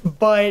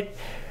 But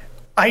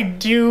I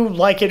do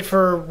like it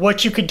for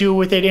what you could do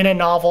with it in a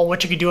novel,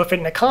 what you could do with it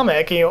in a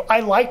comic. I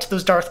liked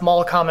those Darth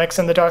Maul comics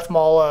and the Darth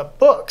Maul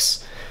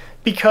books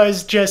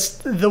because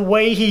just the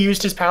way he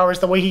used his powers,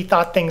 the way he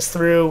thought things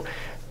through,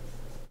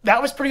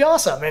 that was pretty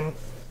awesome. And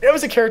it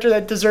was a character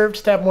that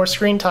deserved to have more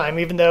screen time,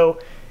 even though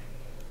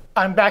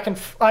I'm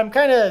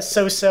kind of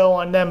so-so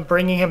on them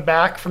bringing him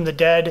back from the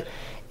dead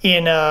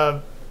in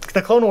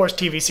the Clone Wars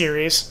TV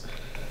series.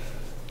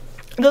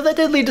 Though that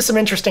did lead to some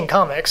interesting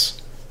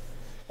comics.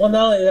 Well,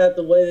 not only that,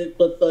 the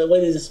way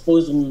they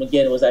disposed of him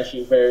again was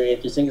actually very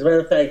interesting. As a matter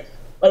of fact,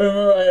 I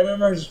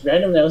remember just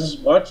randomly, I was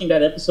just watching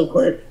that episode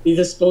where they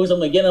disposed of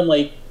him again. I'm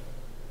like,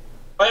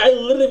 I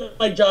literally,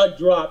 my jaw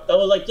dropped. I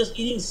was like just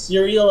eating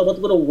cereal about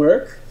to go to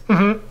work.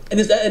 Mm-hmm. And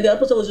the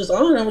episode was just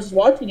on, and I was just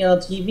watching it on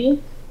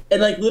TV.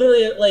 And like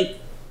literally, like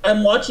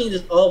I'm watching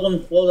this all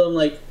unfold, and I'm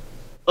like,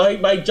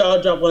 my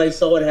jaw dropped when I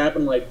saw what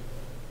happened. Like,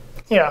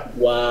 yeah,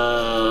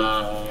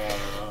 wow.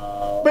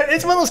 But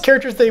it's one of those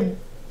characters they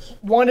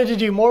wanted to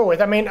do more with.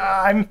 I mean,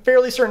 I'm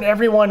fairly certain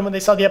everyone, when they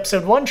saw the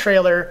episode 1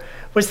 trailer,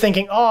 was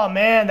thinking, "Oh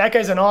man, that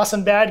guy's an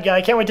awesome bad guy.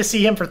 I can't wait to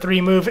see him for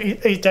 3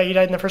 movies." He died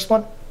in the first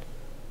one.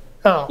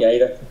 Oh, yeah, he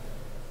died.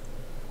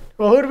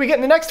 Well, who do we get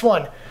in the next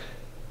one?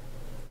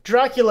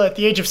 Dracula at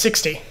the age of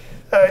 60.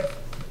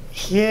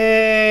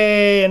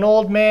 Yay, an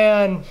old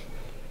man.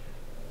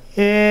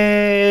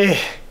 Yay.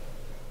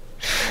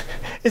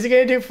 Is he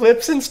gonna do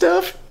flips and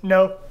stuff?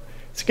 No.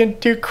 Is he gonna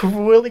do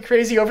really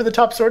crazy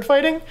over-the-top sword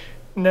fighting?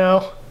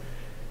 No.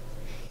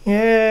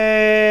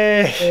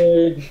 Yay.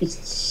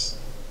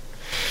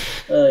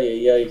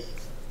 Yeah.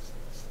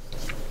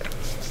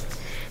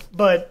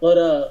 But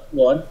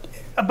one.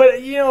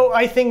 But, you know,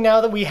 I think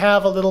now that we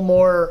have a little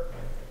more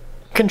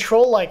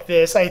control like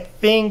this, I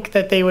think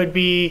that they would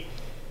be...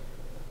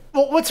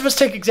 Well, let's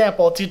take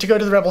example. To go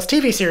to the Rebels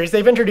TV series,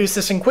 they've introduced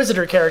this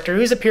Inquisitor character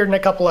who's appeared in a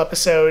couple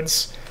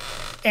episodes.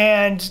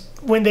 And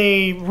when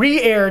they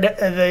re-aired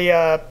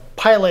the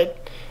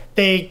pilot,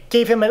 they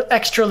gave him an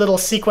extra little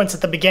sequence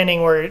at the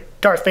beginning where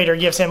Darth Vader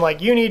gives him,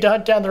 like, you need to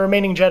hunt down the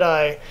remaining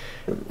Jedi,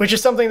 which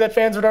is something that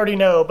fans would already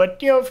know.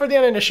 But, you know, for the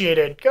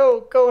uninitiated,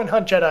 go and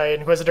hunt Jedi,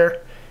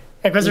 Inquisitor.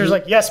 Inquisitor's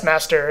like, yes,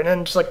 master. And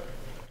then just like,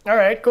 all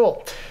right,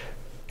 cool.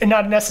 And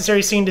not a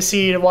necessary scene to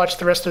see to watch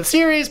the rest of the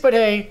series, but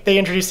hey, they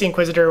introduced the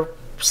Inquisitor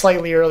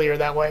slightly earlier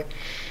that way.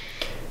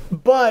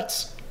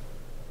 But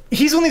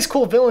he's one of these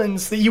cool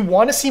villains that you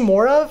want to see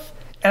more of,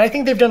 and I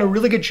think they've done a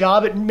really good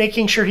job at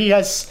making sure he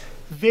has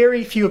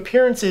very few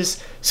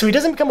appearances so he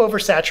doesn't become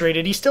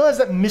oversaturated. He still has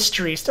that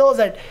mystery, still has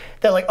that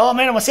like, oh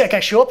man, I want to see that guy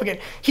show up again.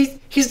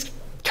 He's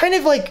kind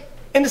of like,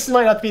 and this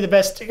might not be the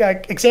best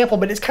example,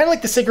 but it's kind of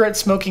like the cigarette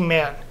smoking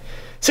man.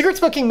 Cigarette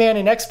Smoking Man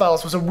in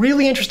X-Files was a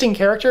really interesting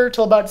character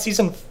till about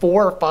season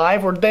 4 or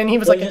 5, where then he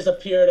was like... He just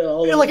appeared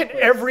like in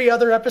every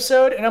other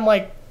episode, and I'm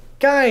like,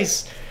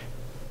 guys,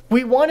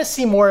 we want to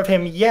see more of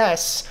him,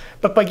 yes,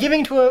 but by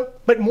giving to him...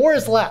 But more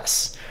is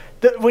less.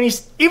 When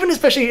he's... Even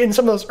especially in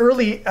some of those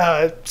early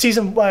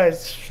season 2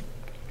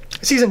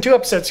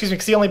 episodes, excuse me,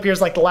 because he only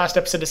appears like the last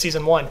episode of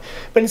season 1.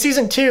 But in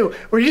season 2,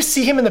 where you just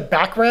see him in the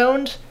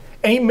background...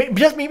 And he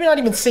doesn't maybe not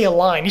even say a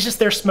line. He's just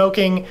there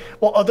smoking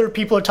while other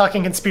people are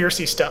talking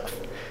conspiracy stuff.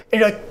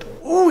 And you're like,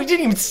 ooh, he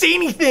didn't even say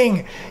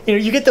anything. You know,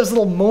 you get those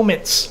little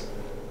moments.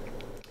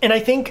 And I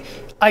think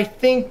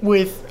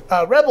with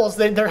Rebels,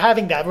 they're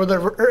having that,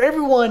 where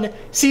everyone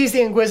sees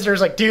the Inquisitor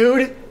like,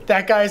 dude,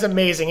 that guy's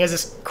amazing. He has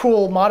this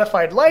cool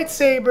modified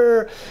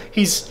lightsaber.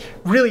 He's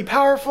really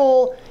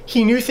powerful.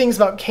 He knew things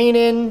about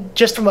Kanan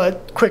just from a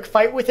quick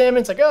fight with him.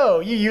 It's like, oh,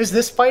 you use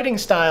this fighting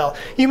style.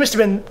 You must have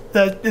been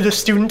the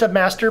student of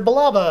Master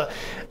Balaba.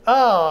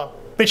 Ah,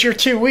 but you're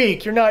too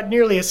weak. You're not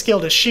nearly as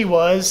skilled as she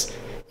was.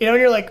 You know,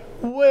 and you're like,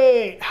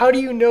 wait, how do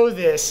you know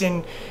this?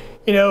 And,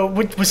 you know,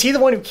 was he the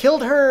one who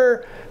killed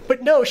her?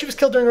 But no, she was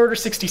killed during Order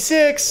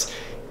 66.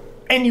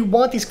 And you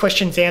want these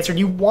questions answered.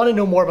 You want to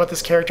know more about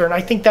this character. And I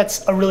think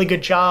that's a really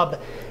good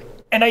job.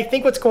 And I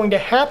think what's going to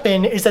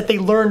happen is that they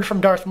learned from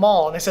Darth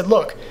Maul. And they said,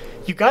 look,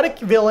 you got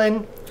a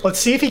villain. Let's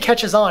see if he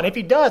catches on. If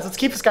he does, let's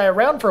keep this guy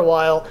around for a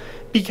while.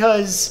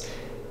 Because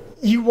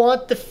you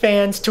want the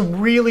fans to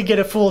really get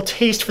a full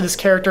taste for this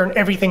character and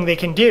everything they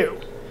can do.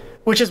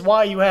 Which is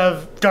why you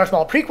have Darth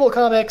Maul prequel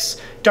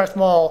comics, Darth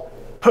Maul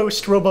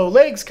post-Robo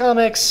Legs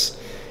comics.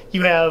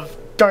 You have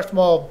Darth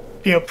Maul,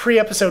 you know,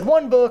 pre-Episode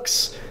 1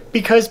 books.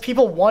 Because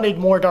people wanted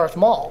more Darth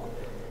Maul.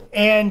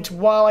 And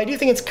while I do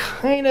think it's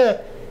kind of...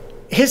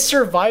 His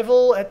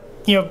survival at,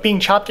 you know,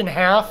 being chopped in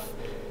half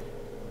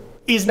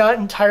is not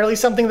entirely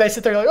something that I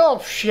sit there like,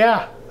 oh,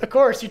 yeah, of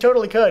course, you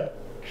totally could.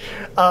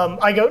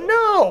 I go,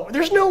 no,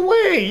 there's no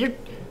way.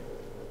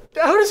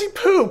 How does he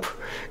poop?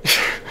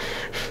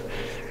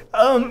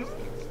 I mean,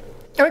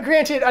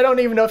 granted, I don't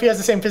even know if he has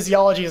the same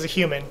physiology as a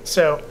human.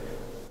 So,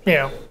 you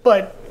know,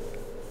 but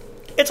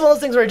it's one of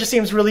those things where it just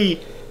seems really...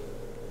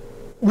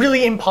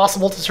 really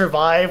impossible to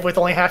survive with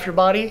only half your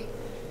body,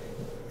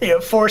 you know,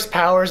 force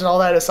powers and all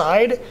that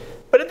aside.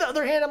 But on the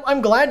other hand,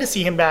 I'm glad to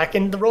see him back,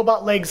 and the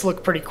robot legs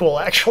look pretty cool,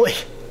 actually.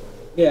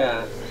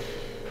 Yeah.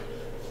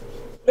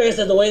 Like I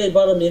said, the way they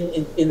brought him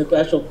in the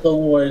actual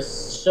Clone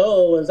Wars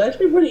show was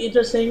actually pretty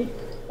interesting.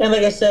 And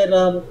like I said,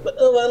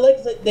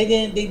 they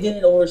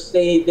didn't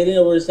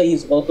overstay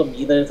his welcome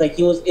either. It's like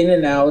he was in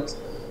and out,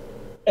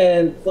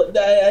 and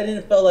I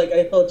didn't feel like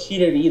I felt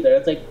cheated either.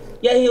 It's like,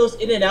 yeah, he was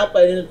in and out,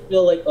 but I didn't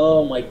feel like,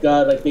 oh my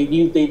god, like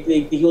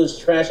he was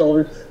trash all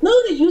over.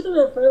 No, they used him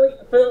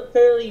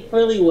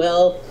fairly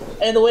well,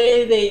 and the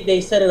way they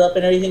set it up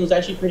and everything was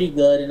actually pretty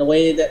good, and the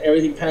way that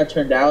everything kind of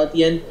turned out at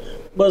the end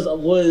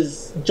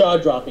was jaw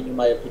dropping in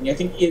my opinion. I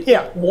think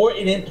it more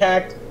an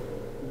impact.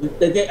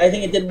 I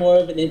think it did more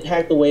of an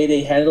impact the way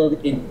they handled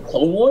it in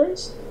Clone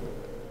Wars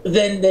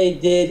than they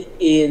did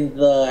in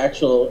the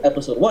actual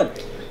Episode 1.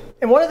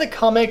 In one of the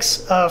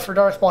comics for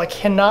Darth Maul, I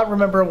cannot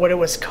remember what it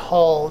was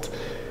called.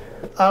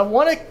 I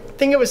know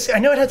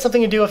it had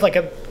something to do with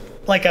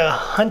like a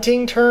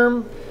hunting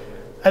term.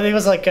 I think it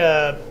was like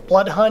a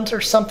blood hunt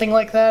or something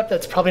like that.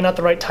 That's probably not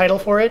the right title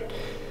for it.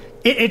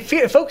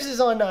 It focuses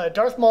on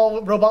Darth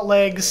Maul, robot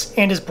legs,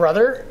 and his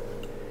brother,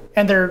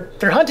 and they're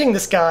hunting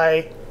this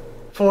guy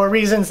for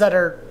reasons that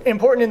are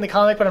important in the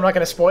comic, but I'm not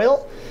going to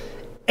spoil.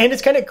 And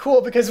it's kind of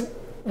cool because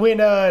when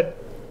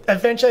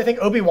eventually I think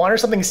Obi-Wan or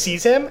something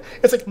sees him,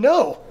 it's like,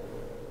 no,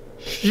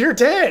 you're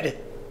dead.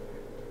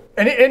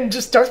 And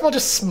just Darth Maul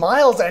just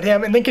smiles at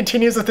him and then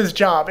continues with his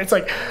job. It's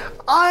like,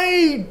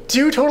 I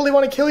do totally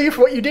want to kill you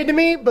for what you did to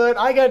me, but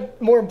I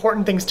got more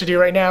important things to do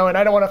right now, and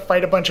I don't want to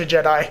fight a bunch of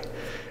Jedi.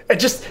 And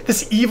just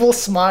this evil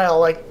smile,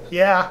 like,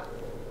 yeah,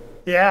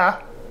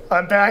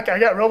 I'm back. I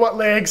got robot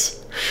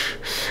legs.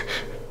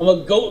 I'm a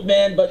goat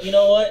man, but you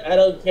know what? I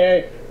don't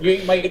care. You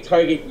ain't my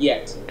target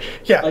yet.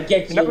 Yeah, I'll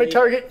get you're not my later.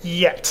 target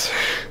yet.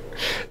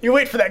 You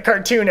wait for that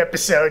cartoon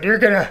episode. You're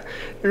gonna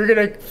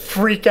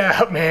freak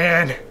out,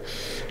 man.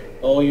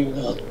 Oh, you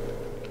will.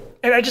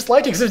 And I just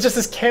liked it because it was just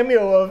this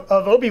cameo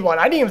of Obi-Wan.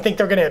 I didn't even think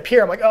they were going to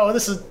appear. I'm like, oh,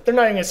 they're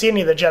not even going to see any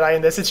of the Jedi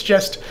in this. It's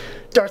just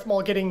Darth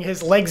Maul getting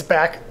his legs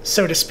back,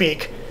 so to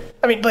speak.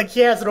 I mean, like,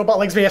 he has the robot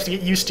legs, but he has to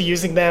get used to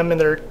using them,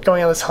 and they're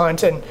going on this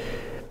hunt. And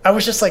I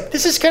was just like,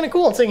 this is kind of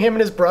cool. And seeing him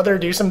and his brother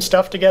do some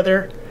stuff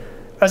together.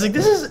 I was like,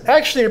 this is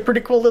actually a pretty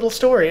cool little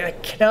story. I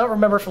cannot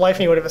remember for life of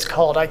me what it was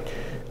called. I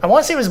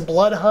want to say it was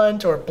Blood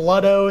Hunt or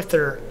Blood Oath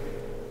or...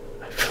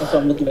 That's what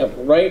I'm looking up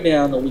right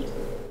now on the week.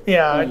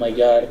 Yeah. Oh my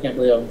god, I can't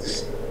believe I'm...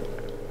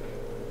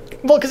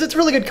 Well, because it's a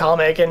really good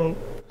comic, and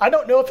I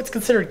don't know if it's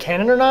considered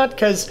canon or not,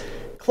 because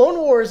Clone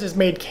Wars is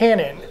made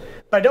canon,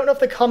 but I don't know if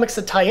the comics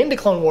that tie into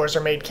Clone Wars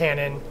are made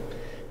canon.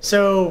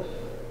 So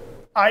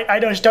I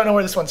just don't know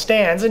where this one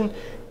stands. And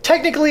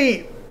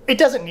technically, it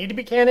doesn't need to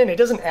be canon. It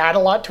doesn't add a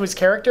lot to his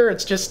character.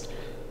 It's just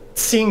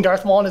seeing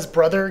Darth Maul and his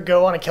brother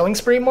go on a killing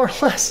spree, more or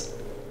less.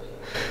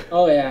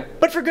 Oh yeah.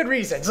 But for good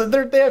reasons. So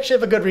they actually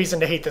have a good reason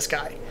to hate this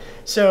guy.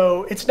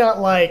 So it's not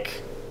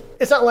like,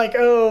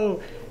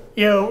 oh,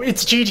 you know,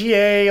 it's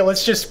GTA,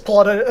 let's just pull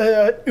out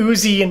a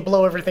Uzi and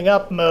blow everything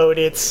up mode.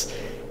 It's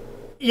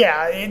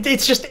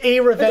just a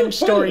revenge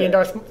story in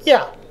Darth...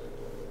 Yeah,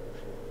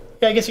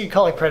 I guess you could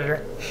call it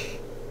Predator.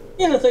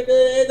 Yeah, it's like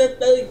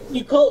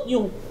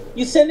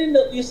you send in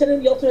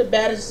the ultimate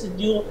badass to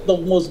do the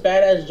most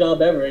badass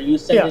job ever. You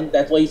send in,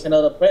 that's why you send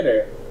out a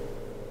Predator.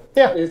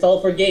 Yeah. It's all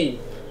for gain.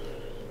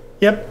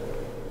 Yep.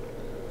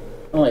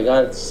 Oh my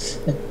god,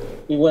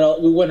 we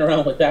went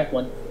around with that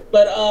one.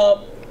 But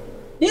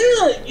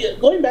yeah,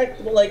 going back,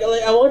 like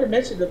I wanted to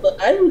mention that, but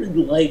I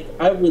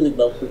really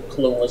love the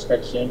Clone Wars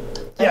cartoon.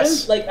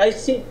 Yes.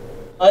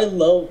 I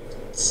love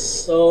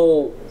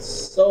so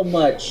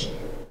much.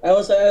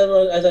 As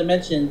I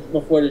mentioned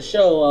before the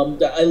show,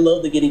 I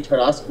love the Giddy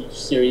Tartakovsky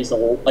series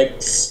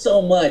like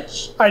so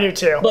much. I do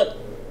too. But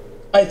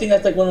I think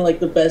that's like one of like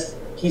the best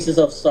pieces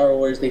of Star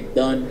Wars they've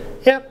done.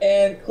 Yep.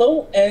 And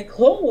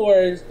Clone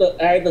Wars, the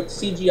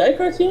CGI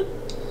cartoon,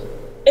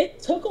 it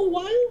took a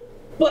while,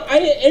 but I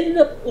ended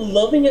up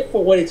loving it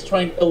for what it was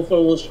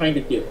trying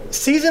to do.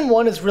 Season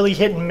 1 is really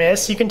hit and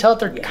miss. You can tell that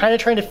they're kind of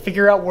trying to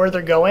figure out where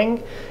they're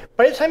going.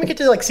 By the time you get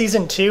to like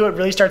Season 2, it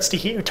really starts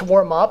to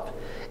warm up.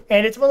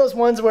 And it's one of those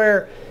ones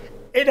where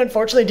it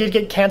unfortunately did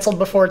get canceled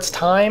before its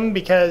time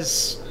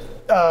because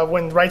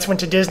when rights went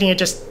to Disney, it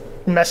just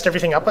messed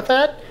everything up with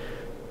that.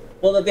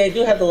 Well, they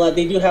do have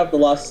the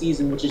lost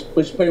season,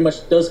 which pretty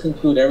much does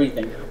conclude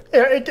everything.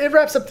 Yeah, it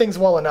wraps up things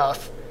well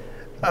enough.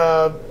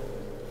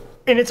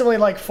 And it's only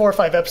like 4 or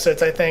 5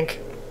 episodes, I think.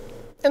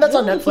 And that's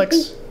on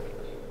Netflix.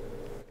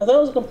 I thought it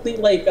was a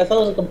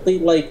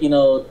complete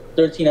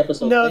 13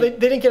 episodes. No, they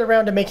didn't get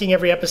around to making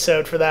every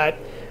episode for that.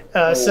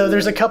 So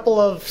there's a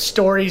couple of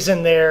stories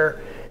in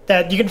there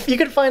that you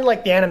can find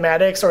like the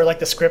animatics or like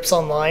the scripts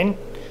online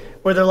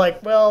where they're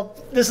like, well,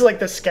 this is like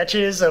the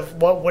sketches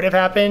of what would have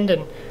happened.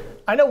 And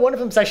I know one of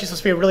them is actually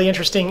supposed to be a really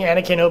interesting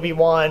Anakin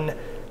Obi-Wan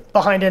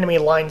behind enemy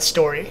lines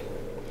story.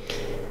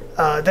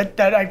 I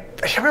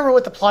can't remember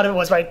what the plot of it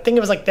was, but I think it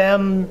was like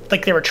them,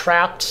 like they were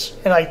trapped,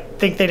 and I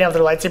think they didn't have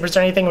their lightsabers or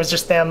anything. It was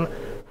just them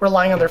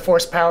relying on their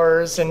force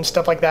powers and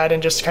stuff like that,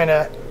 and just kind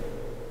of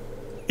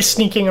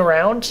sneaking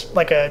around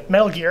like a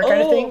Metal Gear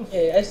kind of thing.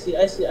 Okay, I see.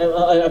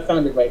 I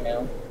found it right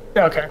now.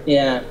 Okay.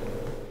 Yeah,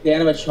 the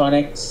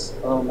animatronics.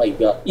 Oh my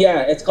god.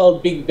 Yeah, it's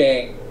called Big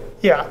Bang.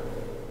 Yeah.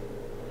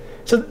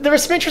 So there were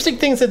some interesting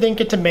things that they didn't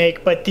get to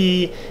make, but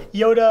the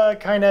Yoda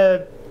kind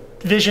of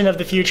vision of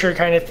the future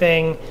kind of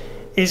thing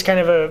is kind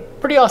of a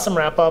pretty awesome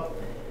wrap-up.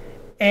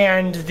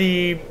 And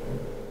the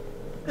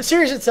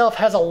series itself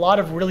has a lot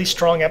of really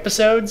strong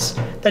episodes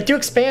that do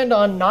expand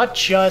on not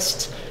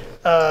just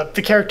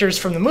the characters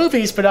from the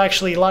movies, but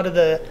actually a lot of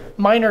the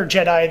minor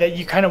Jedi that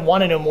you kind of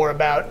want to know more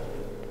about.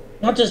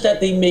 Not just that,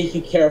 they make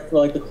you care for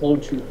like the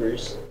clone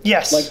troopers.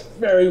 Yes. Like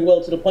very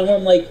well, to the point where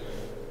I'm like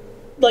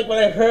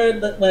when I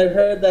heard that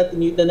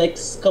the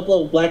next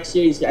couple of Black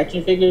Series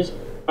action figures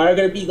are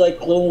gonna be like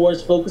Clone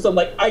Wars focused, I'm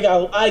like, I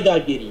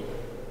got giddy.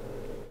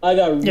 I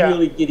got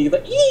really giddy.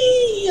 Like,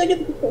 yee! I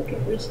get the clone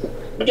troopers,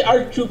 I get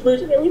ARC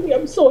troopers and everything.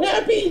 I'm so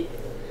happy.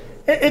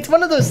 It's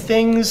one of those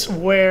things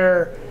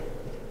where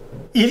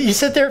you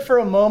sit there for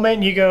a moment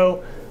and you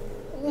go,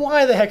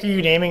 why the heck are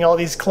you naming all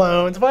these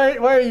clones? Why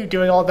are you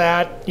doing all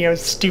that,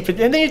 stupid?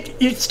 And then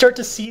you start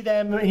to see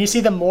them, and you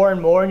see them more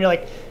and more, and you're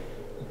like,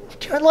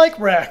 I like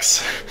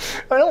Rex.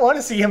 I don't want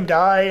to see him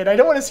die, and I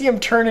don't want to see him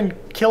turn and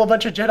kill a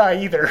bunch of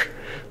Jedi either.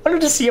 I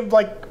wanted to see him,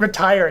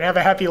 retire and have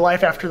a happy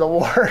life after the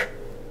war.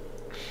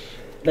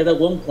 Like that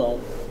one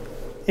clone.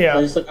 Yeah.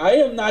 It's like, I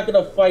am not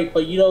gonna fight,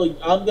 but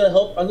I'm gonna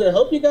help. I'm gonna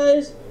help you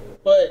guys.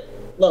 But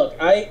look,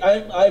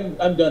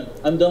 I'm done.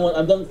 I'm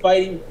done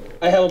fighting.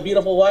 I have a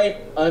beautiful wife.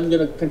 I'm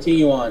gonna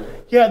continue on.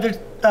 Yeah, there's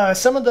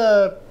some of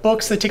the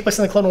books that take place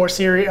in the Clone Wars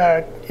series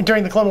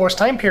during the Clone Wars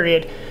time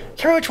period. I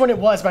can't remember which one it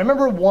was, but I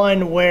remember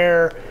one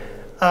where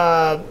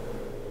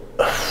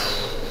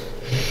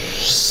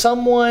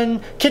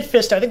Kit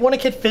Fisto, I think one of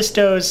Kit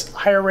Fisto's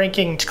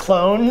higher-ranking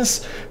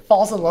clones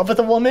falls in love with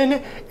a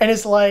woman and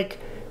is like,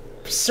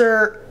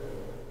 "Sir,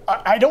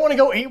 I don't want to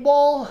go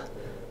AWOL,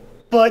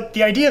 but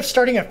the idea of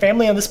starting a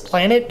family on this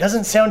planet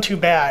doesn't sound too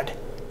bad."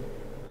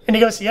 And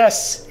he goes,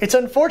 "Yes, it's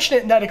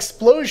unfortunate in that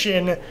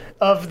explosion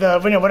of the,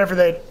 whatever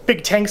the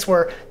big tanks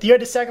were, that you had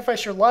to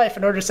sacrifice your life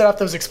in order to set off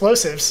those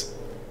explosives.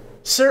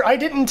 Sir, I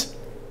didn't."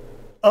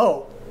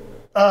 Oh.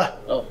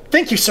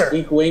 Thank you, sir.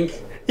 Wink, wink.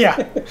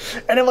 Yeah.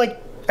 And I'm like,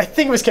 I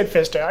think it was Kit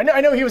Fisto.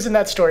 I know he was in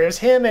that story. It was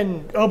him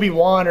and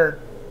Obi-Wan, or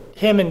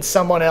him and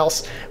someone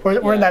else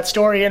were in that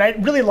story. And I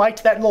really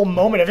liked that little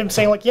moment of him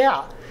saying, like,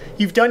 yeah,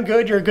 you've done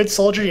good. You're a good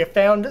soldier. You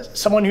found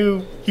someone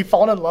who you've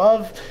fallen in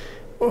love.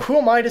 Who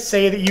am I to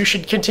say that you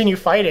should continue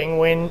fighting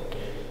when,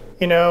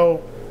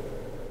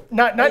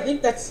 not. I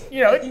think that's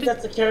I think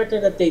that's the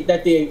character that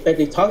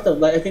they talked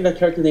about. I think that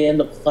character they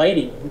end up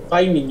finding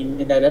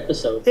in that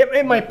episode.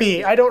 It might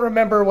be. I don't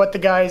remember what the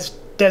guy's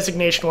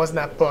designation was in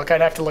that book. I'd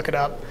have to look it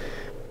up.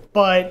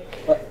 But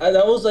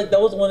that was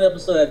one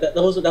episode that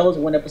was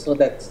one episode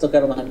that stuck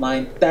out of my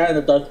mind. That and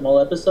the Darth Maul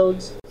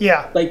episodes.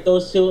 Yeah. Like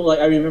those two. Like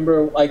I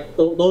remember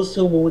those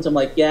two moments. I'm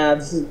like,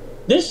 yeah,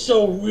 this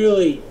show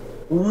really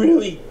grew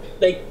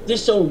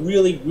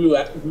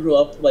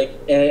up. Like,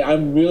 and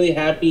I'm really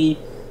happy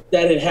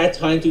that it had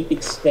time to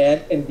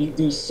expand and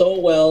do so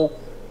well.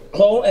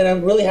 And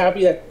I'm really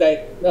happy that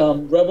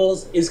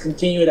Rebels is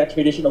continuing that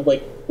tradition of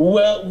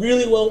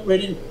really well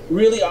written,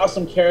 really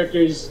awesome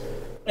characters,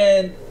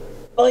 and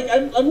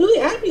I'm really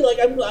happy.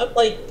 I'm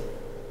like,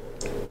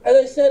 as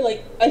I said,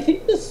 I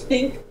think the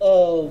stink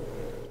of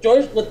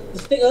George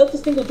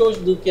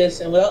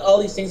Lucas, and without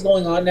all these things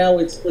going on now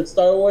with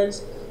Star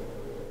Wars,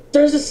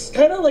 there's this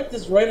kind of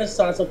this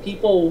renaissance of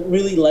people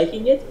really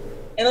liking it,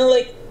 and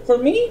for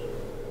me,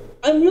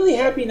 I'm really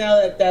happy now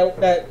that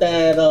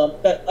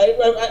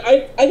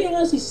I can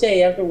honestly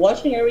say, after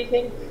watching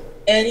everything,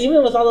 and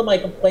even with all of my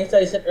complaints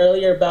that I said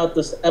earlier about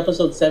this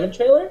episode 7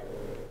 trailer,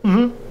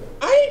 I'll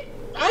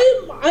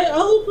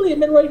openly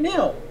admit right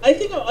now, I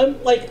think I'm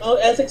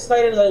as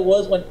excited as I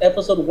was when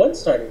episode 1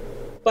 started.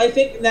 But I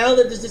think now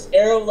that there's this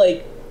era of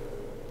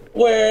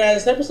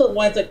whereas episode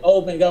 1 it's like,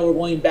 oh my god, we're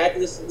going back to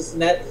this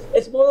and that.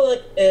 It's more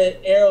like an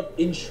era of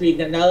intrigue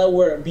that now that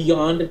we're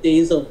beyond the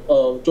days of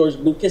George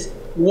Lucas,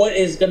 what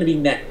is going to be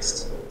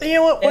next? You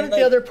know what? One of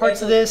the other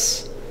parts of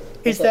this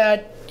is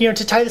that, to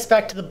tie this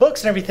back to the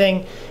books and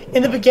everything,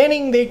 in the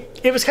beginning,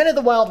 it was kind of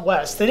the Wild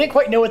West. They didn't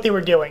quite know what they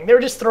were doing. They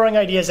were just throwing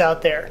ideas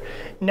out there.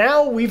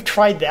 Now we've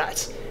tried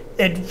that.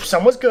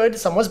 Some was good,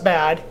 some was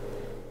bad.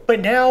 But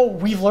now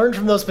we've learned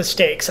from those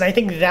mistakes. And I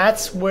think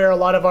that's where a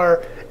lot of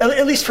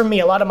at least for me,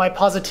 a lot of my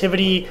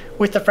positivity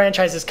with the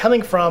franchise is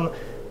coming from.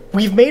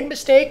 We've made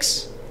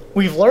mistakes.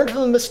 We've learned from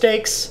the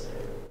mistakes.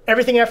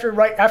 Everything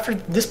after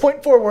this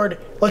point forward,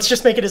 let's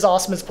just make it as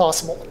awesome as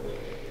possible.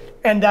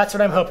 And that's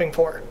what I'm hoping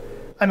for.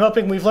 I'm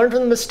hoping we've learned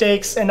from the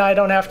mistakes, and I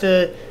don't have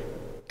to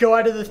go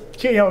out of the,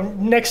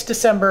 next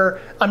December,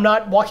 I'm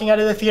not walking out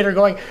of the theater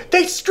going,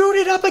 they screwed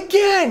it up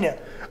again!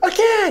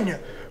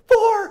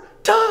 4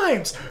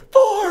 times!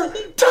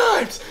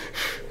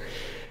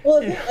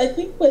 Well, I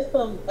think what's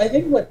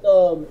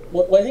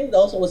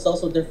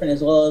also different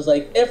as well is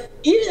even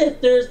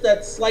if there's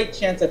that slight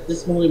chance that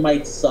this movie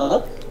might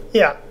suck,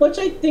 yeah, which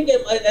I think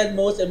at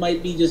most it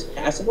might be just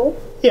passable,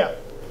 yeah,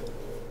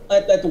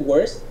 at the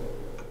worst,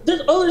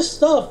 there's other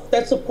stuff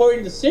that's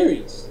supporting the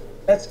series.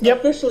 That's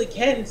officially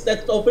canon.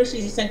 That's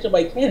officially sanctioned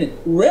by canon.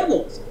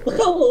 Rebels.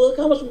 Look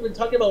how much we've been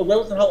talking about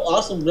Rebels and how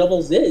awesome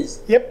Rebels is.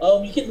 Yep.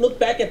 You can look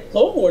back at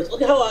Clone Wars.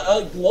 Look at how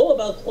I glow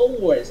about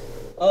Clone Wars.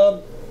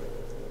 And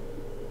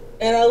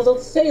I was about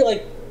to say,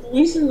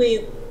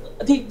 recently,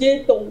 they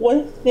did the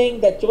one thing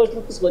that George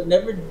Lucas would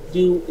never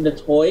do in the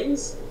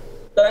toys.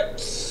 That I'm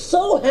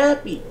so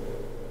happy.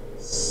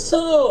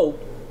 So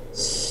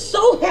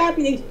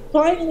happy they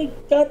finally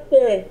got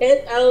their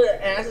head out of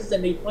their asses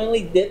and they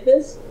finally did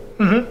this.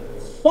 Mm-hmm.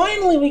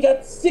 Finally, we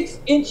got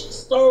 6-inch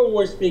Star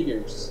Wars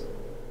figures.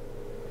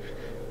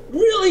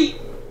 Really,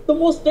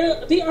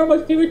 they are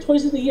my favorite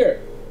toys of the year.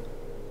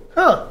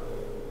 Huh.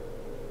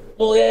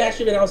 Well, they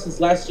actually been out since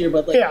last year,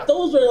 but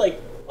those were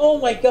oh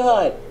my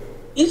god.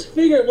 Each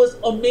figure was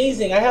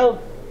amazing. I have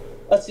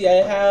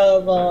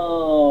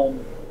Obi-Wan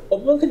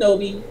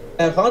Kenobi,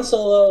 I have Han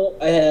Solo,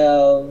 I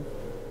have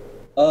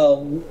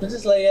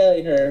Princess Leia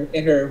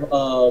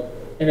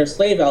in her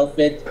slave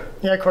outfit.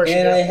 Yeah, of course.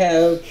 And I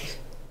have,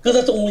 because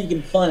that's the only you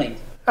can find.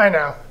 I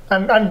know.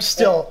 I'm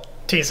still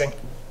teasing.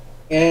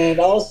 And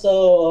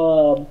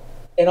also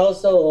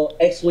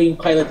X-Wing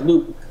pilot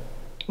Luke.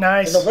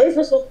 Nice. And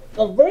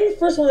the very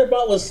first one I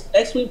bought was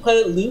X-Wing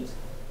pilot Luke.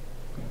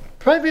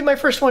 Probably be my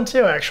first one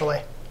too,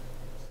 actually.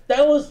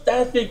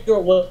 that figure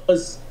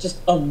was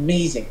just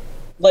amazing.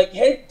 Like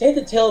head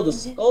to tail, the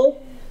sculpt,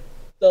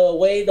 the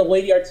way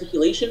the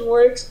articulation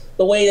works,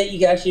 the way that you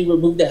can actually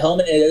remove the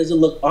helmet and it doesn't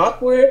look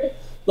awkward,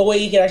 the way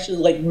you can actually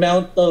like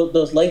mount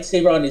those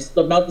lightsaber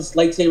mount this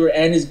lightsaber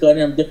and his gun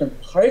on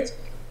different parts.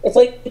 It's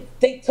like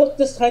they took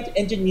this time to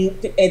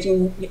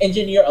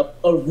engineer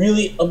a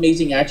really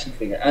amazing action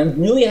figure. I'm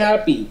really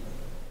happy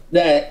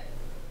that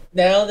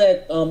now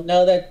that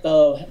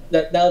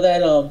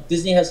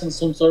Disney has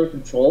some sort of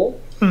control,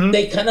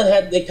 they kind of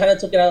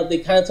took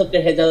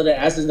their heads out of their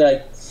asses and they're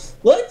like,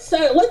 let's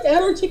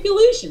add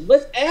articulation.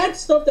 Let's add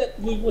stuff that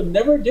we would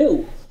never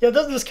do. Yeah,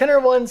 those Kenner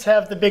ones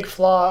have the big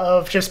flaw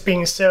of just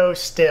being so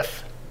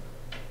stiff.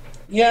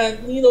 Yeah,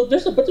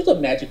 there's a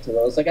magic to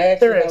those. Like I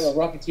actually have a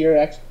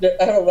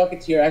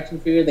Rocketeer action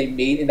figure they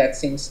made in that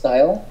same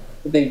style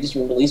that they just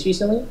released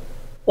recently.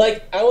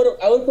 Like I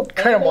would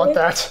kind of want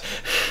that.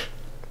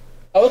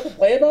 I would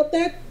complain about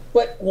that,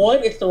 but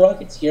one, it's the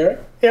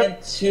Rocketeer, and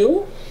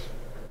two,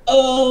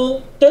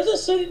 there's a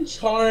certain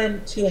charm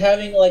to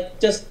having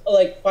just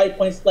 5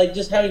 points,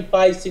 just having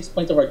 5-6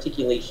 points of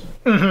articulation.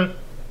 And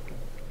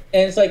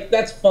it's like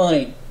that's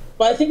fine,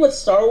 but I think with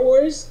Star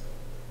Wars,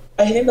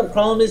 I think the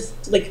problem is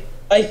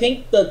I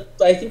think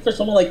for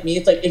someone like me,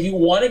 it's like if you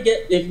want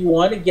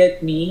to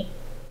get me,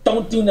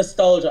 don't do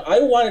nostalgia.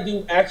 I want to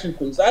do action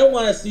movies. I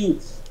want to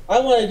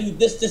do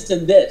this,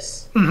 and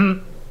this.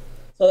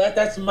 So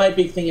that's my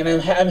big thing, and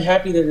I'm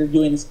happy that they're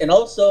doing this. And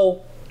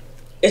also,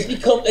 it's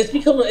become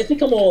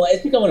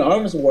an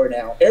arms war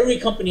now. Every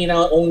company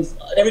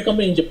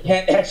in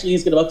Japan actually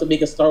is about to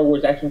make a Star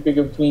Wars action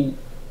figure between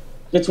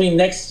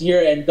next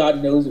year and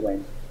God knows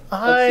when.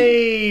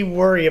 I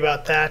worry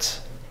about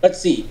that. Let's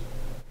see.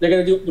 They're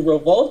going to do the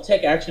Revolve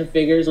Tech action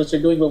figures, which are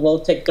doing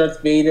Revolve Tech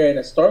Darth Vader and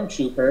a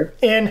Stormtrooper.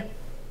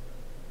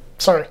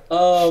 Sorry.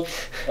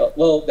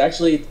 Well,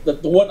 actually, the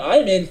one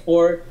I'm in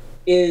for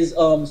is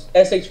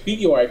SH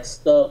Figure Arts,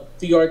 the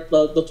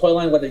toy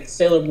line with the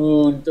Sailor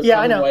Moon.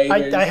 I know.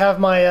 I have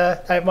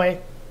my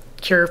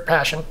Cure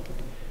passion.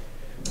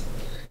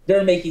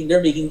 They're making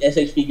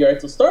SH Figure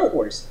Arts of Star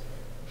Wars.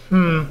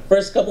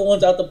 First couple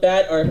ones out the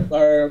bat are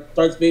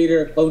Darth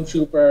Vader, Clone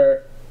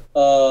Trooper.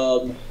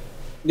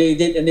 They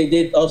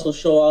did also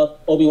show off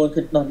Obi-Wan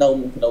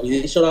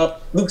Kenobi. They showed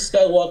off Luke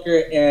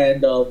Skywalker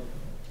and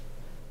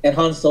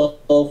Han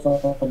Solo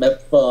from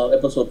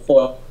episode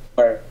 4.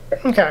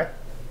 Okay.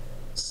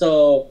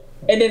 So,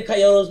 and then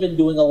Kyoto's been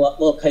doing a lot.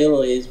 Well,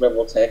 Kyoto is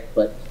Rebel Tech,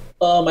 but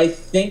I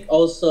think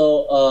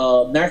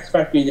also Max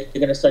Factory, they're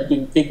going to start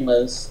doing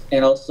Figmas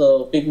and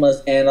also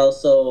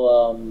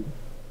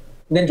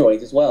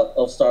Nendroids as well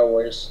of Star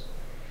Wars.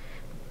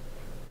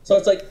 So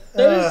it's like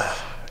there's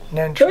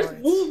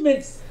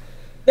movements.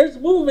 There's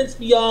movements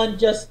beyond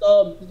just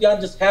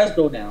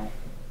Hasbro now,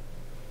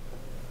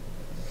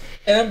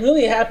 and I'm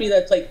really happy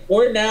that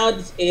we're now at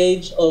this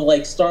age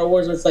of Star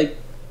Wars. Where it's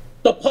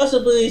the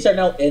possibilities are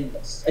now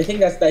endless. I think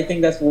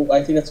that's what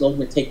we're going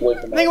to take away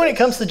from that. I think when it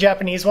comes to the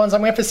Japanese ones,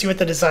 I'm going to have to see what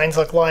the designs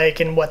look like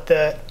and what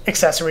the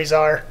accessories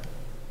are.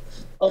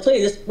 I'll tell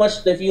you this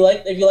much: if you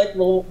like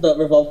the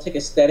Revolve Tech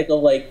aesthetic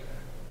of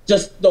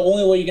just the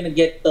only way you're gonna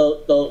get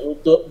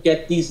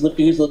these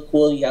figures look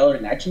cool, you have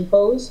an action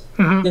pose,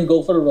 then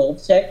go for the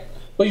Revolve Tech.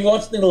 But if you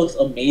want something that looks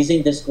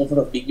amazing, just go for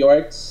the figure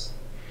arts.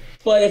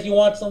 But if you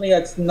want something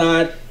that's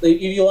not,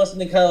 if you want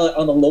something kind of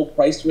on the low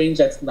price range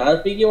that's not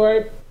a figure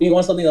art, if you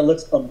want something that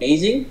looks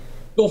amazing,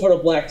 go for the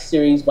Black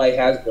Series by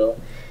Hasbro.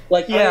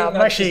 I'm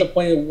not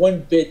disappointed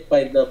one bit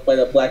by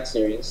the Black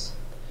Series.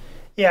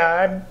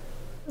 Yeah,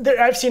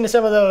 I've seen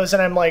some of those,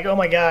 and I'm like, oh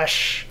my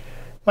gosh.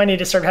 Might need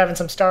to start having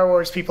some Star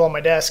Wars people on my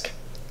desk.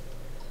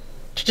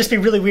 It'd just be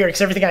really weird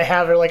because everything I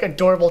have are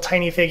adorable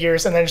tiny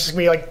figures, and then it's just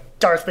be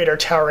Darth Vader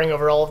towering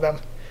over all of them.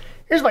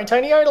 Here's my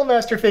tiny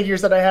Idolmaster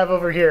figures that I have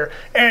over here,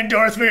 and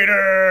Darth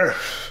Vader.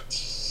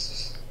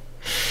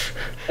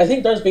 I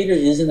think Darth Vader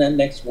is in that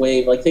next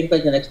wave. I think the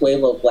next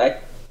wave of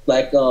Black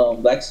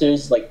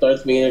Series,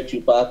 Darth Vader,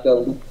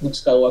 Chewbacca, Luke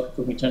Skywalker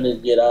from Return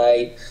of the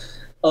Jedi,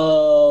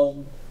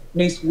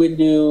 Mace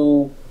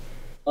Windu.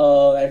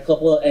 And a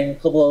couple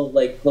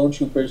of clone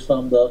troopers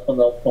from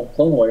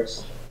Clone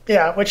Wars.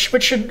 Yeah, which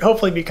should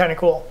hopefully be kind of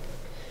cool.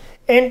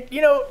 And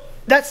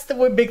that's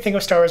the big thing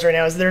with Star Wars right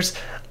now is there's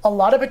a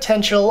lot of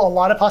potential, a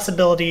lot of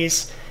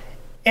possibilities,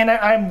 and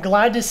I'm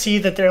glad to see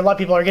that there are a lot of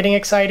people are getting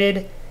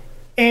excited.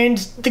 And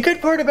the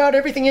good part about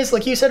everything is,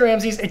 like you said,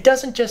 Ramses, it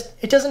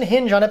doesn't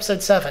hinge on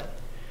Episode 7.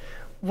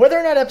 Whether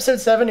or not Episode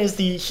 7 is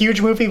the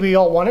huge movie we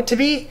all want it to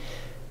be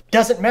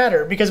doesn't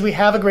matter because we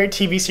have a great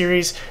TV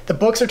series. The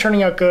books are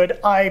turning out good.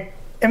 I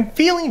am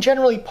feeling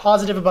generally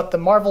positive about the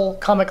Marvel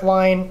comic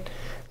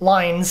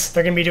lines.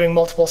 They're going to be doing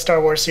multiple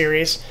Star Wars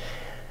series.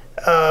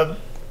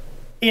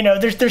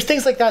 There's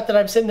things like that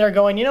I'm sitting there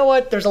going, you know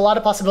what? There's a lot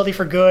of possibility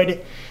for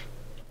good.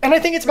 And I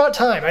think it's about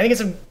time. I think it's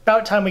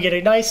about time we get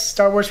a nice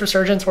Star Wars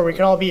resurgence where we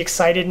can all be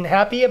excited and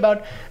happy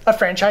about a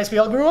franchise we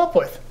all grew up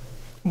with.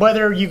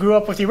 Whether you grew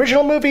up with the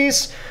original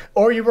movies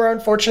or you were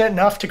unfortunate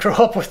enough to grow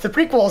up with the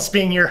prequels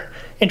being your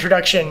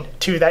introduction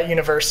to that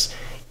universe.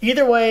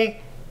 Either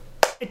way,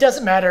 it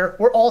doesn't matter.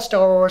 We're all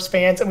Star Wars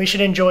fans, and we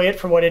should enjoy it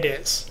for what it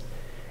is.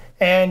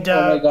 And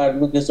oh my God,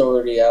 Luke is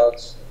already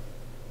out.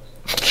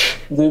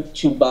 Luke,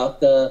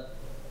 Chewbacca,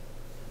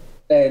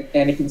 and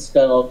Anakin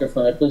Skywalker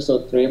from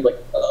Episode 3. I'm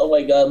like, oh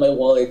my God, my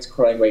wallet's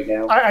crying right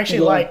now. I actually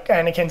like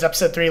Anakin's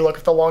Episode 3 look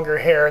with the longer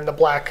hair and the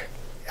black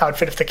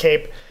outfit of the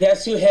cape. He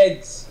has 2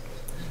 heads.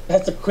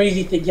 That's the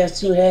crazy thing. He has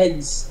 2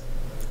 heads.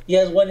 He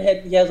has one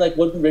head. He has like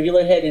one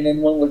regular head, and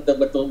then one with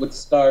the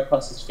scar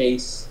across his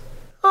face.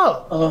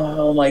 Oh.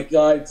 Oh my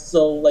God!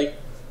 So like,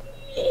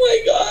 oh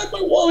my God,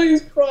 my wallet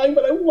is crying,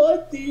 but I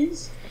want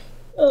these.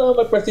 Oh,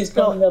 my birthday's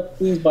coming up.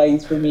 Please buy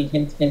these for me.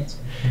 Hint, hint.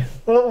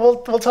 We'll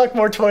talk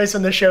more toys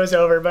when the show's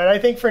over, but I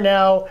think for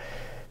now,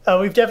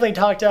 we've definitely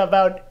talked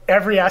about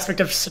every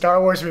aspect of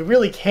Star Wars we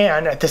really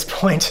can at this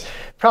point.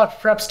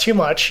 Perhaps too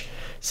much.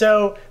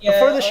 So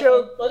before the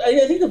show,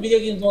 I think the video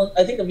games one.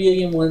 I think the video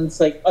game one's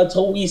like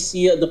until we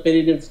see a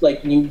definitive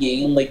like new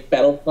game like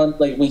Battlefront,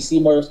 like we see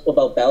more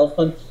about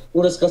Battlefront.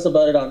 We'll discuss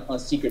about it on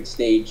Secret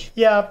Stage.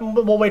 Yeah,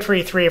 we'll wait for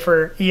E3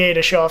 for EA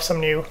to show off some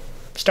new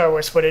Star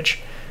Wars footage.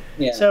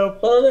 Yeah. So,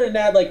 but other than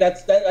that, like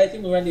that. I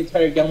think we ran the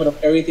entire gamut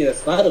of everything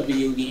that's not a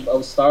video game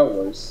of Star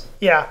Wars.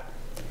 Yeah.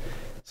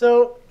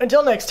 So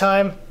until next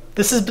time,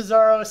 this is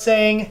Bizarro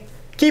saying,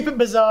 keep it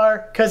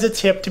bizarre, 'cause it's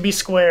hip to be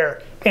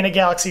square in a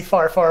galaxy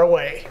far, far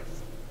away.